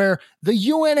part where the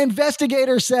UN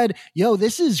investigator said, yo,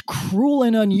 this is cruel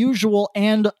and unusual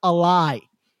and a lie.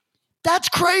 That's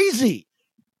crazy.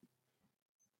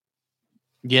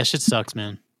 Yeah, shit sucks,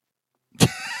 man.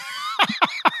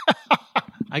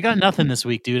 I got nothing this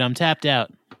week, dude. I'm tapped out.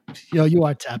 Yo, you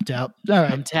are tapped out. All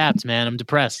right. I'm tapped, man. I'm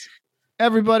depressed.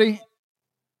 Everybody,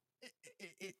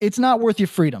 it's not worth your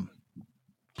freedom.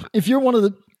 If you're one of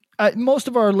the, most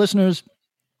of our listeners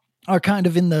are kind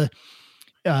of in the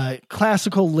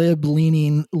classical lib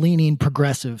leaning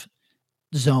progressive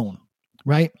zone,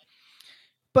 right?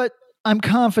 But I'm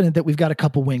confident that we've got a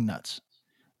couple wingnuts.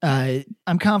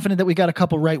 I'm confident that we got a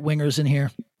couple right wingers in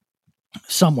here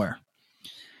somewhere.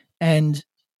 And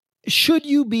should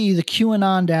you be the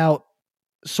QAnon'd out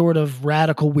sort of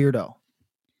radical weirdo,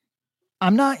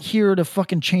 I'm not here to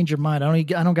fucking change your mind. I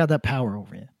don't got that power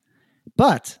over you.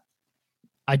 But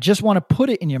I just want to put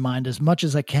it in your mind as much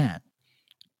as I can.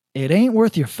 It ain't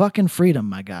worth your fucking freedom,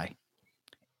 my guy.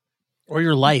 Or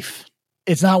your life.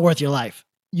 It's not worth your life.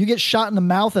 You get shot in the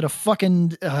mouth at a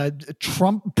fucking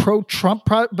pro-Trump.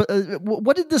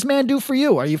 What did this man do for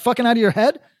you? Are you fucking out of your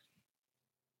head?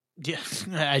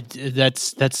 Yeah,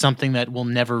 that's something that will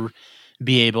never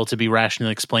be able to be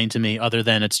rationally explained to me, other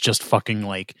than it's just fucking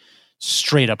like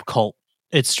straight up cult.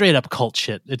 It's straight up cult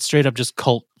shit. It's straight up just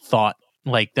cult thought.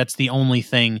 Like, that's the only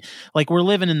thing. Like, we're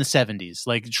living in the 70s.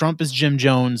 Like, Trump is Jim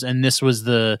Jones, and this was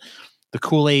the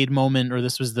Kool-Aid moment, or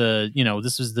this was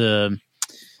the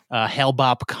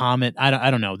Hale-Bopp comet.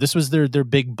 I don't know. This was their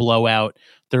big blowout,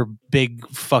 their big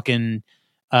fucking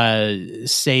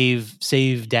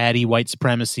save daddy white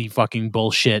supremacy fucking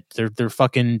bullshit. They're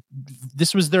fucking,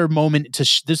 this was their moment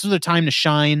this was their time to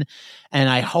shine, and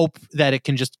I hope that it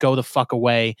can just go the fuck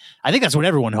away. I think that's what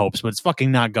everyone hopes, but it's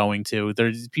fucking not going to.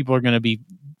 There's people are going to be,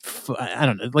 I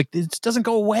don't know, like, it doesn't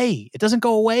go away. It doesn't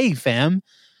go away, fam.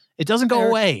 It doesn't go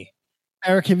away.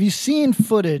 Eric, have you seen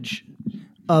footage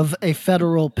of a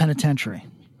federal penitentiary?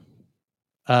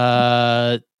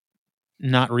 Not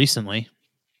recently.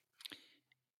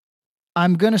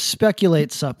 I'm going to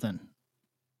speculate something.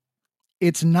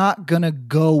 It's not going to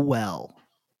go well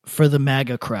for the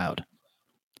MAGA crowd.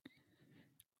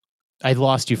 I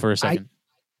lost you for a second.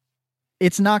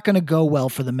 It's not going to go well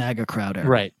for the MAGA crowd, Eric.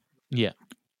 Right. Yeah.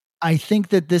 I think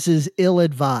that this is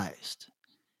ill-advised.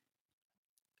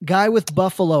 Guy with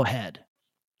buffalo head.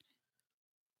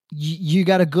 You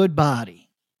got a good body.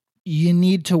 You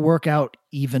need to work out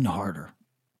even harder.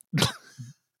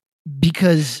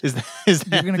 Because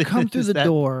you're going to come through the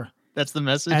door. That's the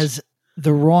message. As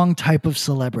the wrong type of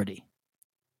celebrity.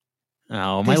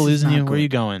 Oh, am I losing you? Where are you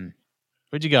going?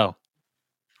 Where'd you go?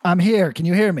 I'm here. Can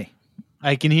you hear me?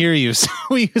 I can hear you.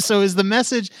 So is the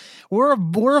message?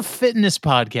 We're a fitness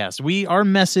podcast. Our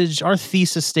message, our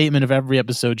thesis statement of every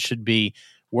episode should be: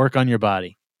 work on your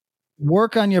body.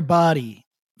 Work on your body,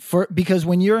 because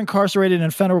when you're incarcerated in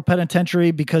a federal penitentiary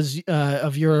because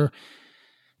of your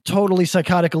totally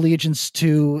psychotic allegiance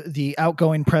to the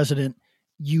outgoing president,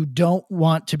 you don't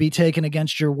want to be taken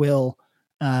against your will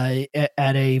at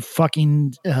a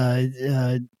fucking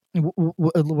what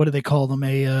do they call them,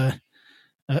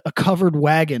 a covered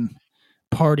wagon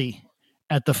party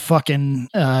at the fucking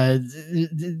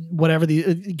whatever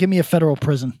give me a federal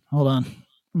prison. Hold on.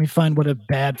 Let me find what a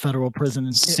bad federal prison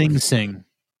is. Sing Sing.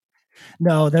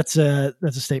 No, that's a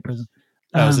state prison.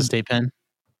 Oh, it's a state pen.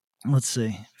 Let's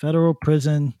see. Federal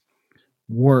prison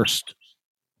worst.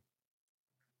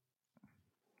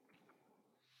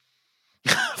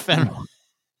 Federal.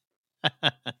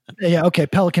 Yeah, okay,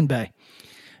 Pelican Bay.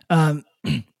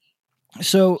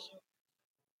 So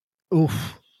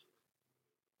oof.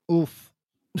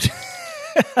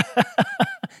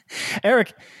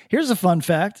 Eric, here's a fun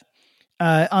fact.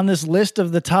 On this list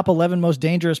of the top 11 most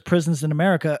dangerous prisons in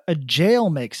America, a jail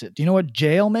makes it. Do you know what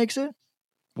jail makes it?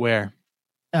 Where?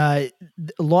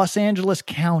 Los Angeles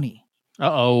County.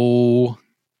 Uh-oh.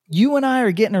 You and I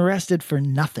are getting arrested for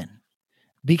nothing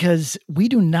because we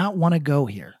do not want to go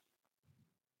here.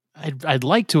 I'd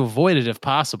like to avoid it if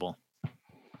possible.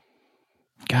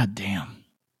 God damn.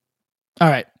 All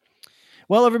right.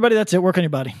 Well, everybody, that's it. Work on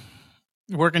your body.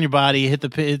 Work on your body. Hit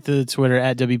the Twitter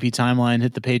at WP Timeline.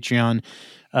 Hit the Patreon,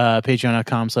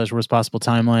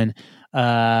 patreon.com/worstpossibletimeline.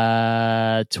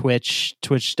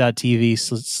 Twitch.tv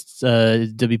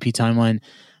WP Timeline.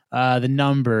 The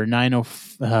number 90.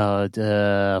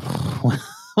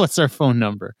 What's our phone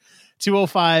number?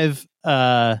 205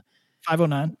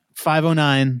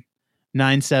 509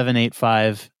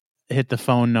 9785. Hit the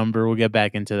phone number. We'll get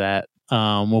back into that.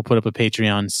 We'll put up a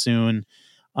Patreon soon.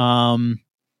 I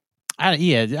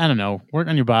don't know. Work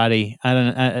on your body.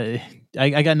 I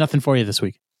got nothing for you this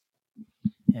week.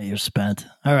 Yeah, you're spent.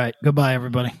 All right. Goodbye,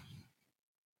 everybody.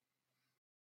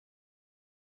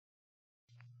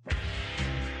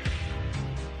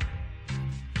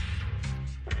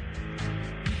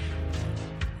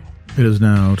 It is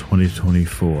now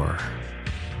 2024,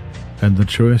 and the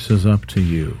choice is up to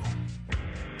you.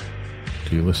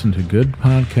 Do you listen to good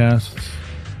podcasts,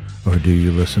 or do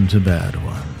you listen to bad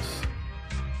ones?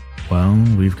 Well,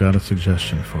 we've got a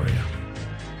suggestion for you.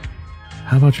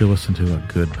 How about you listen to a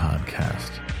good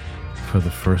podcast for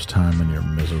the first time in your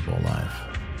miserable life?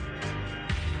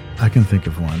 I can think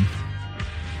of one.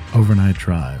 Overnight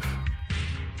Drive.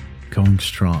 Going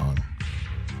strong.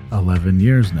 11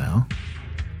 years now.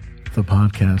 The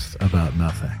podcast about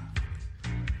nothing.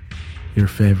 Your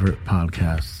favorite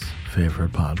podcast's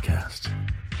favorite podcast.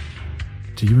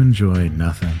 Do you enjoy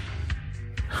nothing?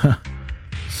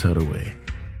 So do we.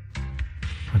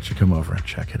 Why don't you come over and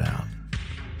check it out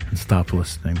and stop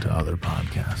listening to other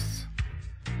podcasts?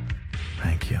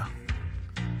 Thank you.